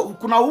hiyo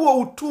kuna huo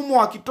utumwa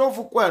wa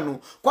kitovu kwenu,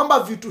 kwamba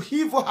vitu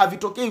hivyo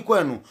havitokei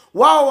kwenu.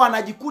 Wao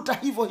wanajikuta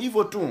hivyo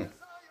hivyo tu.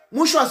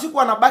 Mwisho wa siku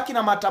wanabaki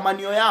na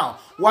matamanio yao.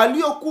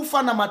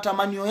 Waliokufa na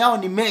matamanio yao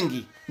ni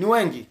mengi, ni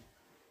wengi.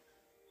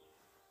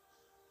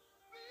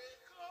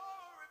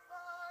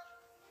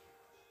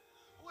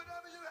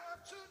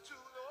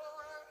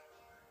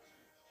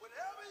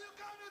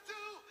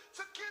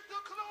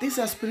 These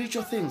are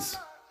spiritual things.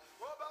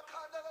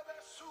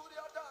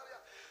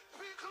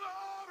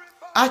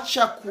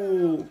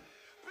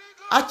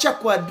 Acha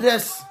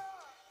kuaddress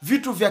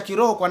vitu vya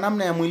kiroho kwa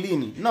namna ya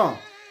mwilini. No,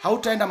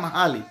 hautaenda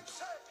mahali.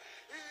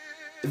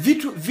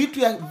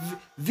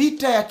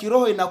 Vita ya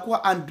kiroho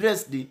inakuwa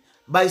addressed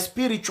by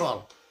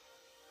spiritual.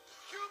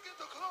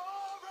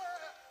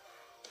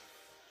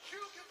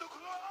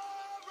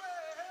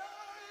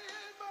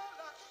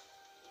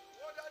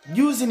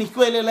 Juzi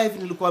nikiwa ile live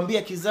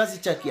nilikuambia kizazi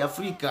cha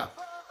Kiafrika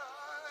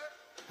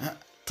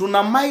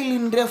tuna maili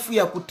ndefu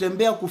ya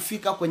kutembea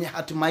kufika kwenye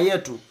hatima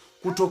yetu,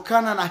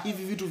 kutokana na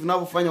hivi vitu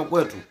vinavyofanywa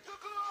kwetu.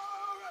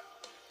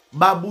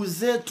 Babu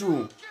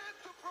zetu,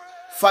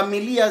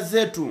 familia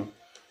zetu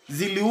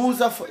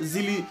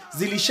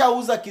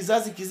zilishauza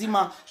kizazi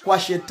kizima kwa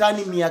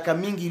shetani miaka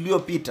mingi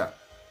iliyopita.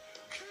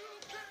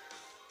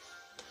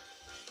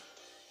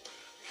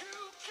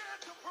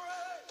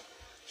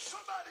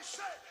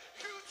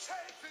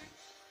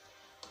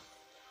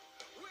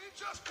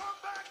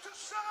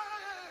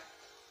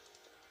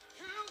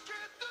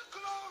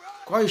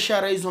 Kwa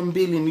ishara hizo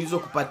mbili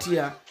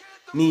nilizokupatia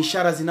ni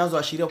ishara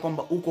zinazoashiria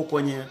kwamba uko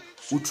kwenye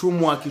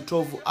utumwa wa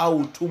kitovu au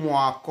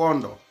utumwa wa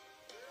kondo.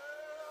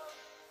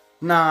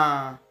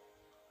 Na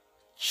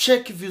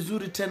check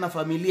vizuri tena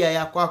familia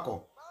ya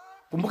kwako.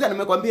 Kumbuka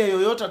nimekwambia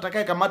yoyote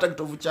atakayekamata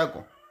kitovu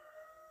chako,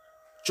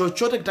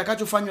 chochote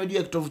kitakachofanywa juu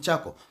ya kitovu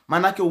chako,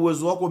 manake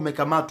uwezo wako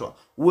umekamatwa.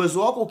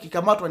 Uwezo wako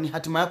ukikamatwa ni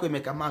hatima yako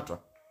imekamatwa.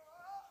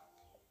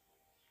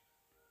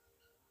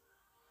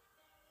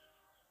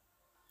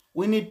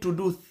 We need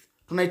to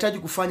tunahitaji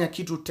kufanya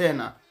kitu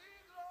tena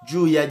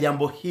juu ya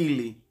jambo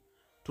hili.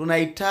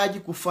 Tunahitaji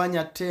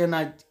kufanya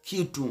tena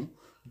kitu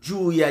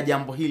juu ya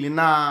jambo hili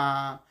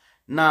na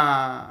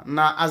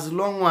as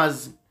long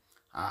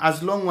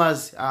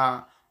as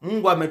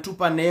Mungu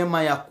ametupa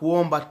neema ya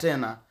kuomba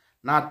tena,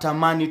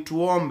 natamani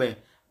tuombe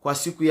kwa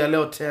siku ya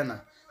leo tena.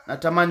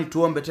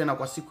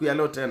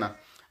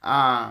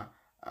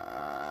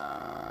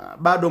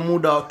 Bado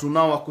muda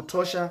tunao wa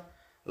kutosha.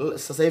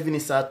 Sasa hivi ni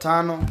saa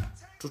 5.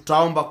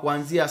 Tutaomba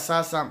kuanzia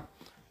sasa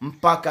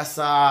mpaka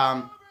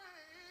saa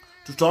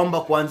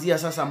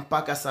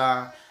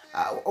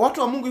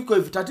watu wa Mungu iko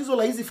hivi. Tatizo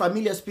la hizi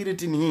familia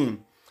spirit ni hii.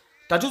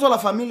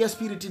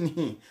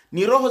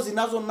 Ni roho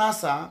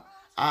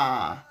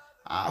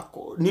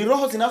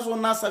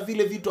zinazonasa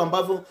vile vitu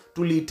ambavyo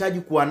tulihitaji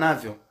kuwa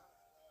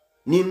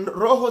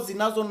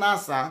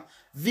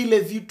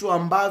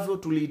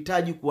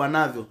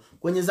navyo.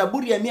 Kwenye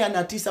Zaburi ya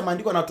 109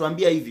 maandiko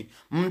yanatuambia hivi: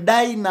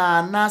 mdai na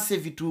anase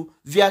vitu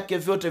vyake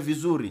vyote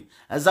vizuri.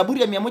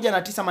 Zaburi ya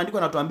 109 maandiko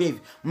yanatuambia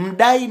hivi: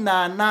 mdai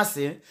na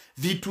anase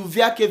vitu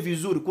vyake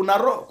vizuri.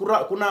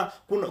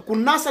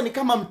 Kunasa ni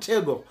kama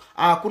mtego.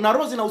 Kuna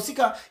roho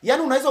zinahusika.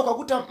 Yaani unaweza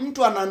ukakuta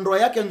mtu ana ndoa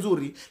yake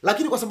nzuri,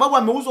 lakini kwa sababu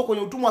ameuzwa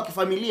kwenye utumwa wa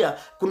kifamilia,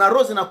 kuna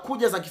roho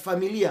zinakuja za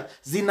kifamilia,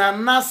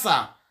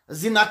 zinanasa,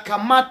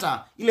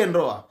 zinakamata ile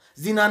ndoa,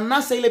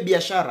 zinanasa ile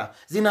biashara,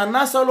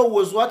 zinanasa ule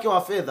uwezo wake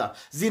wa fedha,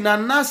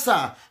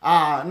 zinanasa.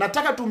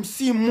 Nataka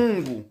tumsii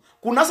Mungu.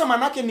 Kunasa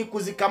manake ni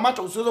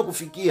kuzikamata usiweze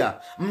kufikia.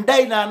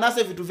 Mdai na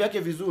anase vitu vyake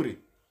vizuri.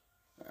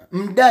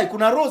 Mdai,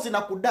 kuna roho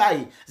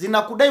zinakudai.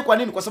 Kwa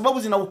nini? Kwa sababu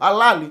zina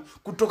uhalali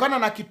kutokana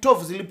na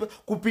kitovu.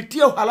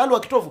 Kupitia uhalali wa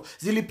kitovu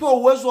zilipewa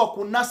uwezo wa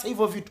kunasa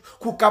hivyo vitu,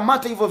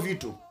 kukamata hivyo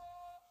vitu.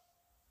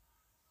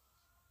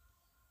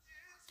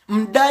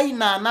 Mdai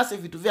na anase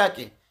vitu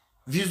vyake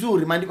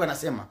vizuri, maandiko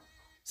yanasema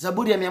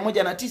Zaburi ya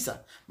 109,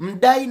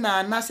 mdai na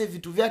anase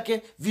vitu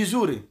vyake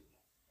vizuri.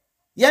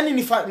 Yaani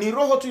ni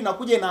roho tu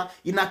inakuja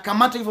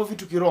inakamata hivyo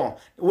vitu kiroho.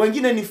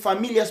 Wengine ni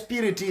familia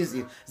spirit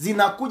hizi,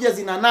 zinakuja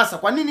zinanasa.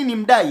 Kwa nini ni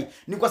mdai?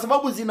 Ni kwa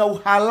sababu zina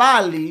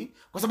uhalali,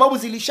 kwa sababu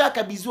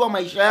zilishakabidhiwa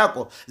maisha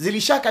yako,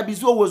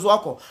 zilishakabidhiwa uwezo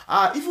wako.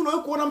 Hivi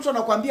unawahi kuona mtu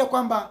anakuambia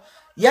kwamba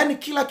yaani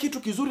kila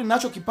kitu kizuri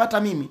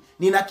ninachokipata mimi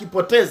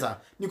ninakipoteza?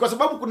 Ni kwa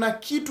sababu kuna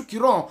kitu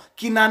kiroho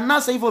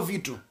kinanasa hivyo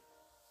vitu.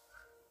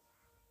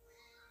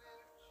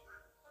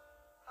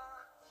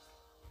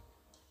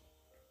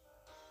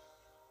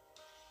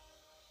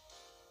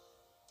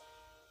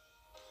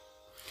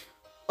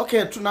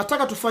 Okay,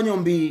 tunataka tufanye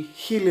ombi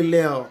hili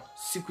leo,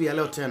 siku ya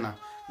leo tena.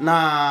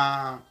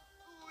 Na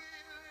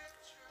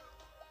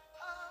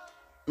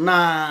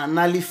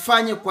na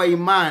lifanye kwa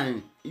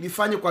imani,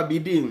 lifanye kwa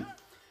bidii.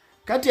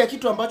 Kati ya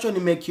kitu ambacho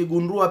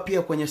nimekigundua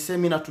pia kwenye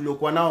semina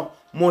tuliokuwa nao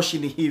Moshi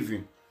ni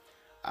hivi.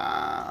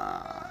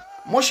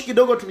 Moshi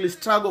kidogo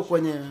tulistruggle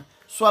kwenye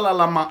swala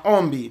la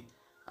maombi.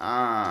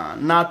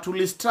 Na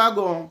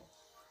tulistruggle,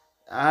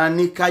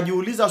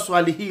 nikajiuliza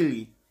swali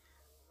hili.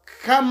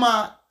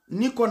 Kama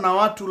niko na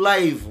watu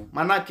live,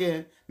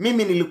 manake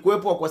mimi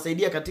nilikuwepo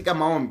kuwasaidia katika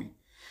maombi,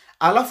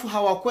 alafu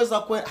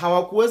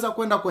hawakuweza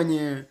kwenda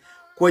kwenye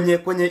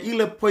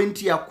ile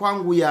pointi ya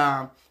kwangu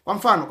ya kwa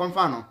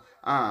mfano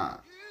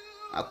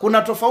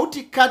kuna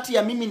tofauti kati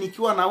ya mimi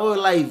nikiwa na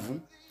wewe live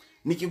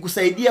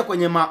nikikusaidia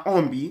kwenye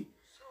maombi,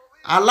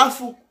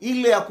 alafu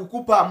ile ya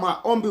kukupa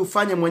maombi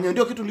ufanye mwenyewe.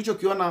 Ndio kitu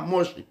nilichokiona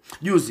Moshi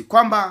juzi,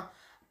 kwamba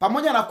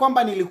pamoja na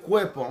kwamba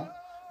nilikuwepo,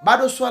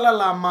 bado swala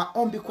la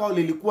maombi kwao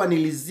lilikuwa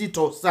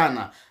nilizito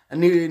sana.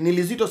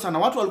 Nilizito sana.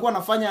 Watu walikuwa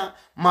wanafanya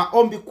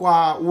maombi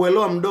kwa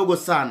uelewa mdogo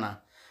sana.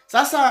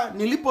 Sasa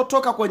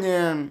nilipotoka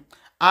kwenye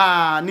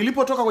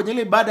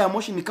ile ibada ya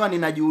Moshi, nikawa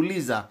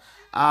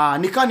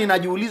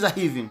ninajiuliza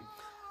hivi,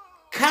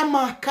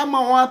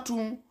 kama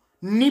watu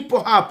nipo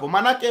hapo,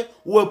 manake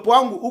uwepo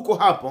wangu uko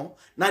hapo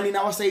na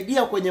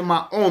ninawasaidia kwenye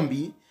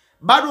maombi,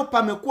 bado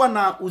pamekuwa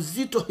na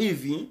uzito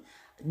hivi.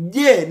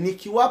 Je,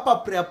 nikiwapa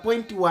prayer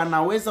point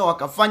wanaweza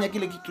wakafanya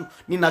kile kitu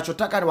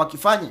ninachotaka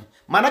wakifanye?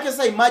 Manake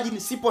sasa imagine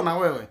sipo na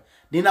wewe,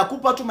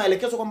 ninakupa tu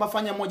maelekezo kwamba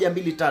fanya 1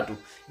 2 3.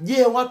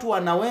 Je, watu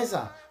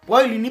wanaweza?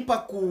 Kwa hiyo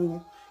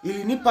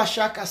ilinipa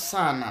shaka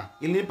sana.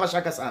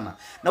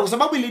 Na kwa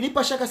sababu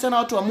ilinipa shaka sana,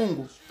 watu wa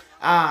Mungu,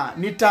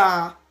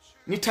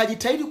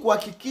 nitajitahidi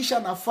kuhakikisha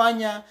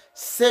nafanya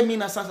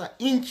semina sasa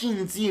nchi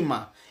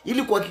nzima,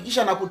 ili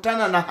kuhakikisha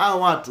nakutana na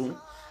hao watu,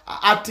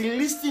 at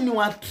least ni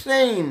wa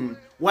train,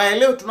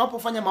 waelewe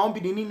tunapofanya maombi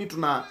ni nini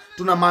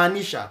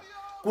tunamaanisha.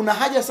 Kuna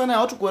haja sana ya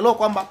watu kuelewa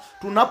kwamba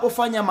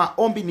tunapofanya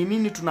maombi ni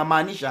nini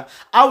tunamaanisha,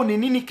 au ni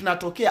nini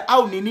kinatokea,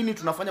 au ni nini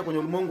tunafanya kwenye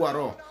ulimwengu wa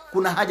roho.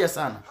 Kuna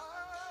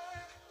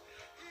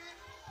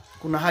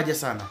haja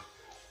sana.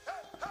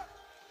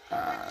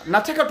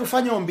 Nataka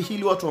tufanye ombi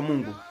hili, watu wa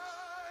Mungu.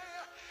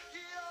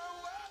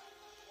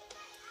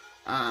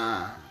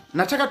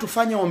 Nataka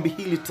tufanye ombi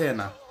hili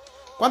tena.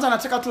 Kwanza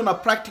nataka tuwe na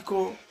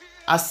practical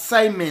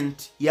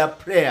assignment ya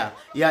prayer,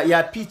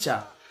 ya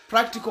picha.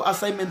 Practical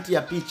assignment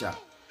ya picha.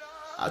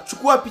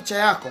 Chukua picha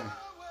yako.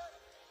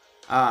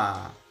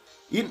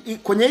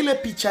 Kwenye ile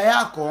picha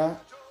yako,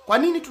 kwa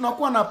nini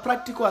tunakuwa na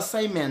practical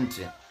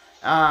assignment?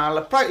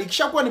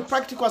 Ikishakuwa ni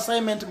practical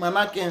assignment,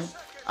 manake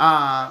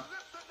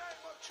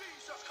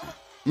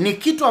ni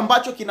kitu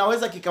ambacho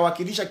kinaweza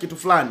kikawakilisha kitu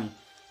fulani.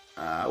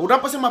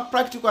 Unaposema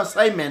practical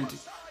assignment,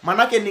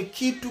 manake ni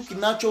kitu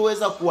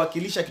kinachoweza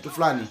kuwakilisha kitu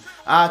fulani.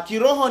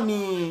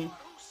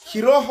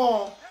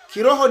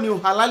 Kiroho ni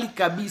uhalali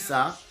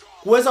kabisa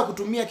kuweza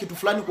kutumia kitu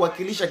fulani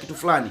kuwakilisha kitu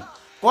fulani.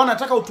 Kwa hiyo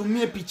nataka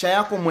utumie picha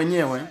yako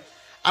mwenyewe,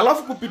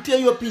 alafu kupitia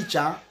hiyo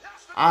picha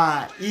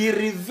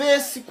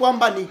ireverse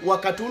kwamba ni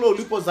wakati ule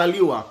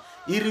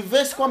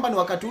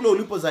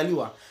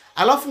ulipozaliwa.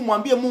 Alafu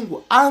mwambie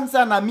Mungu,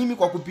 anza na mimi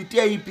kwa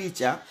kupitia hii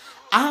picha.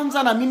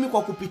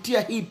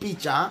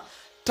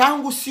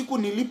 Tangu siku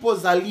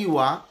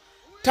nilipozaliwa.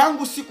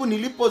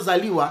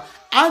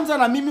 Anza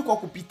na mimi kwa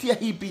kupitia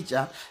hii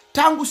picha.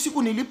 Tangu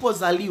siku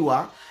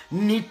nilipozaliwa,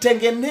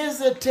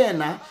 nitengeneze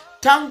tena.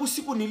 Tangu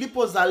siku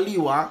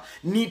nilipozaliwa,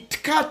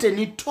 nikate,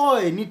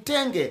 nitoe,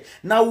 nitenge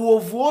na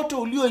uovu wote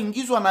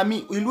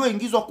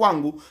ulioingizwa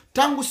kwangu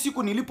tangu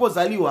siku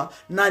nilipozaliwa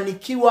na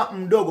nikiwa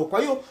mdogo.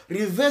 Kwa hiyo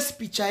reverse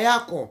picha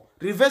yako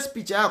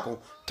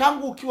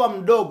tangu ukiwa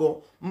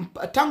mdogo,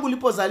 tangu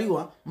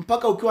ulipozaliwa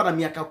mpaka ukiwa na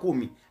miaka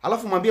 10.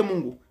 Alafu mwambie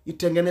Mungu,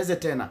 nitengeneze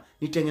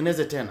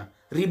tena.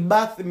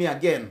 Rebirth me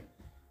again.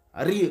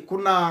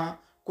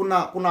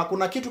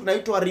 Kuna kitu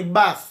kinaitwa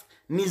rebirth,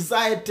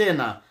 nizae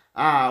tena.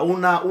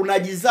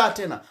 Unajizaa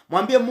tena.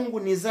 Mwambie Mungu,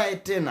 nizae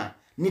tena,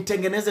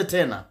 nitengeneze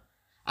tena.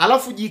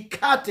 Alafu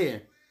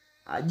jikate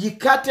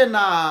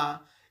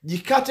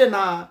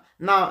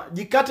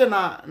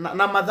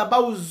na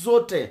madhabahu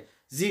zote.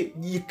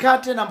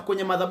 Jikate na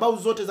kwenye madhabahu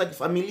zote za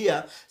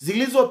kifamilia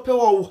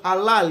zilizopewa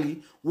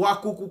uhalali wa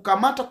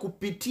kukukamata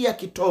kupitia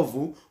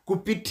kitovu,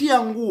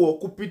 kupitia nguo,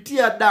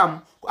 kupitia damu,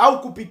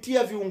 au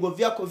kupitia viungo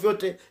vyako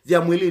vyote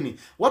vya mwilini.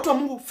 Watu wa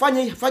Mungu,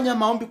 fanya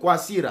maombi kwa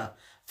hasira.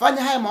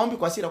 Fanya haya maombi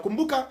kwa hasira.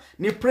 Kumbuka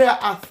ni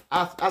prayer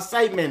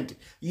assignment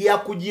ya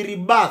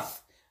kujiribath.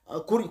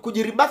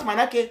 Kujiribath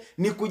manake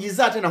ni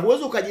kujizaa tena.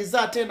 Huwezi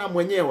ukajizaa tena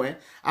mwenyewe.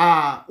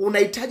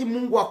 Unahitaji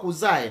Mungu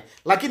akuzae,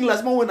 lakini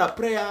lazima uwe na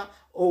prayer,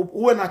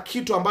 uwe na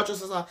kitu ambacho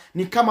sasa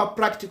ni kama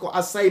practical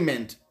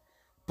assignment.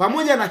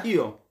 Pamoja na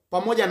hiyo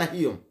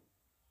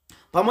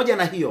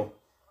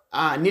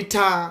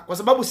kwa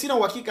sababu sina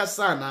uhakika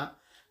sana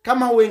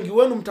kama wengi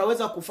wenu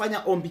mtaweza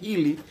kufanya ombi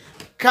hili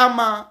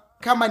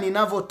kama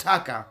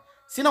ninavyotaka.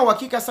 Sina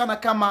uhakika sana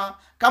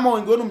kama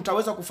wengi wenu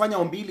mtaweza kufanya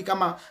ombi hili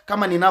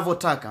kama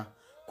ninavyotaka.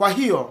 Kwa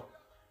hiyo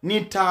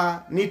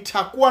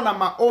nitakuwa na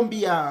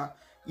maombi ya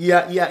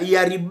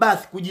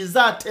rebirth,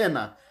 kujizaa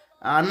tena,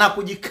 na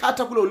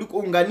kujikata kule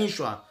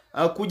ulikounganishwa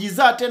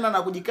kujizaa tena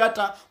na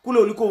kujikata kule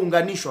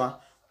ulikounganishwa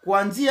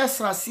kuanzia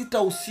saa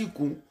 6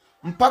 usiku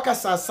mpaka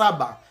saa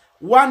 7,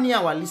 1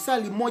 hour,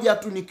 lisali moja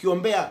tu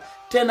nikiombea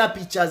tena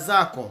picha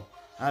zako.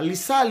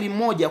 Lisali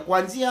moja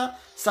kuanzia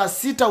saa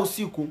 6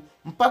 usiku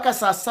mpaka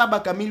saa 7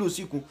 kamili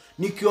usiku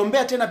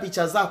nikiombea tena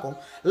picha zako.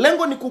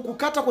 Lengo ni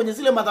kukukata kwenye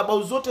zile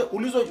madhabahu zote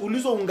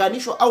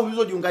ulizounganishwa au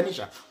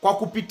ulizojiunganisha kwa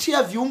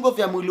kupitia viungo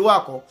vya mwili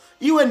wako,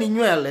 iwe ni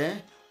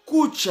nywele,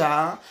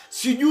 kucha,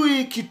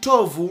 sijui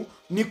kitovu,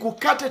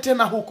 nikukate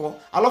tena huko,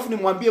 alafu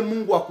nimwambie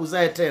Mungu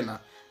akuzae tena.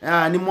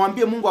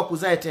 Nimwambie Mungu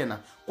akuzae tena.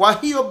 Kwa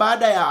hiyo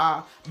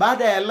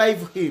baada ya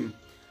live hii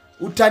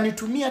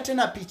utanitumia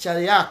tena picha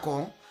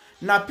yako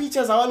na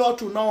picha za wale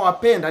watu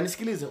unaowapenda.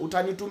 Nisikilize,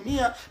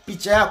 utanitumia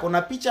picha yako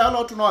na picha ya wale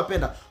watu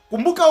unaowapenda.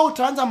 Kumbuka wewe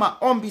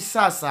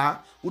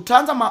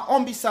utaanza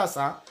maombi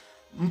sasa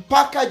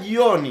mpaka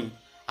jioni.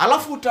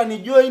 Alafu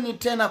utanijoin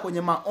tena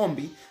kwenye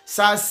maombi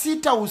saa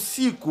 6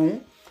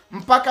 usiku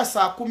mpaka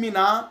saa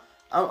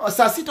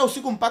 6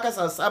 usiku mpaka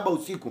saa 7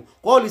 usiku.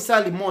 Kwa hiyo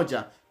lisali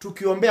moja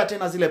tukiombea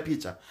tena zile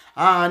picha.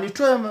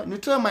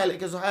 Nitoe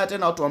maelekezo haya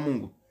tena watu wa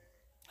Mungu.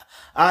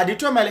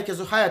 Nitoe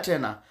maelekezo haya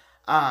tena.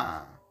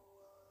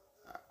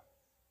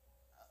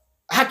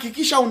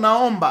 Hakikisha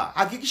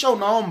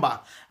unaomba.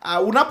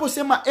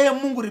 Unaposema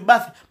Mungu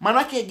ribathi,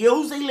 manake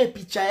geuza ile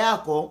picha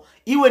yako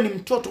iwe ni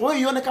mtoto. Wewe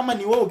ione kama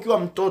ni wewe ukiwa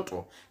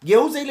mtoto.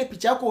 Geuza ile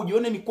picha yako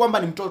ujione ni kwamba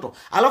ni mtoto.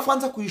 Alafu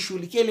anza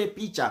kuishughulikia ile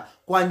picha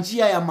kwa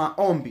njia ya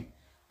maombi.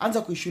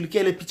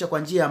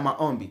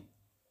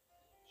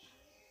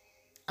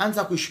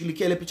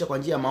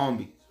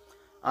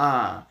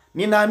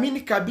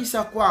 Ninaamini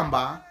kabisa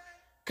kwamba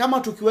kama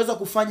tukiweza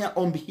kufanya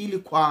ombi hili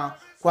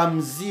kwa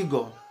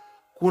mzigo,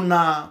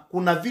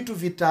 kuna vitu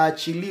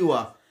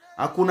vitaachiliwa.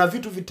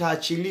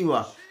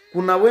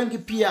 Kuna wengi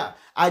pia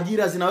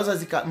ajira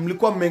zinaweza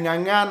mlikuwa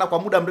mmeng'ang'ana kwa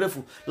muda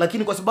mrefu,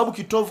 lakini kwa sababu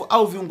kitovu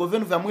au viungo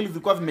vyenu vya mwili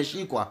vilikuwa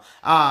vimeshikwa,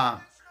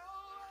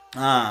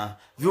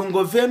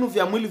 viungo vyenu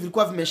vya mwili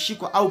vilikuwa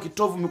vimeshikwa au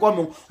kitovu mlikuwa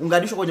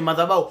mmeunganishwa kwenye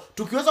madhabahu,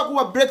 tukiweza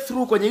kuwa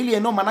breakthrough kwenye ile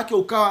eneo, manake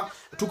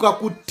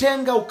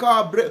tukakutenga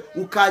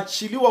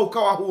ukaachiliwa,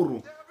 ukawa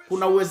huru,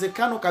 kuna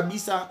uwezekano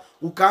kabisa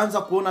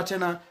ukaanza kuona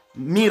tena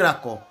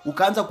miracle,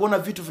 ukaanza kuona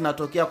vitu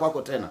vinatokea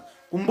kwako tena.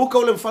 Kumbuka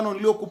ule mfano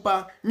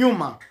niliokupa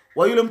nyuma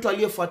wa yule mtu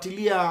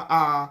aliyefuatilia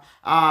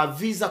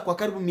visa kwa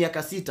karibu miaka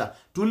 6.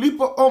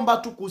 Tulipoomba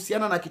tu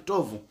kuhusiana na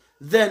kitovu,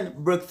 then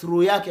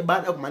breakthrough yake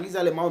baada ya kumaliza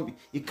yale maombi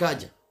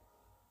ikaja.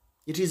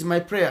 It is my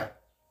prayer,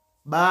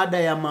 baada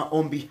ya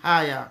maombi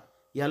haya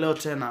ya leo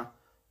tena,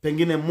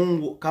 pengine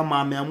Mungu kama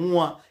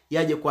ameamua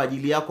yaje kwa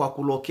ajili yako,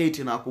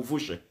 akulocate na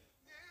akuvushe.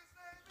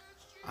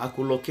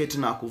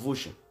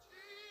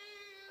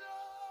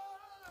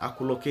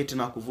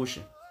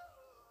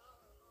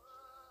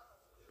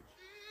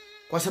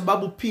 Kwa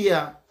sababu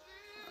pia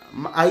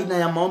aina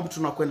ya maombi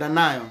tunakwenda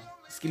nayo,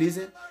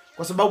 sikilize,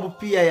 kwa sababu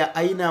pia ya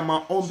aina ya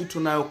maombi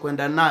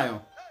tunayokwenda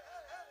nayo,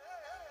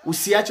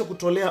 usiache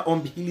kutolea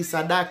ombi hili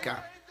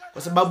sadaka,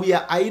 kwa sababu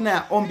ya aina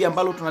ya ombi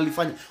ambalo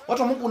tunalifanya.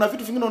 Watu wa Mungu, una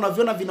vitu vingine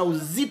unaviona vina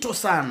uzito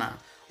sana,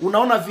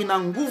 unaona vina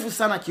nguvu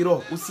sana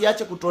kiroho.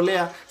 Usiache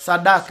kutolea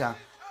sadaka.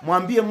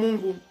 Mwambie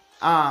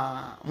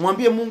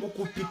Mungu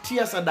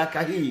kupitia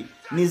sadaka hii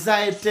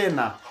nizae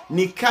tena,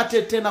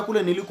 nikate tena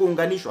kule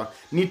nilikounganishwa,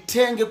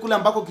 nitenge kule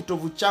ambako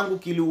kitovu changu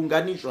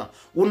kiliunganishwa.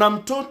 Una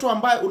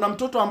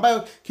mtoto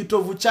ambaye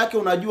kitovu chake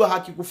unajua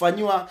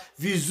hakikufanyiwa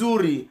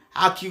vizuri,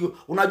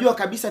 unajua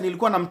kabisa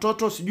nilikuwa na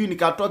mtoto sijui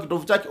nikatoa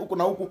kitovu chake huku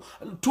na huku.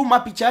 Tuma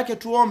picha yake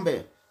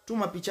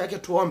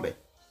tuombe.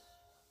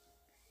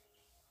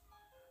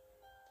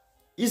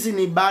 Hizi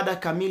ni ibada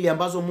kamili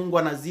ambazo Mungu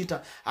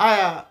anaziita.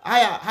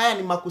 Haya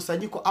ni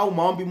makusanyiko au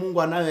maombi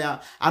Mungu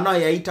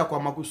anayoyaita kwa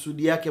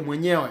makusudi yake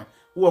mwenyewe.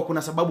 Huwa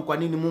kuna sababu kwa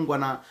nini Mungu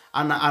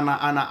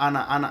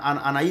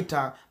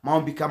anaita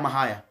maombi kama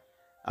haya.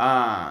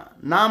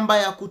 Namba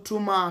ya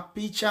kutuma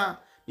picha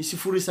ni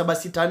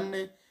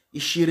 0764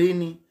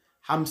 20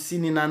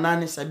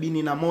 58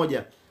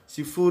 71,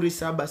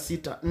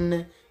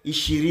 0764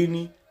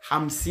 20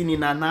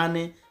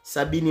 58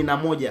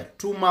 71.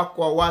 Tuma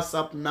kwa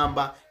WhatsApp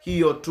namba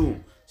hiyo tu,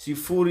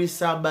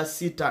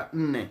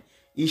 0764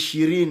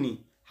 20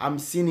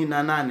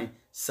 58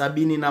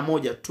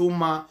 71.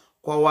 Tuma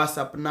kwa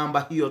WhatsApp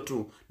namba hiyo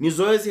tu. Ni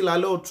zoezi la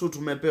leo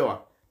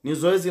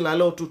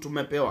tu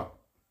tumepewa.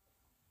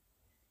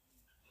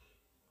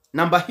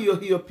 Namba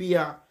hiyo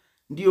pia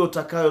ndio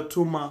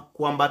utakayotuma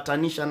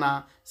kuambatanisha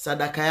na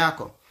sadaka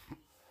yako.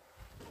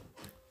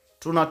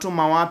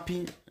 Tunatuma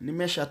wapi?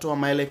 Nimeshatoa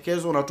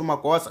maelekezo. Unatuma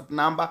kwa WhatsApp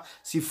namba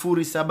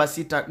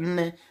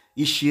 0764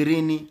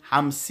 20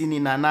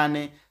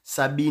 58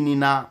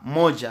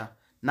 71.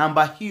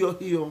 Namba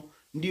hiyo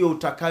ndio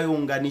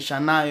utakayounganisha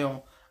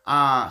nayo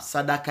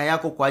sadaka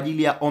yako kwa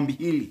ajili ya ombi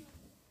hili.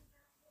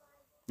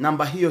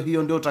 Namba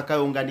hiyo ndio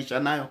utakayounganisha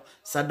nayo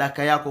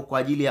sadaka yako kwa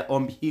ajili ya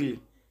ombi hili.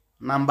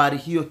 Nambari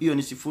hiyo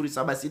ni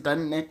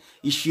 0764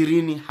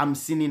 20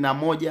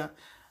 51.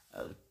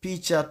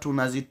 Picha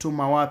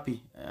tunazituma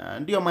wapi?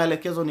 Ndio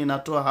maelekezo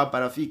ninatoa hapa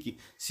rafiki.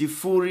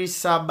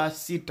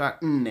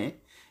 0764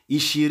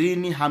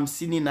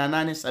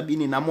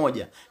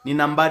 205871 ni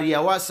nambari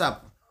ya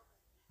WhatsApp.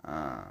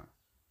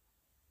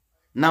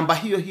 Namba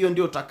hiyo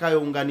ndio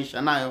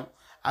utakayounganisha nayo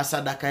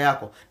sadaka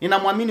yako.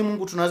 Ninamwamini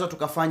Mungu tunaweza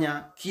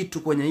tukafanya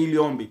kitu kwenye hili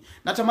ombi.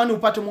 Natamani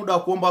upate muda wa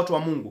kuomba, watu wa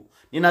Mungu.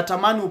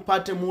 Ninatamani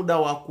upate muda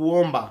wa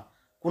kuomba.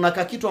 Kuna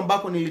kitu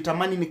ambako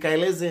nilitamani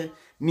nikaeleze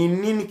ni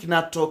nini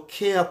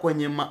kinatokea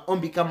kwenye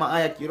maombi kama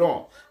haya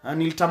kiroho.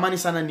 Nilitamani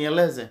sana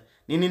nieleze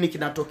ni nini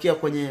kinatokea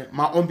kwenye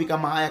maombi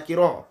kama haya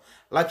kiroho,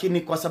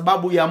 lakini kwa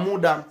sababu ya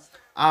muda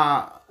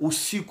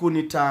usiku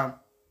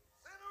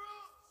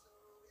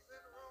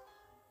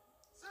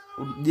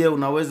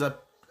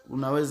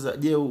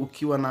Je,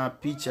 ukiwa na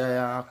picha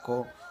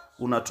yako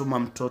unatuma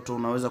mtoto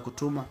unaweza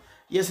kutuma?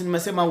 Yes,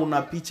 nimesema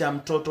una picha ya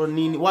mtoto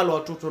nini, wale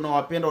watoto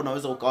unaowapenda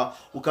unaweza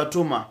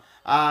ukatuma.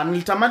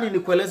 Nilitamani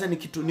nikueleze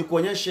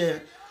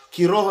nikuonyeshe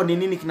kiroho ni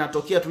nini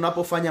kinatokea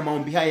tunapofanya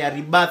maombi haya ya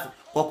rebirth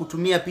kwa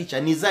kutumia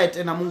picha. Nizae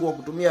tena Mungu kwa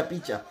kutumia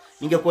picha.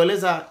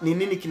 Ningekueleza ni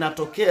nini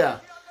kinatokea,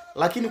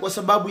 lakini kwa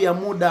sababu ya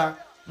muda,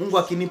 Mungu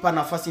akinipa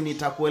nafasi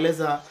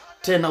nitakueleza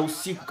tena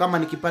usiku, kama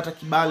nikipata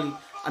kibali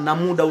na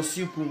muda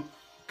usiku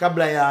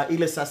kabla ya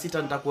ile saa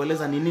 6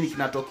 nitakueleza ni nini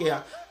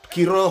kinatokea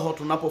kiroho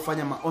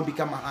tunapofanya maombi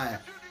kama haya.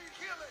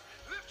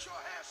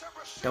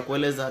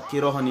 Nitakueleza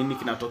kiroho ni nini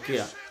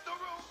kinatokea.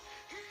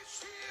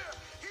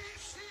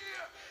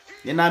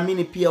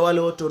 Ninaamini pia wale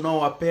wote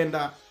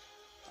unaowapenda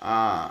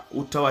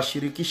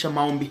utawashirikisha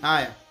maombi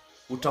haya,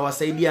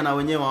 utawasaidia na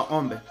wenyewe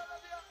waombe.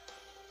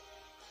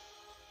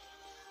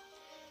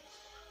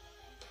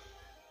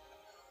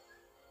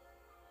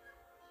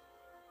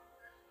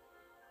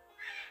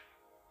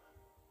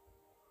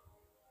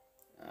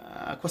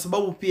 Kwa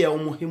sababu pia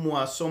umuhimu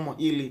wa somo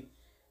hili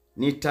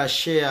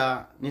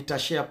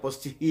nitashare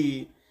posti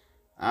hii,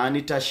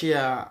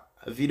 nitashare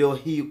video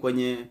hii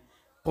kwenye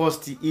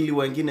posti ili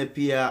wengine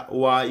pia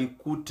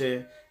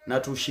waikute na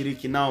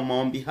tushiriki nao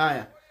maombi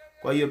haya.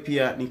 Kwa hiyo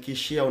pia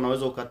nikishare,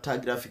 unaweza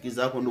ukatag rafiki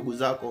zako, ndugu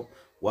zako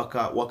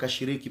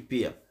wakashiriki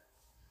pia.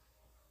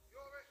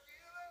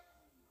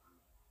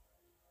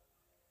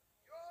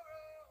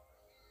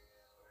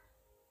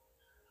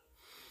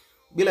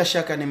 Bila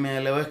shaka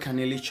nimeeleweka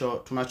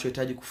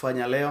tunachohitaji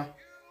kufanya leo,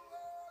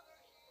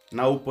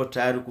 na upo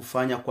tayari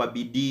kufanya kwa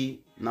bidii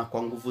na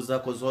kwa nguvu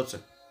zako zote.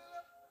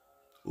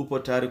 Upo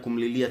tayari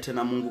kumlilia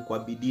tena Mungu kwa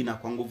bidii na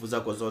kwa nguvu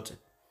zako zote.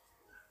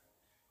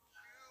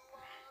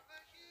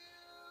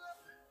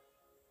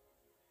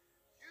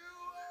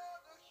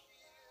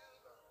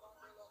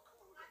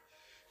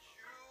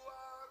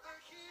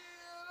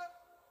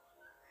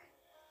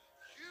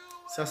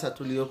 Sasa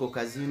tulioko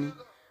kazini,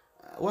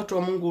 watu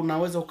wa Mungu,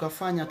 unaweza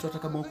ukafanya tu hata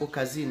kama uko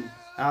kazini.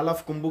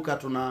 Alafu kumbuka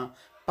tuna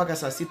mpaka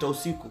saa 6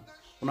 usiku.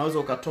 Unaweza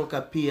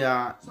ukatoka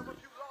pia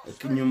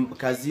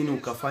kazini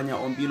ukafanya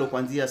ombi hilo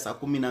kuanzia saa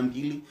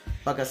 12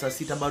 mpaka saa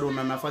 6, bado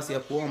una nafasi ya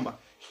kuomba.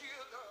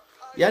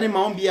 Yaani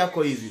maombi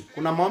yako hivi.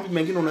 Kuna maombi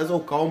mengine unaweza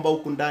ukaomba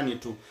huku ndani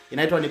tu.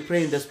 Inaitwa ni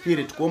pray in the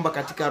spirit, kuomba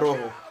katika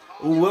roho.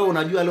 Wewe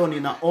unajua leo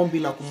nina ombi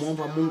la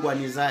kumuomba Mungu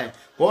anizae.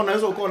 Kwa hiyo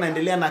unaweza ukawa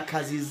unaendelea na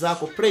kazi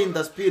zako, pray in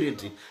the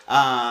spirit.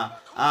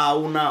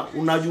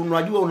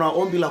 Unajua una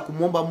ombi la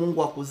kumuomba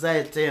Mungu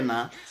akuzae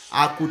tena,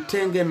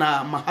 akutenge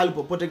na mahali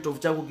popote kitovu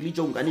chako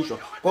kilichounganishwa.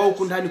 Kwa hiyo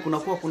huku ndani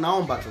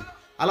kunaomba tu.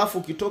 Alafu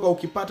ukitoka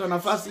ukipata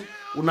nafasi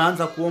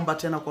unaanza kuomba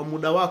tena kwa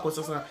muda wako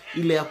sasa,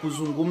 ile ya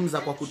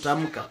kuzungumza kwa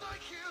kutamka.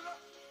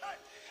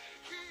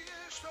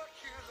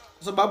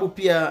 Kwa sababu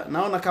pia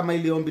naona kama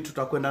ili ombi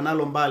tutakwenda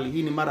nalo mbali.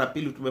 Hii ni mara ya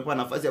pili tumepewa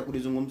nafasi ya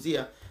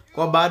kulizungumzia.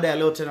 Kwa baada ya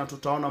leo tena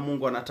tutaona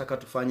Mungu anataka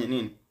tufanye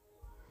nini.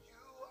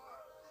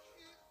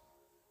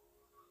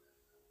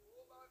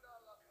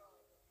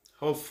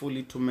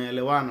 Hopefully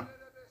tumeelewana.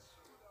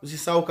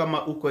 Usisahau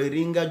kama uko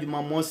Iringa,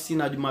 Jumamosi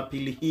na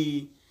Jumapili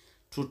hii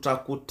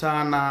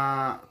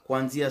tutakutana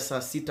kuanzia saa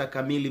 6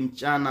 kamili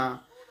mchana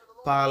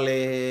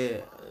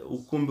pale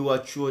ukumbi wa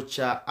chuo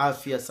cha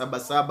afya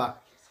 77.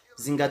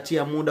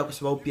 Zingatia muda kwa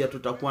sababu pia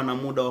tutakuwa na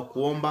muda wa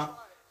kuomba.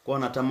 Kwa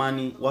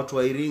natamani watu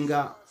wa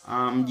Iringa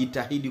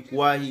mjitahidi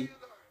kuwahi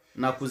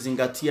na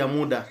kuzingatia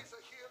muda.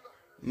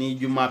 Ni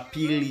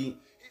Jumapili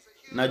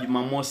na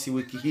Jumamosi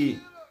wiki hii,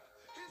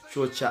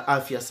 chuo cha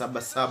afya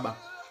 77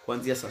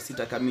 kuanzia saa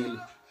 6 kamili.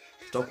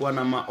 Tutakuwa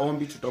na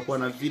maombi, tutakuwa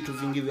na vitu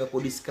vingi vya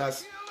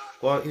kudiscuss.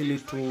 Kwa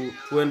ili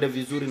tuende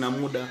vizuri na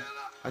muda,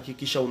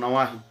 hakikisha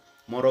unawahi.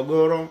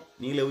 Morogoro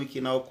ni ile wiki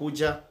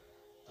inayokuja.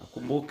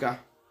 Nakumbuka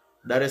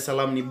Dar es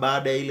Salaam ni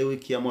baada ya ile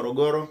wiki ya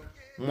Morogoro.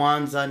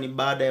 Mwanza ni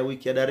baada ya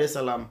wiki ya Dar es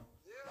Salaam.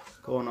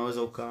 Kwa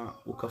unaweza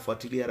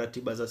ukafuatilia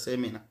ratiba za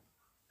semina.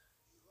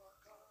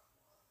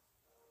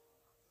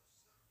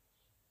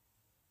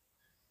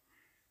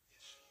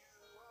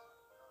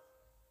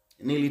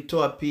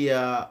 Nilitoa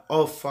pia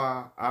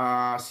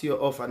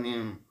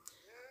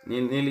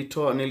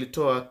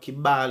nilitoa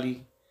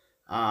kibali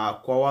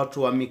kwa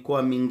watu wa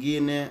mikoa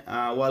mingine,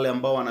 wale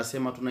ambao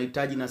wanasema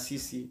tunahitaji na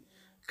sisi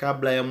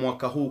kabla ya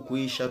mwaka huu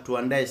kuisha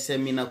tuandae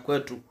semina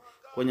kwetu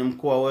kwenye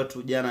mkoa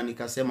wetu. Jana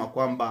nikasema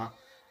kwamba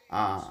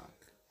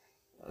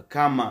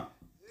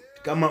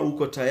kama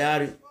uko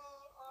tayari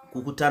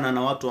kukutana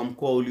na watu wa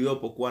mkoa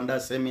uliopo, kuandaa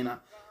semina,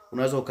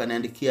 unaweza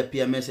ukaniandikia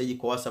pia message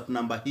kwa WhatsApp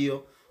namba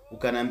hiyo,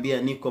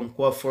 ukaniambia niko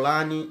mkoa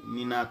fulani,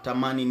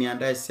 ninatamani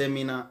niandae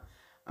semina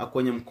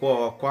kwenye mkoa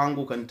wa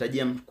kwangu,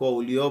 ukanitajia mkoa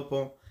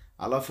uliopo,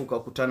 alafu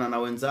ukakutana na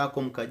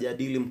wenzako,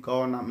 mkajadili,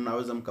 mkaona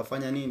mnaweza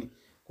mkafanya nini.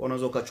 Kwa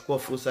unaweza ukachukua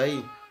fursa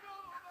hii.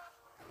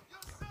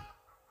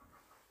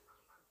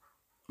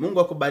 Mungu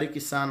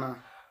akubariki sana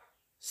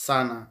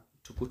sana.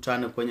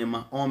 Tukutane kwenye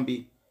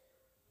maombi.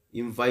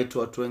 Invite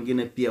watu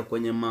wengine pia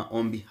kwenye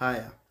maombi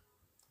haya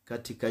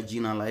katika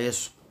jina la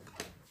Yesu.